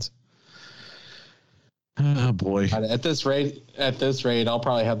 30 minutes. Oh boy! At this rate, I'll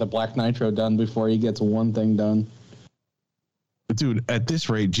probably have the Black Nitro done before he gets one thing done. Dude, at this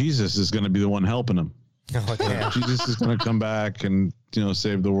rate, Jesus is going to be the one helping him. Oh, yeah. Jesus is going to come back and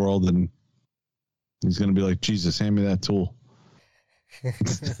save the world, and he's going to be like, Jesus, hand me that tool.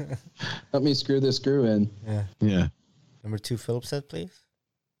 Let me screw this screw in. Yeah. Number 2 Phillips head, please.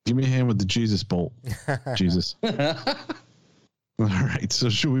 Give me a hand with the Jesus bolt. Jesus. All right. So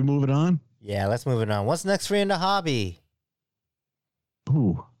should we move it on? Yeah, let's move it on. What's next for you in the hobby?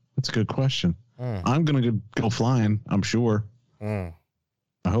 Ooh, that's a good question. I'm going to go flying, I'm sure. I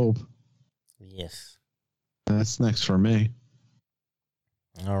hope. Yes. That's next for me.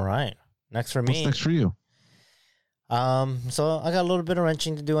 All right. Next for me. What's next for you? So I got a little bit of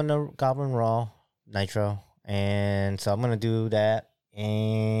wrenching to do on the Goblin Raw Nitro. And so I'm going to do that.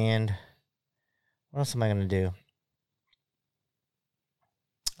 And what else am I going to do?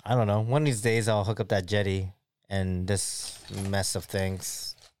 I don't know. One of these days I'll hook up that jetty and this mess of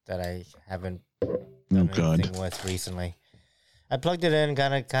things that I haven't done anything with recently. I plugged it in,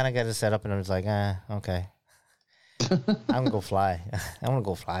 kind of got it set up, and I was like, okay. I'm gonna go fly. I want to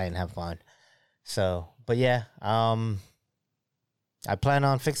go fly and have fun. So, but yeah, I plan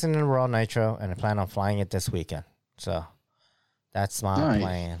on fixing the Raw Nitro, and I plan on flying it this weekend. So that's my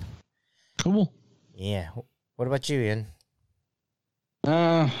plan. Cool. Yeah. What about you, Ian?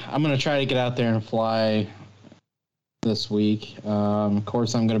 I'm going to try to get out there and fly this week. Of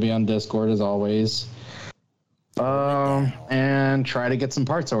course, I'm going to be on Discord as always. And try to get some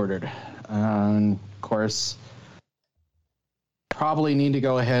parts ordered. Of course, probably need to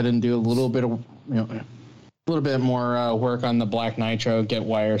go ahead and do a little bit of, a little bit more work on the Black Nitro, get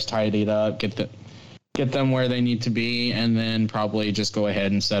wires tidied up, get them where they need to be, and then probably just go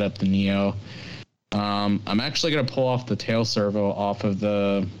ahead and set up the Neo. I'm actually going to pull off the tail servo off of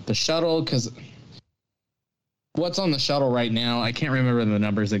the shuttle, because what's on the shuttle right now, I can't remember the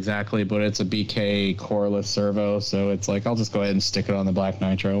numbers exactly, but it's a BK coreless servo, so it's like I'll just go ahead and stick it on the Black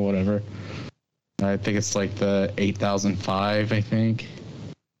Nitro, whatever. I think it's like the 8005, I think.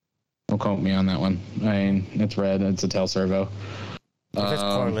 Don't quote me on that one. I mean, it's red, it's a tail servo. If it's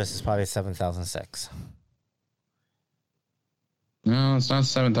coreless, it's probably 7006. No, it's not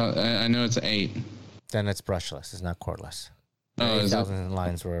 7,000. I know it's 8. Then it's brushless. It's not cordless. Oh, 8,000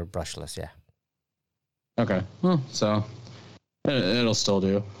 lines were brushless, yeah. Okay. Well, so it'll still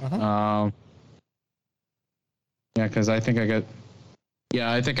do. Uh-huh. Yeah, because I think I got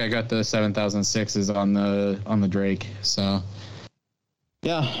the 7006s on the Drake. So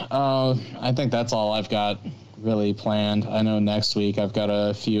yeah, I think that's all I've got really planned. I know next week I've got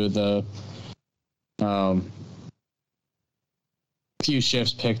a few of the few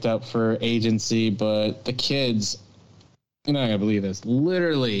shifts picked up for agency, but the kids, you're not gonna believe this,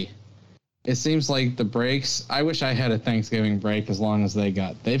 literally, it seems like the breaks, I wish I had a Thanksgiving break as long as they've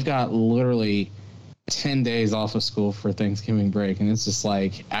got literally 10 days off of school for Thanksgiving break, and it's just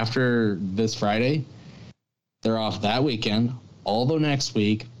like after this Friday they're off that weekend, all the next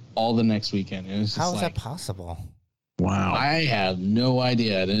week, all the next weekend. And it's just how is that possible? Wow, I have no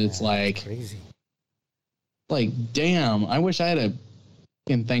idea. And it's like crazy. Like, damn, I wish I had a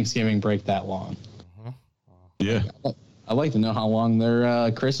Thanksgiving break that long. Yeah. I'd like to know how long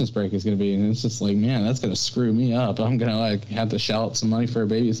their Christmas break is going to be. And it's just like, man, that's going to screw me up. I'm going to have to shell out some money for a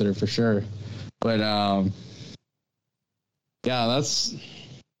babysitter for sure. But yeah,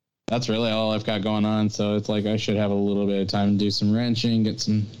 that's really all I've got going on. So it's like I should have a little bit of time to do some wrenching, get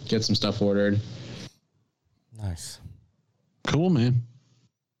some stuff ordered. Nice. Cool, man.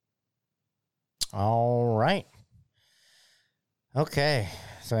 All right. Okay.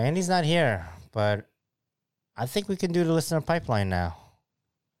 So Andy's not here, but I think we can do the listener pipeline now.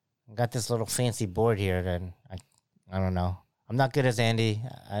 I got this little fancy board here, and I don't know. I'm not good as Andy.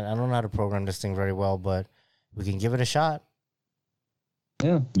 I don't know how to program this thing very well, but we can give it a shot.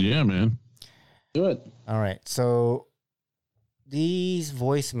 Yeah, man. Do it. All right. So these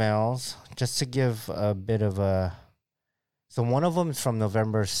voicemails, just to give a bit of a... So one of them is from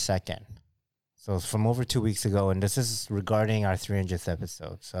November 2nd. So it's from over 2 weeks ago, and this is regarding our 300th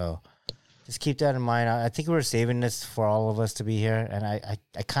episode. So just keep that in mind. I think we're saving this for all of us to be here, and I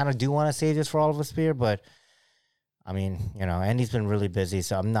kind of do want to save this for all of us to be here, but I mean, Andy's been really busy,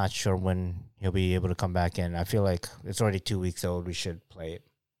 so I'm not sure when he'll be able to come back in. I feel like it's already 2 weeks old. We should play it.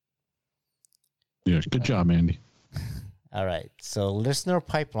 Yeah, good job, Andy. All right. So listener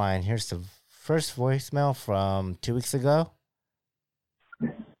pipeline. Here's the first voicemail from 2 weeks ago.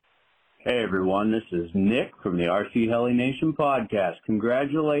 Hey everyone, this is Nick from the RC Heli Nation podcast.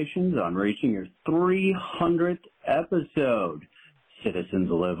 Congratulations on reaching your 300th episode.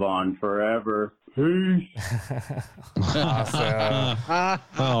 Citizens live on forever. Peace. Awesome.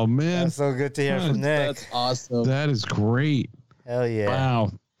 Oh, man. That's so good to hear from Nick. That's awesome. That is great. Hell yeah.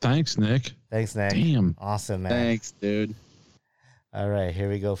 Wow. Thanks, Nick. Thanks, Nick. Damn. Awesome, man. Thanks, dude. All right, here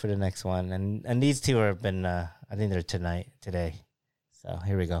we go for the next one. And these two have been, I think they're today. So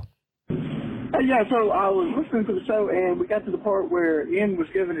here we go. Yeah, so I was listening to the show, and we got to the part where Ian was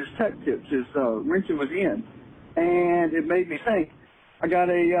giving his tech tips. His wrenching was in, and it made me think. I got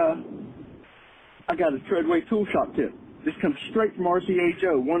a Treadway tool shop tip. This comes straight from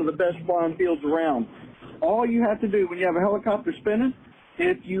RCHO, one of the best flying fields around. All you have to do when you have a helicopter spinning,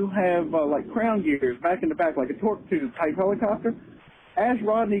 if you have like crown gears back in the back, like a torque tube type helicopter, ask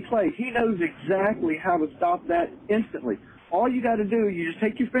Rodney Clay. He knows exactly how to stop that instantly. All you got to do, you just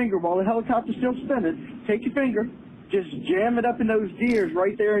take your finger while the helicopter's still spinning, take your finger, just jam it up in those gears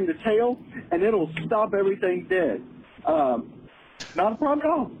right there in the tail, and it'll stop everything dead. Not a problem at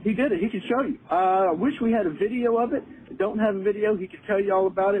all. He did it. He can show you. I wish we had a video of it. Don't have a video. He can tell you all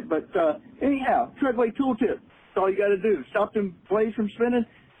about it. But anyhow, Treadway tooltip. That's all you got to do. Stop them blades from spinning,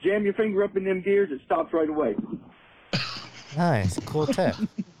 jam your finger up in them gears, it stops right away. Nice. Cool tip.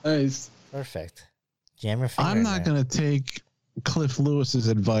 Nice. Perfect. Jam your finger. I'm not going to take Cliff Lewis's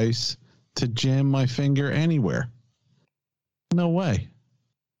advice to jam my finger anywhere. No way.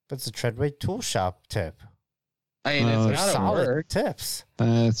 But it's a Treadway tool shop tip. I mean, it's not a Solid work. tips.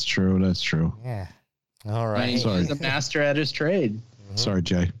 That's true. That's true. Yeah. All I right. mean, Sorry. he's a master at his trade. Sorry,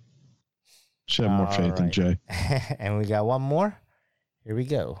 Jay. Should have more All faith in right. Jay. And we got one more. Here we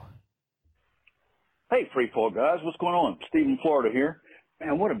go. Hey, Free Fall guys, what's going on? Steve in Florida here.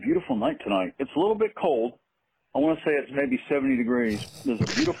 Man, what a beautiful night tonight. It's a little bit cold. I want to say it's maybe 70 degrees. There's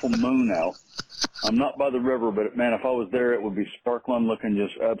a beautiful moon out. I'm not by the river, but man, if I was there, it would be sparkling, looking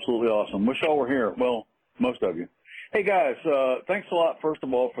just absolutely awesome. Wish y'all were here. Well, most of you. Hey guys, thanks a lot, first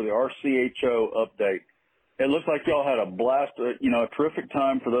of all, for the RCHO update. It looks like y'all had a blast, a terrific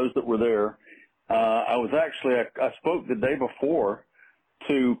time for those that were there. I spoke the day before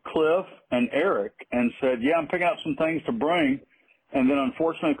to Cliff and Eric and said, yeah, I'm picking up some things to bring. And then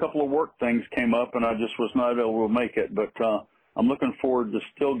unfortunately a couple of work things came up and I just was not able to make it. But I'm looking forward to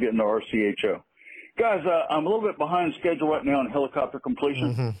still getting to RCHO. Guys, I'm a little bit behind schedule right now on helicopter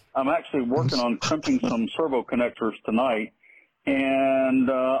completion. Mm-hmm. I'm actually working on crimping some servo connectors tonight. And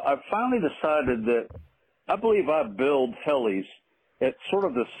I've finally decided that I believe I build helis at sort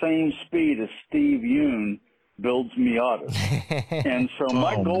of the same speed as Steve Yoon builds Miatas. And so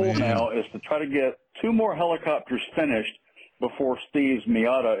my goal now is to try to get 2 more helicopters finished before Steve's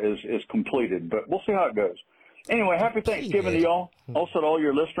Miata is completed. But we'll see how it goes. Anyway, happy Thanksgiving to y'all. Also to all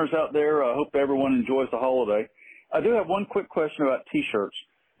your listeners out there, I hope everyone enjoys the holiday. I do have one quick question about T-shirts.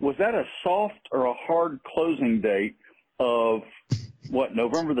 Was that a soft or a hard closing date of,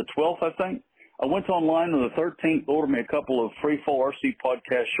 November the 12th, I think? I went online on the 13th, ordered me a couple of Free Fall RC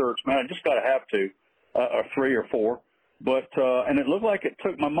podcast shirts. Man, I just got to have to, 3 or 4. But and it looked like it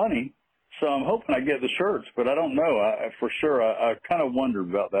took my money, so I'm hoping I get the shirts, but I don't know for sure. I kind of wondered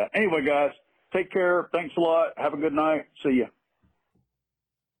about that. Anyway, guys, take care. Thanks a lot. Have a good night. See ya.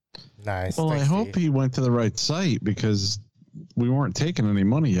 Nice. Well, Thanks, I hope Steve. he went to the right site because we weren't taking any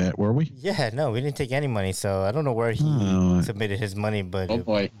money yet, were we? Yeah, no, we didn't take any money, so I don't know where he Oh. submitted his money, but Oh,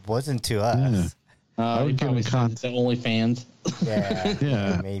 boy. it wasn't to us. I would He get in probably sent it to OnlyFans. Yeah,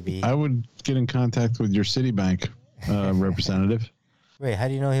 Yeah. maybe. I would get in contact with your Citibank representative. Wait, how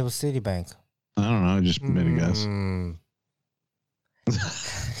do you know he was Citibank? I don't know. I just made a guess. Mm.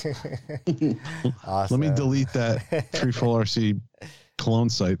 Awesome. Let me delete that Free Fall RC clone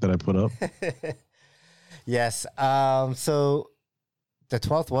site that I put up. Yes. So the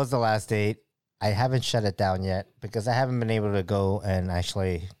 12th was the last date. I haven't shut it down yet because I haven't been able to go and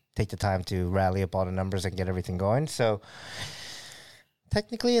actually take the time to rally up all the numbers and get everything going. So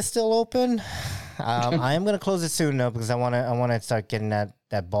technically, it's still open. I am gonna close it soon though because I wanna start getting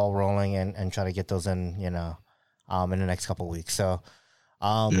that ball rolling and try to get those in in the next couple of weeks. So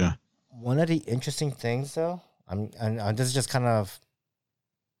Yeah. one of the interesting things though, and this is just kind of.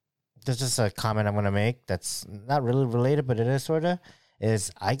 There's just a comment I'm going to make that's not really related, but it is sort of,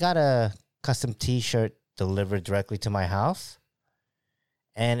 is I got a custom t-shirt delivered directly to my house,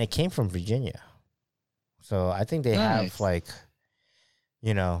 and it came from Virginia. So I think they have, like,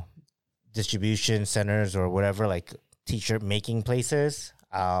 you know, distribution centers or whatever, like t-shirt making places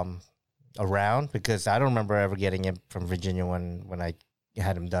around, because I don't remember ever getting it from Virginia when I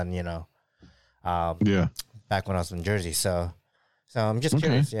had them done, you know, Yeah. back when I was in Jersey. So I'm just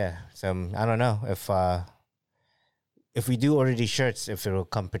curious, yeah. So I don't know if we do order these shirts, if it'll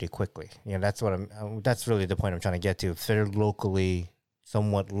come pretty quickly. You know, that's what that's really the point I'm trying to get to. If they're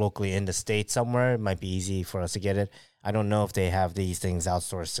somewhat locally in the States somewhere, it might be easy for us to get it. I don't know if they have these things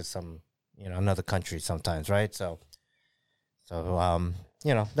outsourced to some, you know, another country sometimes, right? So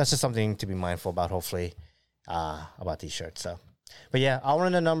you know, that's just something to be mindful about, hopefully, about these shirts. So, but yeah, I'll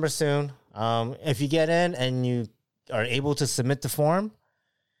run the numbers soon. If you get in and you are able to submit the form,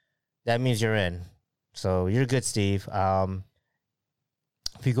 that means you're in. So you're good, Steve. If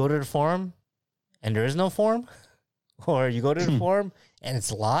you go to the form and there is no form, or you go to the form and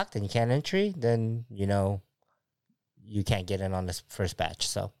it's locked and you can't entry, then you know you can't get in on this first batch.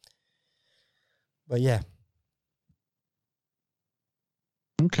 So, but yeah.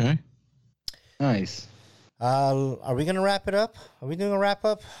 Okay. Nice. Are we gonna wrap it up? Are we doing a wrap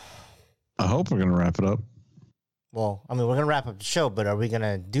up? I hope we're gonna wrap it up. Well, I mean, we're going to wrap up the show, but are we going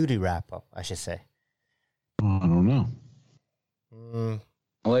to do the wrap up, I should say? I don't know.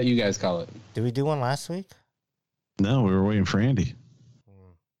 I'll let you guys call it. Did we do one last week? No, we were waiting for Andy.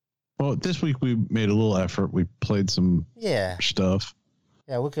 Well, this week we made a little effort. We played some stuff.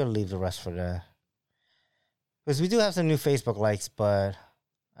 Yeah, we could leave the rest for the... Because we do have some new Facebook likes, but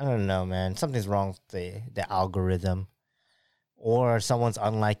I don't know, man. Something's wrong with the algorithm. Or someone's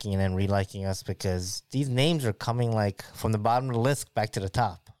unliking and then reliking us, because these names are coming like from the bottom of the list back to the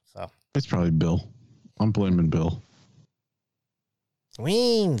top. So it's probably Bill. I'm blaming Bill.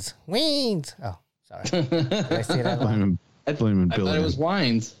 Weens. Oh, sorry. Did I say that? I'm blaming Bill. I thought it was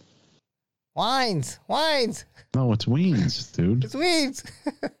Wines. Wines. No, it's Weens, dude. It's Weens.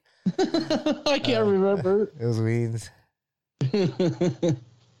 I can't remember. It was Weens.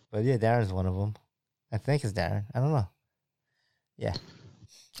 But yeah, Darren's one of them. I think it's Darren. I don't know. Yeah.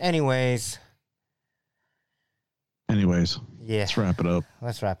 Anyways. Yeah. Let's wrap it up.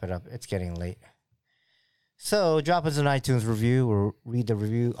 It's getting late. So drop us an iTunes review or read the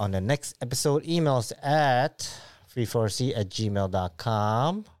review on the next episode. Email us at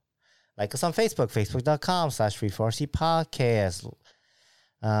free4c@gmail.com. Like us on Facebook, facebook.com/free4c podcast.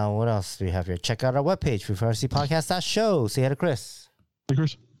 What else do we have here? Check out our webpage, free4ccpodcast.show. Say hi to Chris. Hey,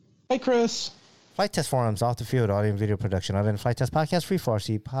 Chris. Hi, Chris. Flight Test Forums, Off the Field, audio and video production. Other than Flight Test Podcast, Free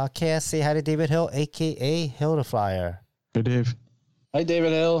 4C Podcast. Say hi to David Hill, a.k.a. Hill the Flyer. Hey, Dave. Hi,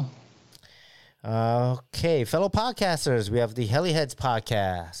 David Hill. Okay, fellow podcasters, we have the Heliheads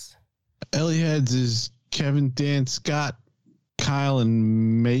Podcast. Heliheads is Kevin, Dan, Scott, Kyle,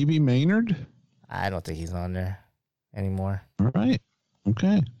 and maybe Maynard? I don't think he's on there anymore. All right.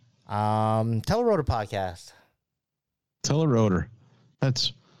 Okay. Telerotor Podcast. Telerotor.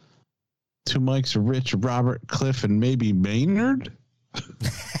 That's... two mics are Rich, Robert, Cliff, and maybe Maynard?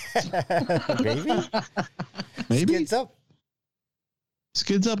 Maybe?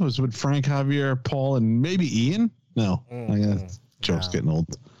 Skids Up was with Frank, Javier, Paul, and maybe Ian? No. Joke's getting old.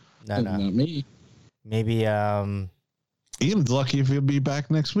 No. Not me. Maybe, Ian's lucky if he'll be back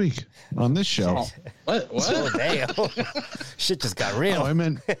next week on this show. What? Oh, damn. Shit just got real. Oh, I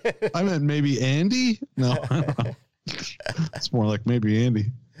meant maybe Andy? No. It's more like maybe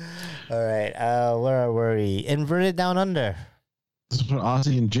Andy. All right. Where were we? Inverted Down Under. This is for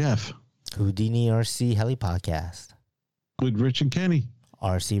Ozzy and Jeff. Houdini RC Heli Podcast. With Rich and Kenny.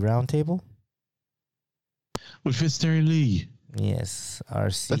 RC Roundtable. With Fitzterry Lee. Yes.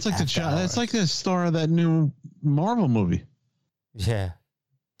 RC. That's like That's like the star of that new Marvel movie. Yeah.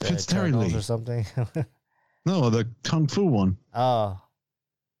 Fitzterry Lee or something. No, the Kung Fu one. Oh.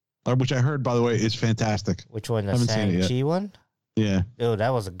 Which I heard, by the way, is fantastic. Which one? The Haven't seen it yet. Shang-Chi one? Yeah. Oh, that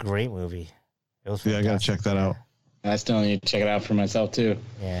was a great movie. It was fantastic. Yeah, I got to check that out. I still need to check it out for myself, too.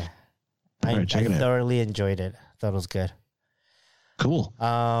 Yeah. All right, check it out. thoroughly enjoyed it. Thought it was good. Cool.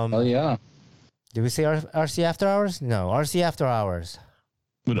 Oh, yeah. Did we say RC After Hours? No, RC After Hours.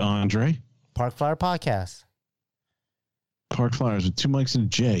 With Andre. Park Flyer Podcast. Park Flyers with 2 mics and a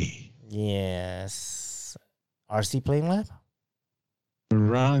J. Yes. RC Playing Lab?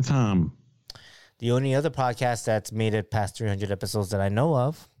 Right Tom. The only other podcast that's made it past 300 episodes that I know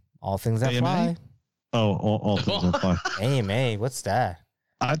of. All Things That AMA? Fly. Oh, all things that fly. AMA, what's that?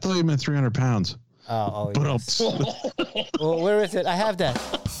 I thought you meant 300 pounds. Oh, But yes. Well, where is it? I have that.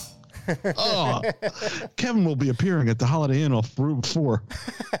 oh, Kevin will be appearing at the Holiday Inn off Route 4.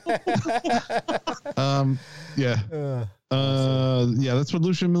 Yeah. Yeah, that's with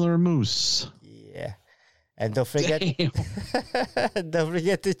Lucian Miller and Moose. Yeah. And don't forget don't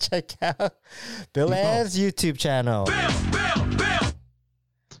forget to check out Bill Ann's YouTube channel.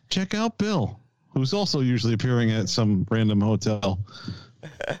 Check out Bill, who's also usually appearing at some random hotel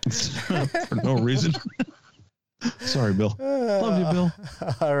for no reason. Sorry, Bill. Love you, Bill.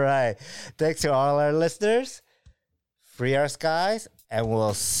 All right. Thanks to all our listeners. Free our skies, and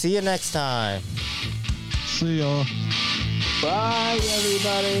we'll see you next time. See y'all. Bye,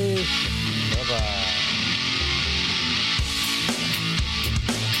 everybody. Bye-bye.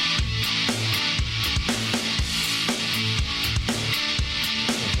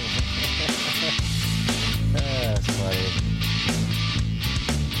 That's funny.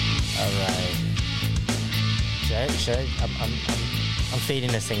 All right. Should I? I'm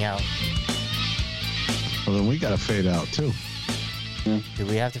fading this thing out. Well, then we got to fade out, too. Do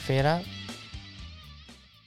we have to fade out?